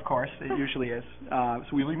error, of course. It usually is. So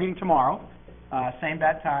we will be meeting tomorrow. Same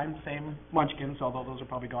bad time, same munchkins, although those are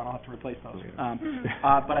probably gone. I'll have to replace those.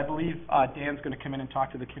 But I believe Dan's going to come in and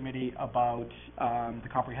talk to the committee about the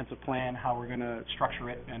comprehensive plan, how we're going to structure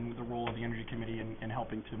it, and the role of the Energy Committee in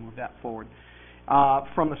helping to move that forward.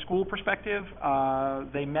 From the school perspective,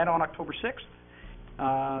 they met on October 6th.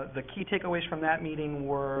 The key takeaways from that meeting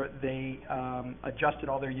were they adjusted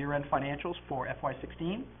all their year-end financials for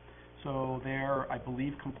FY16. So they're, I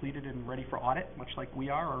believe, completed and ready for audit, much like we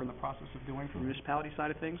are, or in the process of doing from the municipality side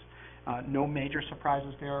of things. No major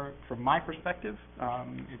surprises there from my perspective.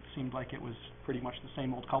 It seemed like it was pretty much the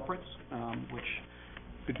same old culprits, which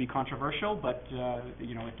could be controversial, but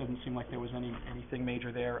it doesn't seem like there was anything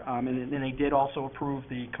major there. And then they did also approve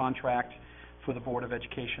the contract for the Board of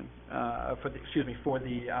Education, for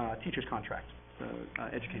the teachers' contract, the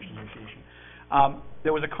Education Association.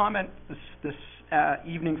 There was a comment this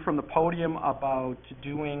evening from the podium about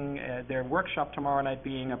doing their workshop tomorrow night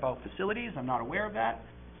being about facilities. I'm not aware of that.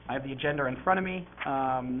 I have the agenda in front of me.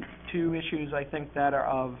 Two issues I think that are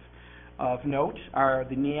of note are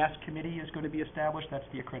the NEAS committee is going to be established. That's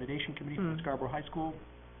the accreditation committee for Scarborough High School.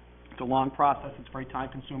 It's a long process. It's very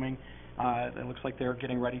time-consuming. It looks like they're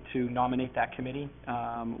getting ready to nominate that committee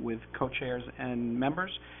with co-chairs and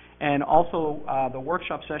members. And also, the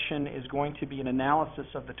workshop session is going to be an analysis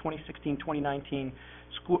of the 2016-2019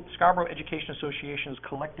 Scarborough Education Association's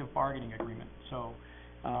collective bargaining agreement. So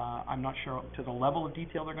I'm not sure to the level of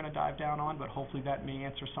detail they're going to dive down on, but hopefully that may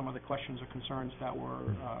answer some of the questions or concerns that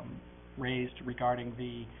were raised regarding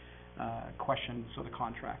the questions or the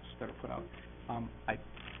contracts that are put out.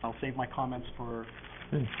 I'll save my comments for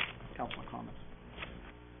council comments.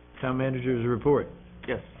 Town manager's report.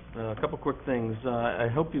 Yes, a couple quick things. I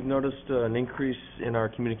hope you've noticed an increase in our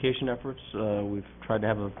communication efforts. We've tried to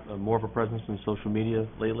have more of a presence in social media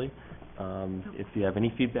lately. If you have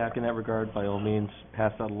any feedback in that regard, by all means,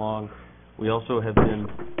 pass that along. We also have been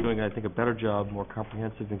doing, I think, a better job, more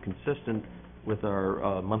comprehensive and consistent with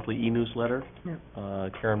our monthly e-newsletter.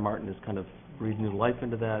 Karen Martin has kind of breathed new life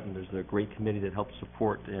into that, and there's a great committee that helps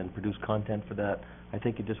support and produce content for that. I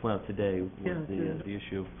think it just went out today with the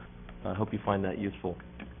issue. I hope you find that useful.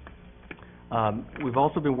 We've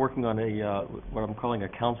also been working on what I'm calling a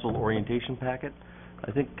council orientation packet.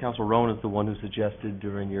 I think Councilor Rowan is the one who suggested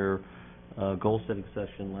during your goal-setting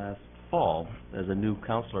session last fall as a new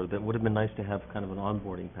councilor that would have been nice to have kind of an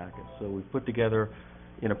onboarding packet. So we've put together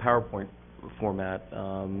in a PowerPoint format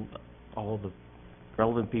all of the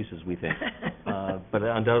relevant pieces, we think. But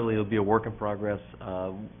undoubtedly, it'll be a work in progress.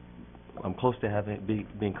 I'm close to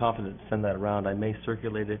being confident to send that around. I may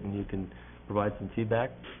circulate it, and you can provide some feedback.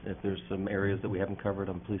 If there's some areas that we haven't covered,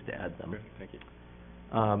 I'm pleased to add them. Thank you.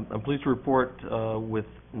 I'm pleased to report with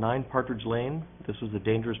 9 Partridge Lane. This was a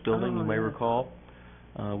dangerous building, you may recall.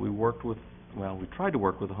 We tried to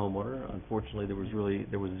work with the homeowner. Unfortunately,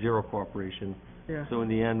 there was zero cooperation. Yeah. So in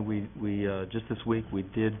the end, we just this week, we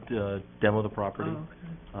did demo the property.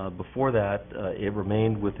 Before that, it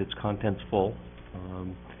remained with its contents full.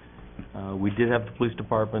 We did have the police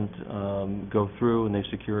department go through, and they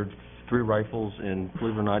secured 3 rifles and,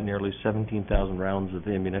 believe it or not, nearly 17,000 rounds of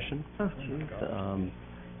ammunition. Oh, geez.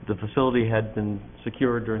 The facility had been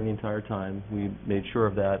secured during the entire time. We made sure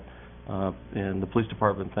of that, and the police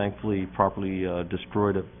department thankfully properly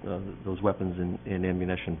destroyed those weapons and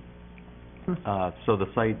ammunition. So the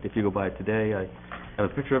site, if you go by it today, I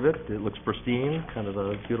have a picture of it. It looks pristine, kind of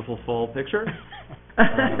a beautiful fall picture.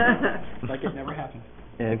 Like it never happened.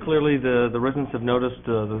 And clearly, the residents have noticed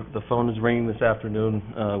the phone is ringing this afternoon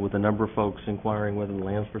with a number of folks inquiring whether the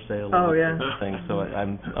land's for sale. Oh, yeah. Things. So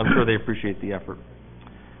I'm sure they appreciate the effort.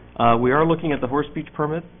 We are looking at the horse beach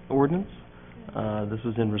permit ordinance. This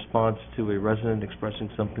was in response to a resident expressing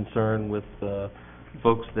some concern with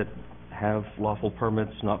folks that have lawful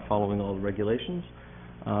permits not following all the regulations.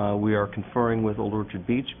 We are conferring with Old Orchard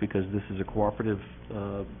Beach because this is a cooperative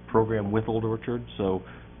program with Old Orchard, so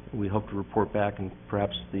we hope to report back, and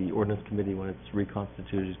perhaps the ordinance committee, when it's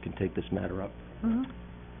reconstituted, can take this matter up.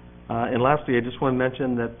 And lastly, I just want to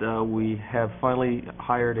mention that we have finally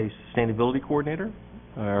hired a sustainability coordinator.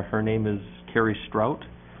 Her name is Carrie Strout.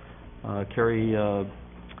 Carrie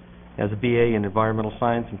has a BA in Environmental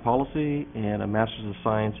Science and Policy and a Master's of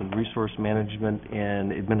Science in Resource Management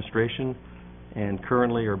and Administration. And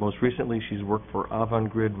currently, or most recently, she's worked for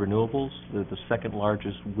Avangrid Renewables, the second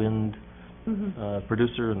largest wind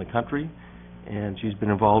producer in the country. And she's been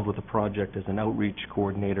involved with the project as an outreach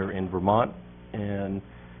coordinator in Vermont. And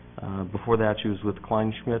before that, she was with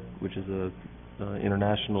Kleinschmidt, which is a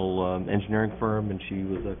international engineering firm, and she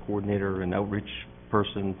was a coordinator and outreach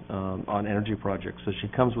person on energy projects. So she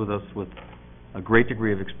comes with us with a great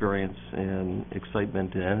degree of experience and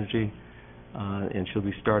excitement and energy, and she'll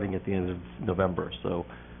be starting at the end of November. So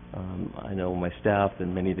I know my staff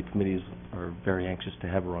and many of the committees are very anxious to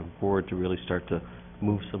have her on board to really start to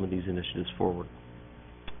move some of these initiatives forward.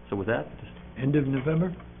 So with that, End of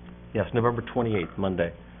November? yes, November 28th,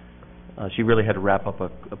 Monday. She really had to wrap up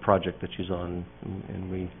a project that she's on,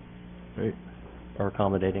 and we are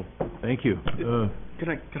accommodating. Thank you. Could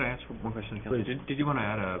I ask for one question, Councilor? Did you want to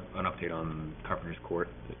add an update on Carpenter's Court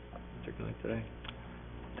that circulated today?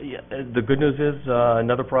 Yeah, the good news is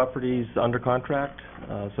another property's under contract,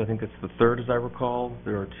 so I think it's the third, as I recall.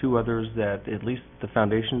 There are 2 others that at least the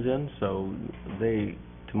foundation's in, so they,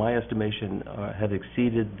 to my estimation, have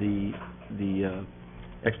exceeded the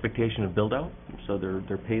expectation of build-out, so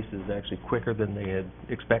their pace is actually quicker than they had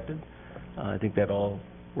expected. I think that all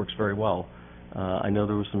works very well. I know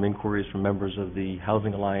there were some inquiries from members of the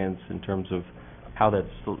Housing Alliance in terms of how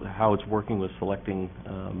it's working with selecting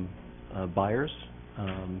buyers,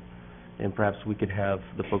 and perhaps we could have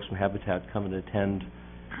the folks from Habitat come and attend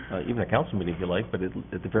even a council meeting if you like, but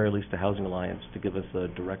at the very least a Housing Alliance to give us a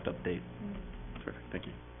direct update. Perfect, thank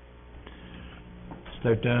you.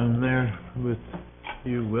 Start down there with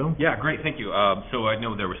you, Will. Yeah, great, thank you. So I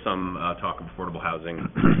know there was some talk of affordable housing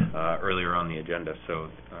earlier on the agenda, so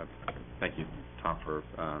thank you, Tom, for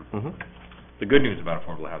the good news about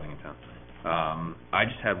affordable housing in town. I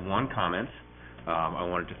just had one comment. I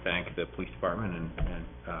wanted to thank the police department and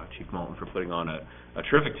Chief Moulton for putting on a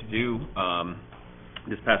terrific to-do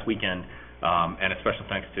this past weekend, and a special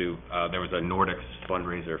thanks to, there was a Nordics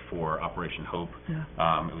fundraiser for Operation Hope. Yeah.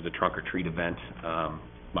 It was a trunk or treat event.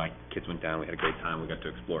 My kids went down, we had a great time, we got to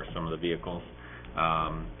explore some of the vehicles,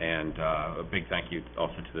 and a big thank you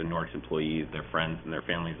also to the Nordics employees, their friends and their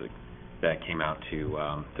families that came out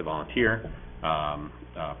to volunteer.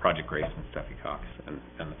 Project Grace and Steffi Cox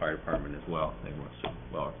and the fire department as well. They were so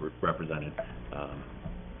well represented.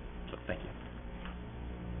 So thank you.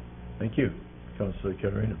 Thank you. Councilor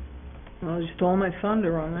Caterina. Well, you stole my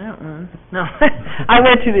thunder on that one. No, I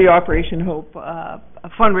went to the Operation Hope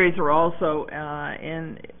fundraiser also,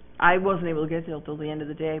 and I wasn't able to get there till the end of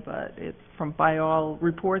the day, but by all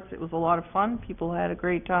reports, it was a lot of fun. People had a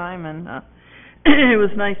great time, and it was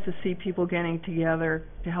nice to see people getting together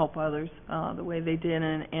to help others the way they did,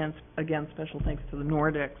 and again, special thanks to the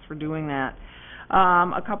Nordics for doing that.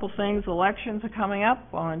 A couple things, elections are coming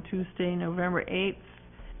up on Tuesday, November 8th.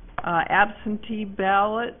 Absentee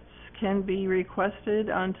ballots can be requested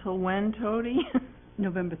until when, Tody?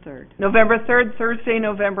 November 3rd. November 3rd, Thursday,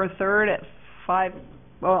 November 3rd at 5,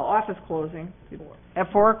 well, office closing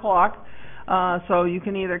at 4 o'clock. So you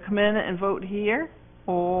can either come in and vote here,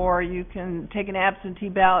 or you can take an absentee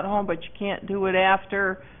ballot home, but you can't do it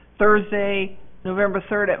after Thursday, November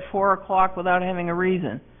 3rd at 4 o'clock without having a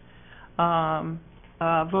reason.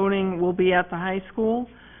 Voting will be at the high school.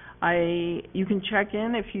 You can check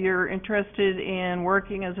in if you're interested in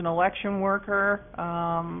working as an election worker.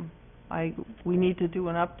 We need to do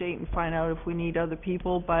an update and find out if we need other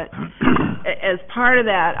people, but as part of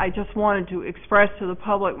that, I just wanted to express to the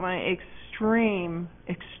public my extreme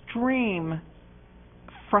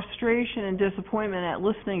frustration and disappointment at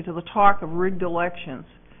listening to the talk of rigged elections.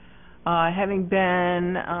 Having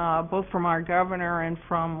been both from our governor and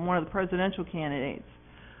from one of the presidential candidates,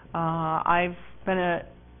 I've been a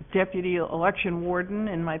deputy election warden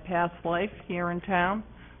in my past life here in town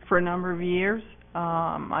for a number of years.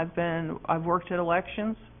 I've worked at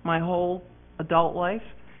elections my whole adult life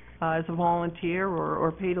as a volunteer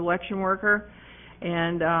or paid election worker,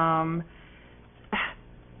 and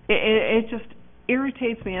it just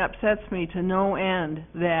irritates me and upsets me to no end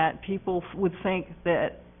that people would think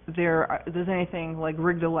that there's anything like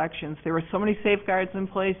rigged elections. There are so many safeguards in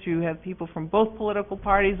place. You have people from both political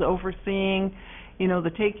parties overseeing,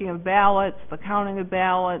 the taking of ballots, the counting of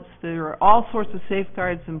ballots. There are all sorts of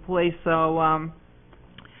safeguards in place. So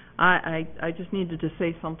I just needed to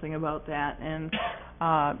say something about that. And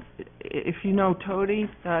if you know Tody,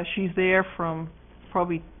 she's there from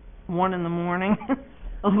probably 1 in the morning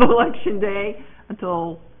of election day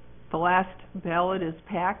until the last ballot is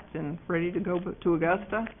packed and ready to go to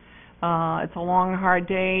Augusta. It's a long, hard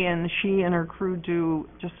day, and she and her crew do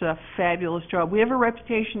just a fabulous job. We have a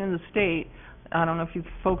reputation in the state, I don't know if you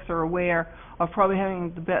folks are aware, of probably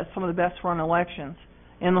having some of the best run elections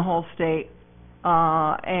in the whole state.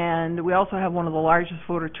 And we also have one of the largest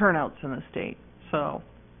voter turnouts in the state. So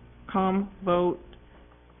come, vote.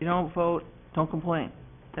 If you don't vote, don't complain.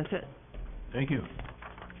 That's it. Thank you.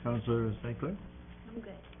 Councilor St. Clair? I'm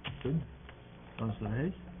good. Good. Councilor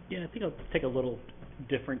Hayes? Yeah, I think I'll take a little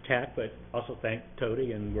different tack, but also thank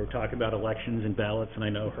Tody. And we're talking about elections and ballots, and I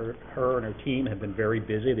know her and her team have been very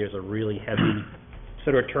busy. There's a really heavy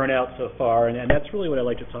sort of turnout so far, and that's really what I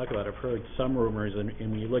like to talk about. I've heard some rumors, and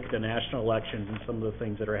when you look at the national elections and some of the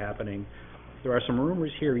things that are happening, there are some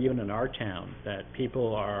rumors here, even in our town, that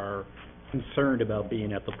people are concerned about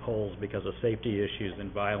being at the polls because of safety issues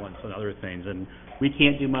and violence and other things. And we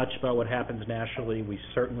can't do much about what happens nationally. We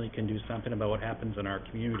certainly can do something about what happens in our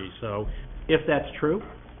community. So if that's true,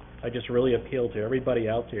 I just really appeal to everybody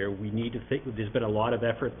out there. We need to think, there's been a lot of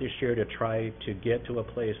effort this year to try to get to a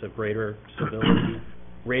place of greater civility,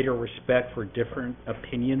 greater respect for different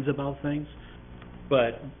opinions about things.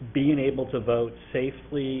 But being able to vote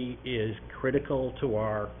safely is critical to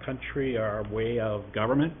our country, our way of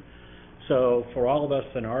government. So for all of us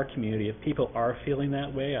in our community, if people are feeling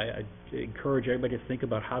that way, I encourage everybody to think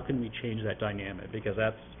about how can we change that dynamic, because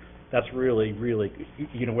that's really, really,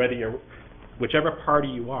 whether you're, whichever party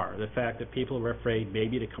you are, the fact that people are afraid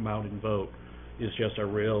maybe to come out and vote is just a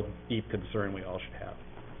real deep concern we all should have.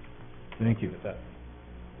 Thank you.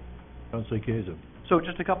 Councilor Kaza. So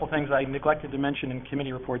just a couple things I neglected to mention in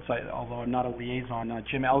committee reports, although I'm not a liaison.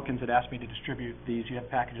 Jim Elkins had asked me to distribute these. You have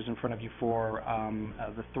packages in front of you for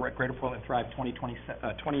the Greater Portland Thrive 2020.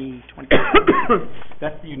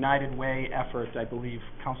 That's the United Way effort. I believe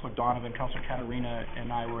Councilor Donovan, Councilor Katarina,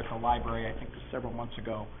 and I were at the library, I think several months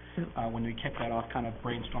ago, when we kicked that off, kind of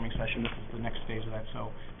brainstorming session. This is the next phase of that.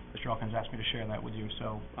 So Mr. Elkins asked me to share that with you.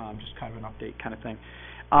 So just kind of an update kind of thing.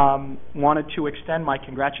 Wanted to extend my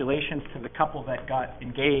congratulations to the couple that got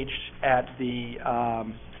engaged at the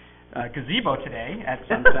gazebo today at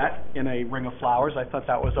sunset in a ring of flowers. I thought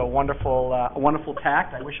that was a wonderful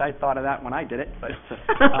tact. I wish I'd thought of that when I did it, but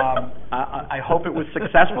I hope it was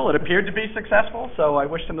successful. It appeared to be successful, so I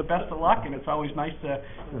wish them the best of luck. And it's always nice to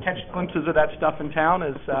catch glimpses of that stuff in town,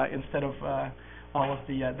 as instead of all of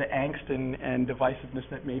the angst and divisiveness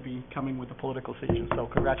that may be coming with the political season. So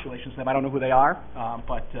congratulations to them. I don't know who they are,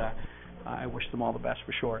 but I wish them all the best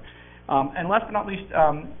for sure. And last but not least,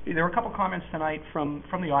 there were a couple comments tonight from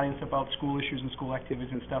the audience about school issues and school activities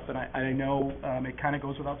and stuff, and I know it kind of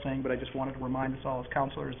goes without saying, but I just wanted to remind us all as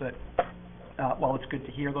counselors that while it's good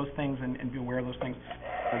to hear those things and be aware of those things,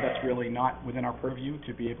 that's really not within our purview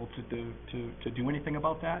to be able to do anything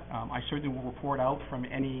about that. I certainly will report out from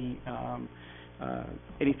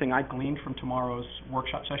anything I've gleaned from tomorrow's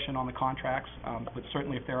workshop session on the contracts, but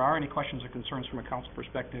certainly if there are any questions or concerns from a council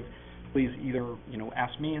perspective, please either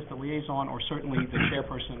ask me as the liaison, or certainly the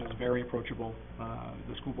chairperson is very approachable,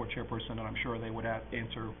 the school board chairperson, and I'm sure they would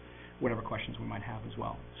answer whatever questions we might have as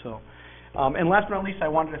well. So, and last but not least, I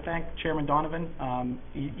wanted to thank Chairman Donovan.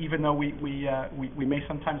 Even though we may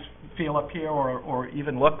sometimes feel up here or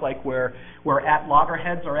even look like we're at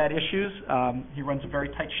loggerheads or at issues, he runs a very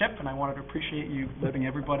tight ship, and I wanted to appreciate you letting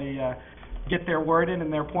everybody get their word in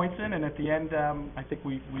and their points in, and at the end, I think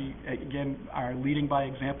we again are leading by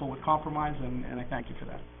example with compromise, and I thank you for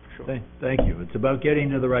that, for sure. Thank you. It's about getting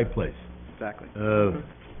to the right place. Exactly.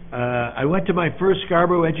 I went to my first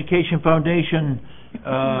Scarborough Education Foundation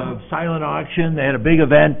silent auction. They had a big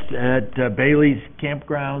event at Bailey's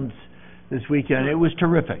Campgrounds this weekend. It was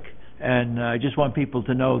terrific, and I just want people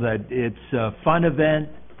to know that it's a fun event.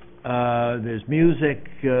 There's music.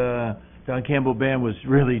 Don Campbell Band was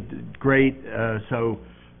really great, so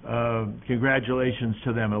congratulations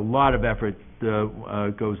to them. A lot of effort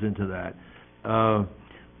goes into that.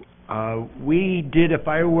 We did a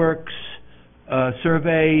fireworks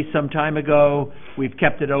survey some time ago. We've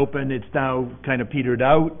kept it open. It's now kind of petered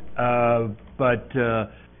out, but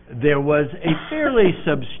there was a fairly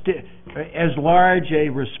as large a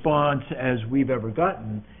response as we've ever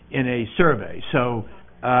gotten in a survey. So,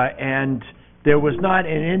 and there was not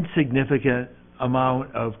an insignificant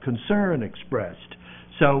amount of concern expressed.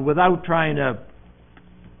 So without trying to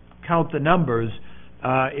count the numbers,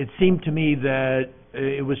 it seemed to me that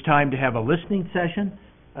it was time to have a listening session,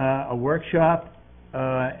 a workshop,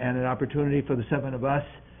 and an opportunity for the seven of us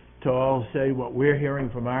to all say what we're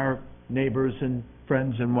hearing from our neighbors and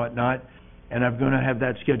friends and whatnot. And I'm going to have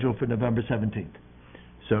that scheduled for November 17th.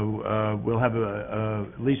 So we'll have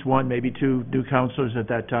at least one, maybe two new counselors at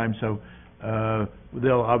that time. So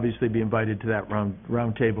they'll obviously be invited to that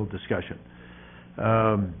round table discussion.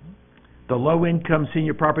 The low-income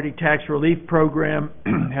senior property tax relief program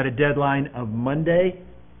had a deadline of Monday,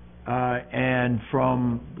 and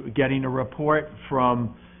from getting a report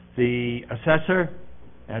from the assessor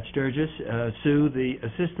at Sturgis, Sue, the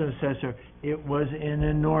assistant assessor, it was an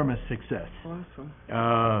enormous success. Awesome.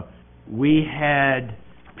 We had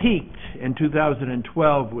peaked in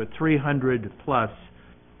 2012 with 300 plus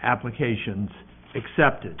applications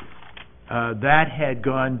accepted. That had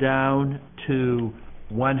gone down to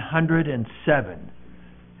 107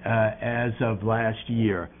 as of last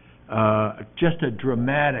year. Just a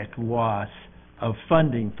dramatic loss of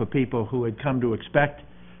funding for people who had come to expect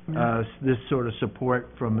this sort of support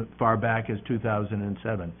from far back as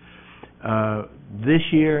 2007. This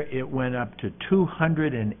year it went up to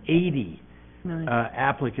 280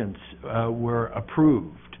 applicants were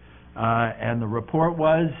approved. And the report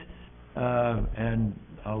was, and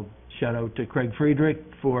I'll shout out to Craig Friedrich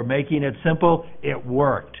for making it simple, it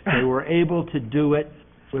worked. They were able to do it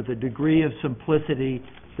with a degree of simplicity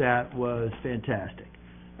that was fantastic.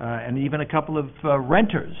 And even a couple of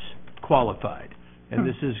renters qualified. And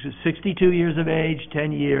this is 62 years of age,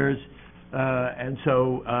 10 years, and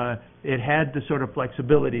so it had the sort of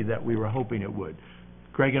flexibility that we were hoping it would.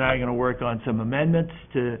 Craig and I are going to work on some amendments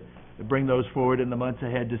to bring those forward in the months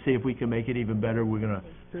ahead to see if we can make it even better. We're going to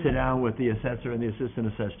sit down with the assessor and the assistant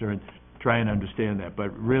assessor and try and understand that.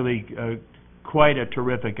 But really, quite a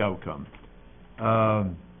terrific outcome.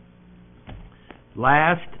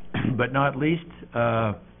 Last but not least,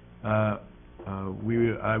 I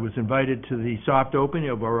was invited to the soft opening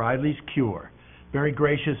of O'Reilly's Cure. Very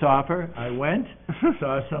gracious offer. I went,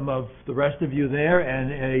 saw some of the rest of you there,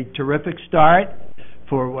 and a terrific start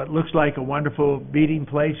for what looks like a wonderful meeting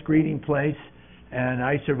place, greeting place, and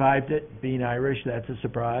I survived it. Being Irish, that's a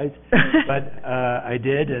surprise, but I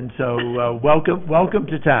did, and so welcome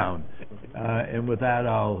to town. And with that,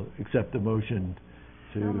 I'll accept the motion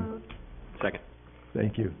to... Second.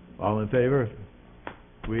 Thank you. All in favor?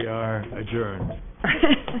 We are adjourned.